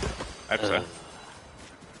 Hope so.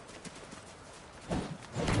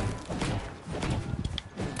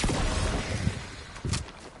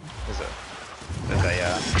 There's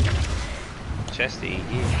a chesty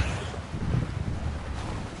here.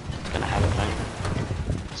 It's going to have it,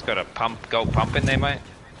 mate. It's got a gold pump in there, mate.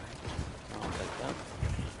 I'll take that.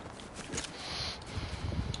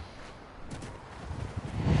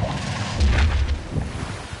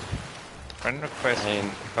 Friend request Hey.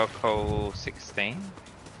 from Coco 16.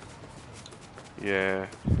 Yeah.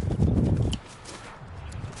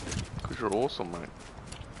 Cause you're awesome, mate.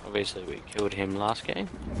 Obviously, we killed him last game.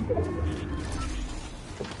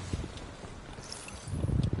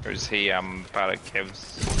 Or is he part of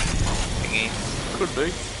Kev's thingy? Could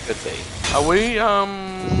be. Could be. Are we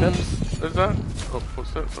Footsteps? Is that? Oh,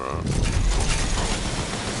 footsteps, alright.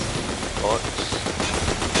 Bots.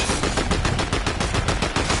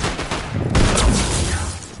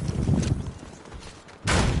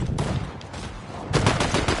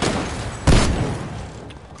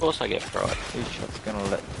 Of course I get fried. These shots gonna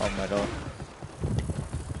let Tom right off.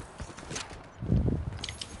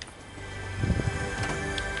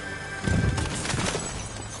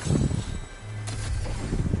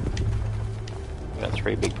 Got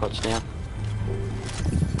 3 big pots now.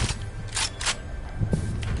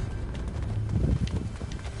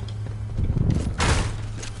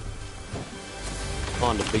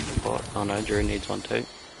 Find a big pot. Oh no, Drew needs one too.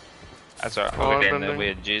 That's alright, Oh, I'll go I've down been there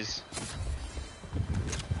doing- with jizz.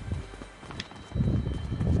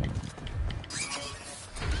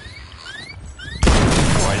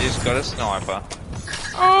 Oh, I just got a sniper.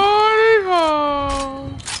 Oh,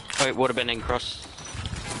 Wait, water bending cross.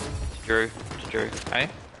 To Drew. Hey?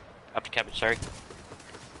 Up to cabbage, sorry.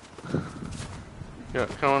 yeah,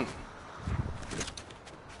 come on.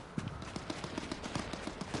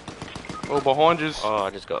 Oh, behind you. Oh, I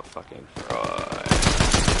just got fucking fried.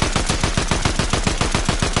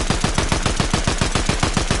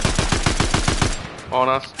 On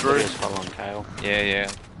us, Drew. Just fell on Kale. Yeah.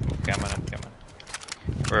 I'm coming.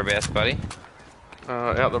 Whereabouts, buddy?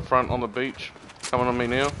 Out the front on the beach. Coming on me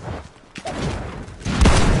now.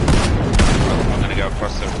 I'm gonna go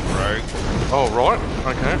across the road. Oh, right.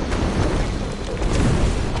 Okay.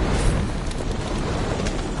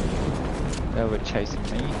 They were chasing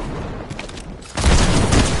me.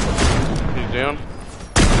 He's down.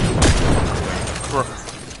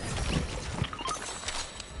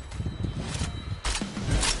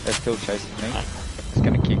 They're still chasing me. It's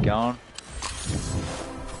gonna keep going.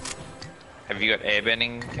 Have you got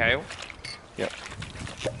airbending, Kale? Yep.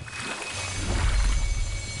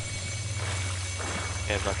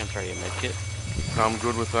 Yeah, if I can throw you a med kit. I'm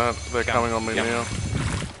good with that. They're Come, coming on me yep. now.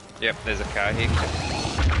 Yep, there's a car here.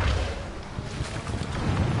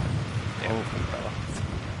 Oh, fella.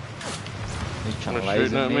 He's trying to They're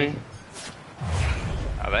shooting laser at me. me.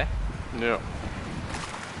 Are they? Yeah.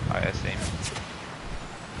 Oh, I see him.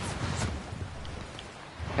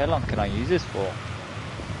 How long can I use this for?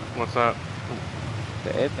 What's that? The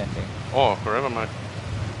airbending. Oh, forever, mate.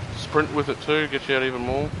 Sprint with it too. Get you out even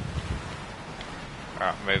more.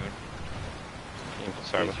 Alright, moving.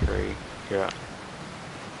 Sorry. 3. You're up.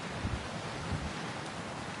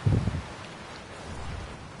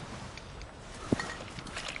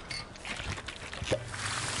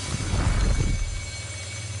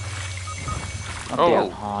 I'm Oh.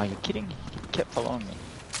 down. Oh, you're kidding? He kept following me.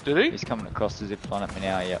 Did he? He's coming across the zip line at me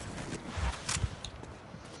now, yep.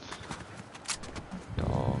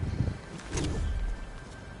 Dog.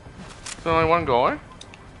 There's only one guy.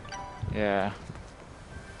 Yeah.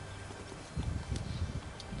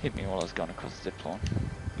 Hit me while I was going across the zip line.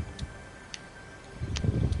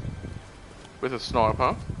 With a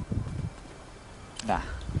sniper. Nah.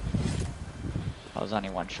 I was only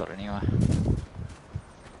one shot anyway.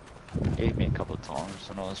 He hit me a couple of times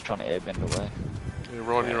when I was trying to airbend away. Yeah,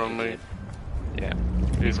 right here on me. Yeah.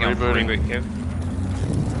 He's Going for rebooting. reboot, Kev.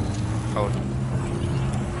 Hold.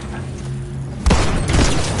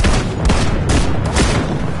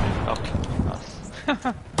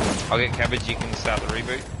 Nice. I'll get cabbage, you can start the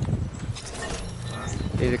reboot.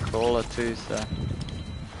 He's a crawler too, so.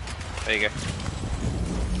 There you go.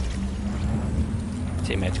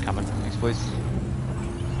 Teammates coming. Thanks, boys.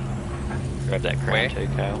 Grab that Where? crown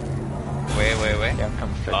too, Kale. Where? Yeah, I'm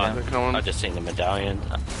coming straight Oh, down. They're coming. I just seen the medallion.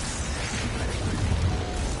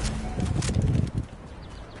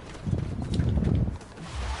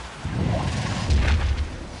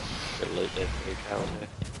 Good loot there for you, Kale, too.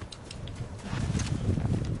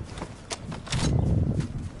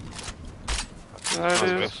 That Nice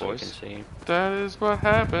is, work, So we boys. can see him. that is what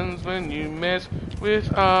happens when you mess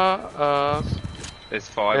with us. There's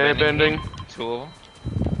 5 Airbending. in here. 2 of them.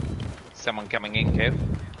 Someone coming in, Kev.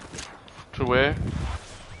 To where?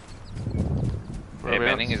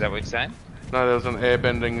 Airbending, is that what you're saying? No, there was an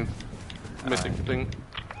airbending mythic thing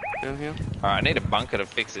down here. Alright, I need a bunker to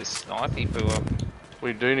fix this snipey for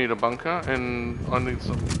We do need a bunker, and I need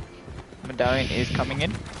some. Medallion is coming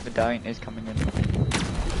in. Medallion is coming in.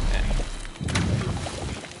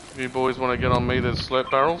 If you boys want to get on me, there's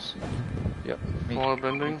slurp barrels. Yep. Me, Fire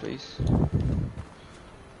bending. please.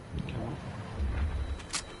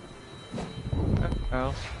 Where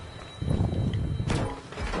else?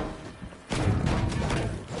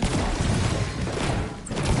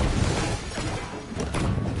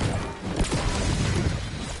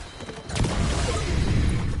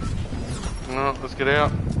 No, let's get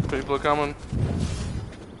out. People are coming.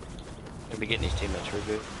 He'll be getting his teammates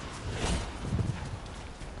reboot.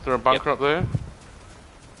 Is there a bunker up there?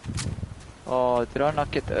 Oh, did I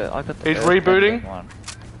not get the? I got the. He's earthbending rebooting. one.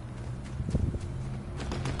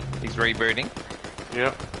 he's rebooting.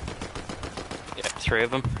 Yep. Yep, 3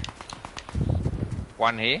 of them.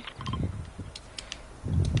 1 here.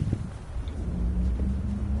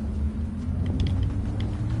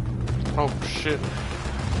 Oh shit. In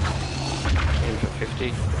for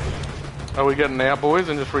 50. Are we getting out, boys,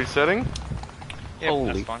 and just resetting? Yep,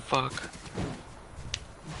 Holy that's fine. fuck.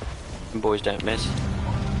 Boys don't miss.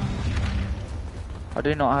 I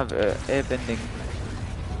do not have airbending.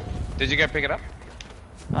 Did you go pick it up?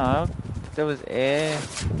 No, there was air.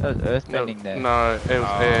 There was earthbending there. No, it was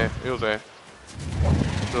Oh. air. It was air.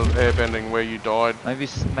 It was airbending where you died. Maybe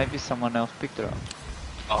someone else picked it up.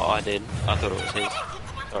 Oh, I did. I thought it was his.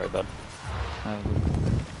 Sorry, bud.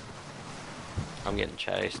 I'm getting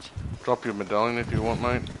chased. Drop your medallion if you want,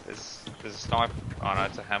 mate. There's a snipe. Oh no,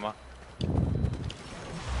 it's a hammer.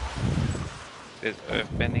 There's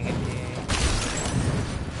earthbending in here.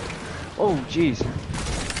 Oh, jeez.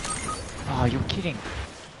 Oh, you're kidding.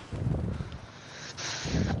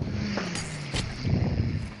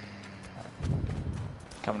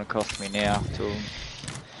 Coming across me now, to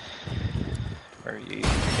Where are you?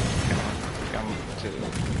 Come to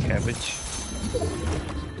cabbage.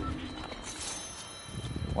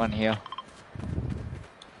 one here.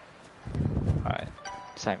 Alright.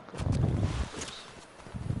 Same.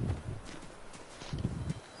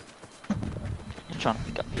 I'm trying to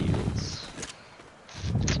pick up heals.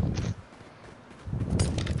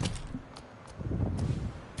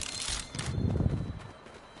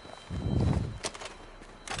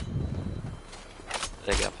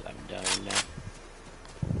 They go for that medallion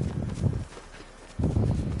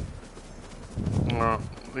now.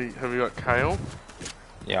 Alright. Have you got Kale?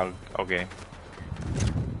 Yeah, I'll get him.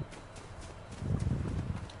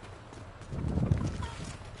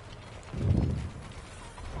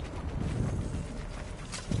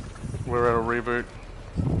 We're at a reboot.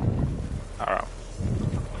 Alright.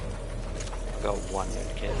 Got 1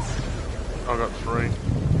 kid. I got 3.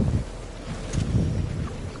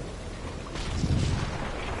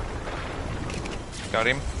 Got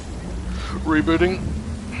him. Rebooting.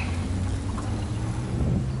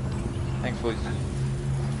 Thanks, boys.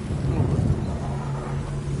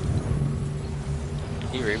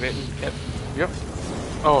 You rebooting? Yep. Yep.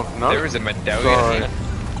 Oh, no. There is a medallion Sorry. here.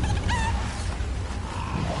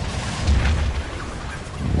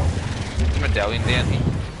 There's a medallion down here.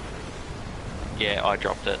 Yeah, I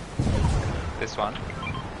dropped it. This one.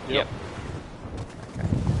 Yep.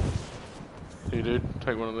 Here, dude.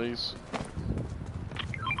 Take one of these.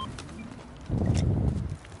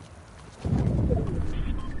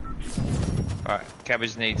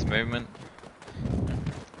 cabbage needs movement.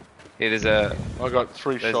 Here, there's a I got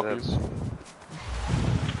 3 There's shockies.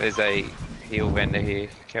 there's a heal vendor here.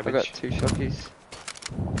 I Cabbage. got 2 shockies.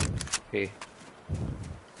 Here.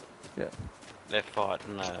 Yeah. They're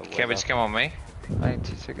fighting. Cabbage, come on me. I need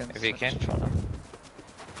 2 seconds. If you I'm can. just trying to-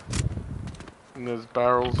 And there's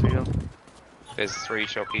barrels here. There's 3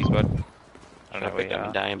 shockies, bud. I don't Should I know where pick you that are.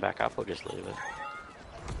 medallion back up or just leave it?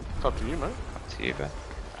 It's up to you, mate. Up to you, bud.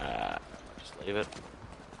 Just leave it.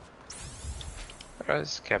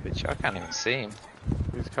 Where's Cabbage? I can't even see him.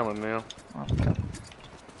 He's coming now. Oh, okay.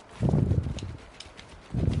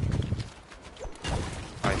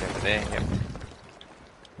 Oh, he's over there, yep.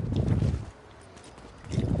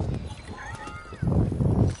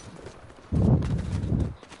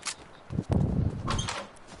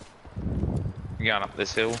 You're going up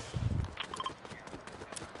this hill.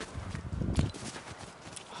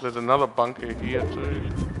 There's another bunker here too.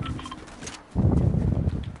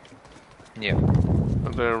 Yep.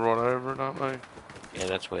 And they're right over it, aren't they? Yeah,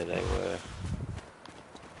 that's where they were.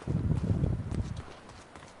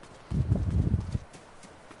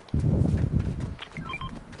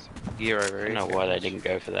 Gear over I here. don't know why they didn't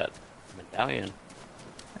go for that medallion.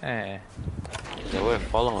 Yeah. They were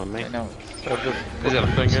following me. I know. They've just There's put the a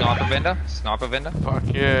thing in. sniper vendor. Sniper vendor. Fuck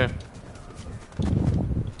yeah.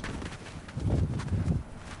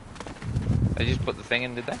 They just put the thing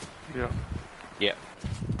in, did they? Yeah. Yep.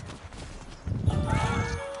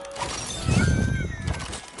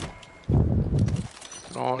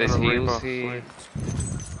 Oh, There's and a heals Reaper, here. sweet.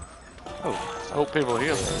 Oh, people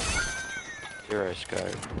here. Zero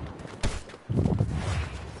scope.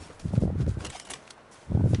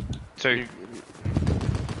 2. You-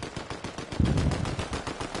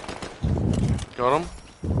 Got him?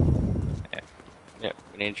 Yep,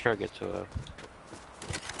 we need to try to get to a...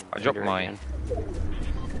 I dropped vendor my again.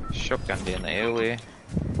 shotgun down the hill here.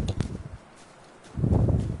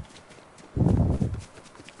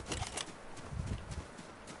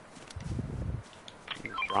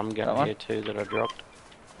 Drum That gun one? here too that I dropped.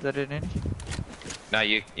 Is that it in? No,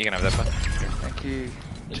 you can have that one. Thank you.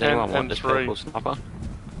 Does 10 anyone want and this 3. purple sniper?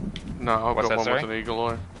 No, I've What's got that, one sorry? with an eagle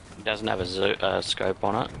eye. It doesn't have a scope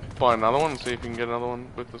on it. Buy another one and see if you can get another one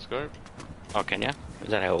with the scope. Oh, can you? Is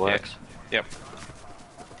that how it works? Yep.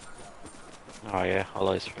 Oh yeah,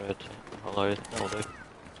 hollow's through it. Hollow, that'll do.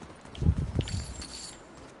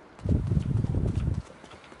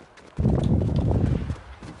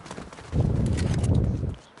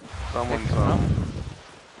 Someone's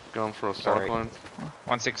going for a Sorry. cyclone.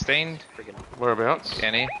 116. Friggin' Whereabouts?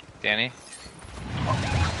 Down here. Down here.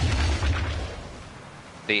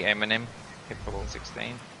 The M&M. Hit for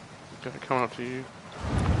 116. Okay, coming up to you.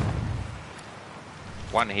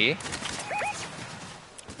 One here.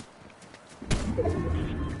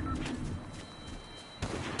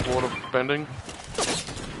 Water bending.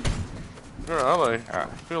 Where are they? Alright.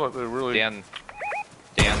 I feel like they're really... Down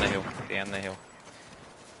the hill. Down the hill.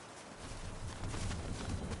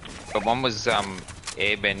 But one was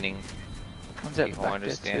air bending One's out behind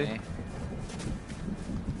back us there down too. here.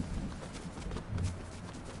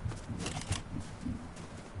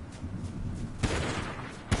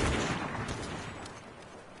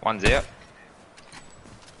 One's out.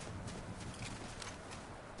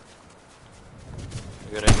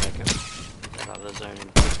 We gotta make another zone in.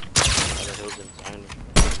 Other hills in zone.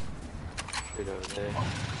 Shoot over there.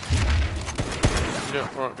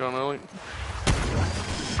 Yeah, right, going early.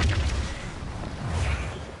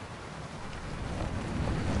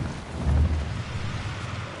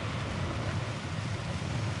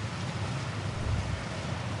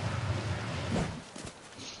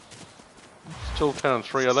 Still 10 and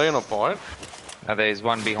 3. Are they in a fight? Now there's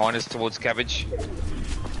one behind us towards Cabbage.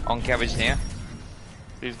 On Cabbage now.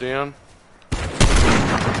 He's down.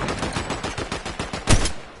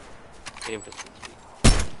 Hit him for 60.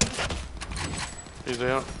 He's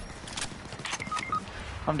out.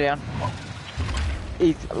 I'm down.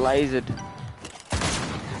 He's lasered.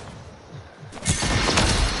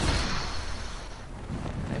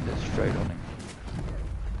 And just straight on him.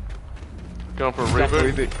 Going for a Got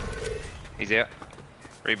reboot. reboot. He's out.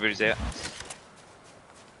 Reboot is out.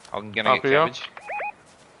 I'm gonna Up get here. Cabbage.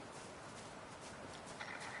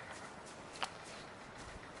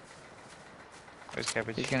 Where's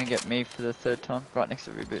Cabbage? He's gonna get me for the 3rd time. Right next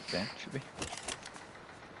to reboot then, should be.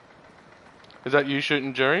 Is that you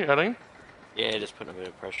shooting Jerry at him? Yeah, just putting a bit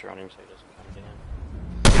of pressure on him so he doesn't come down.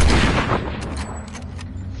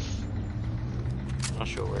 Not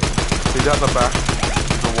sure where he is. He's out the back.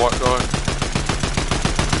 The white guy.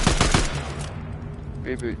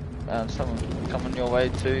 Reboot. Someone coming your way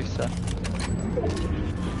too, so.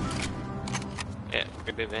 Yeah,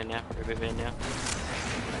 reboot van now. Reboot van now.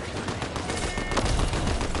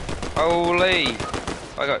 Holy!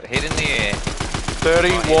 I got hit in the air. 30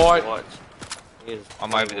 Oh, white. Here's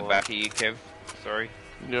I'm 30 over the white. back of you, Kev. Sorry.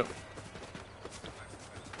 Yep.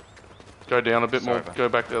 Go down a bit more. Sorry, Go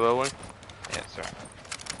back the other way. Yeah, sorry.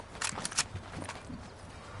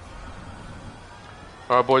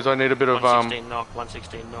 Alright, boys, I need a bit of 116 knock,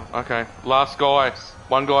 116 knock. Okay, last guy.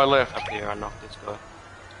 One guy left. Up here, I knocked this guy.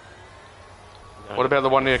 No. What about the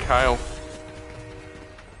one near Kale?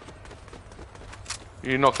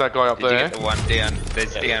 You knocked that guy up Did you there. get the one down?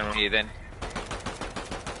 There's Yeah. down here then.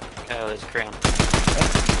 Okay, there's a crown.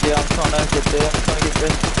 Yeah, I'm trying to get there. I'm trying to get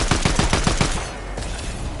there.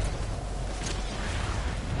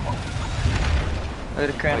 I got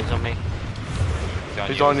a Oh, crown. he's on me.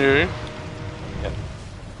 He's yours. on you. Yep.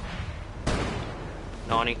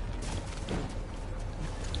 90.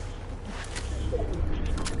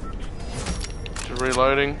 Just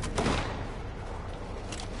reloading.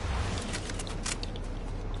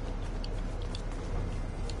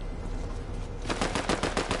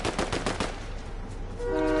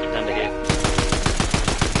 He's under here.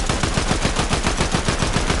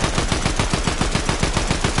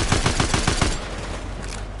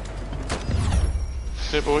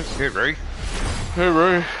 Sit, boys. Good, Roo.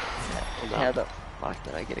 Hooroo. How the fuck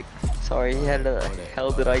did I get a... Sorry, how the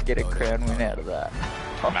hell did I get a crown win out of that?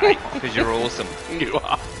 Mate, because you're awesome. You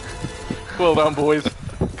are. Well done, boys.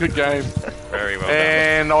 Good game. Very well done.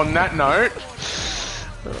 And on that note,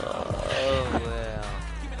 Oh, wow.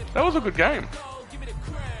 that was a good game.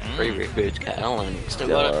 3 reboots, Cal, and still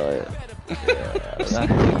got it.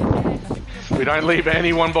 Yeah. We don't leave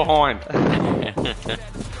anyone behind.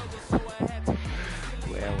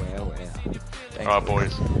 Wow. Alright,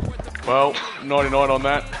 boys. Well, 99 on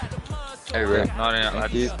that. Hey, Rick. 99 Thank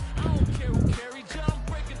lads. you.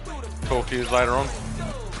 Talk to you later on.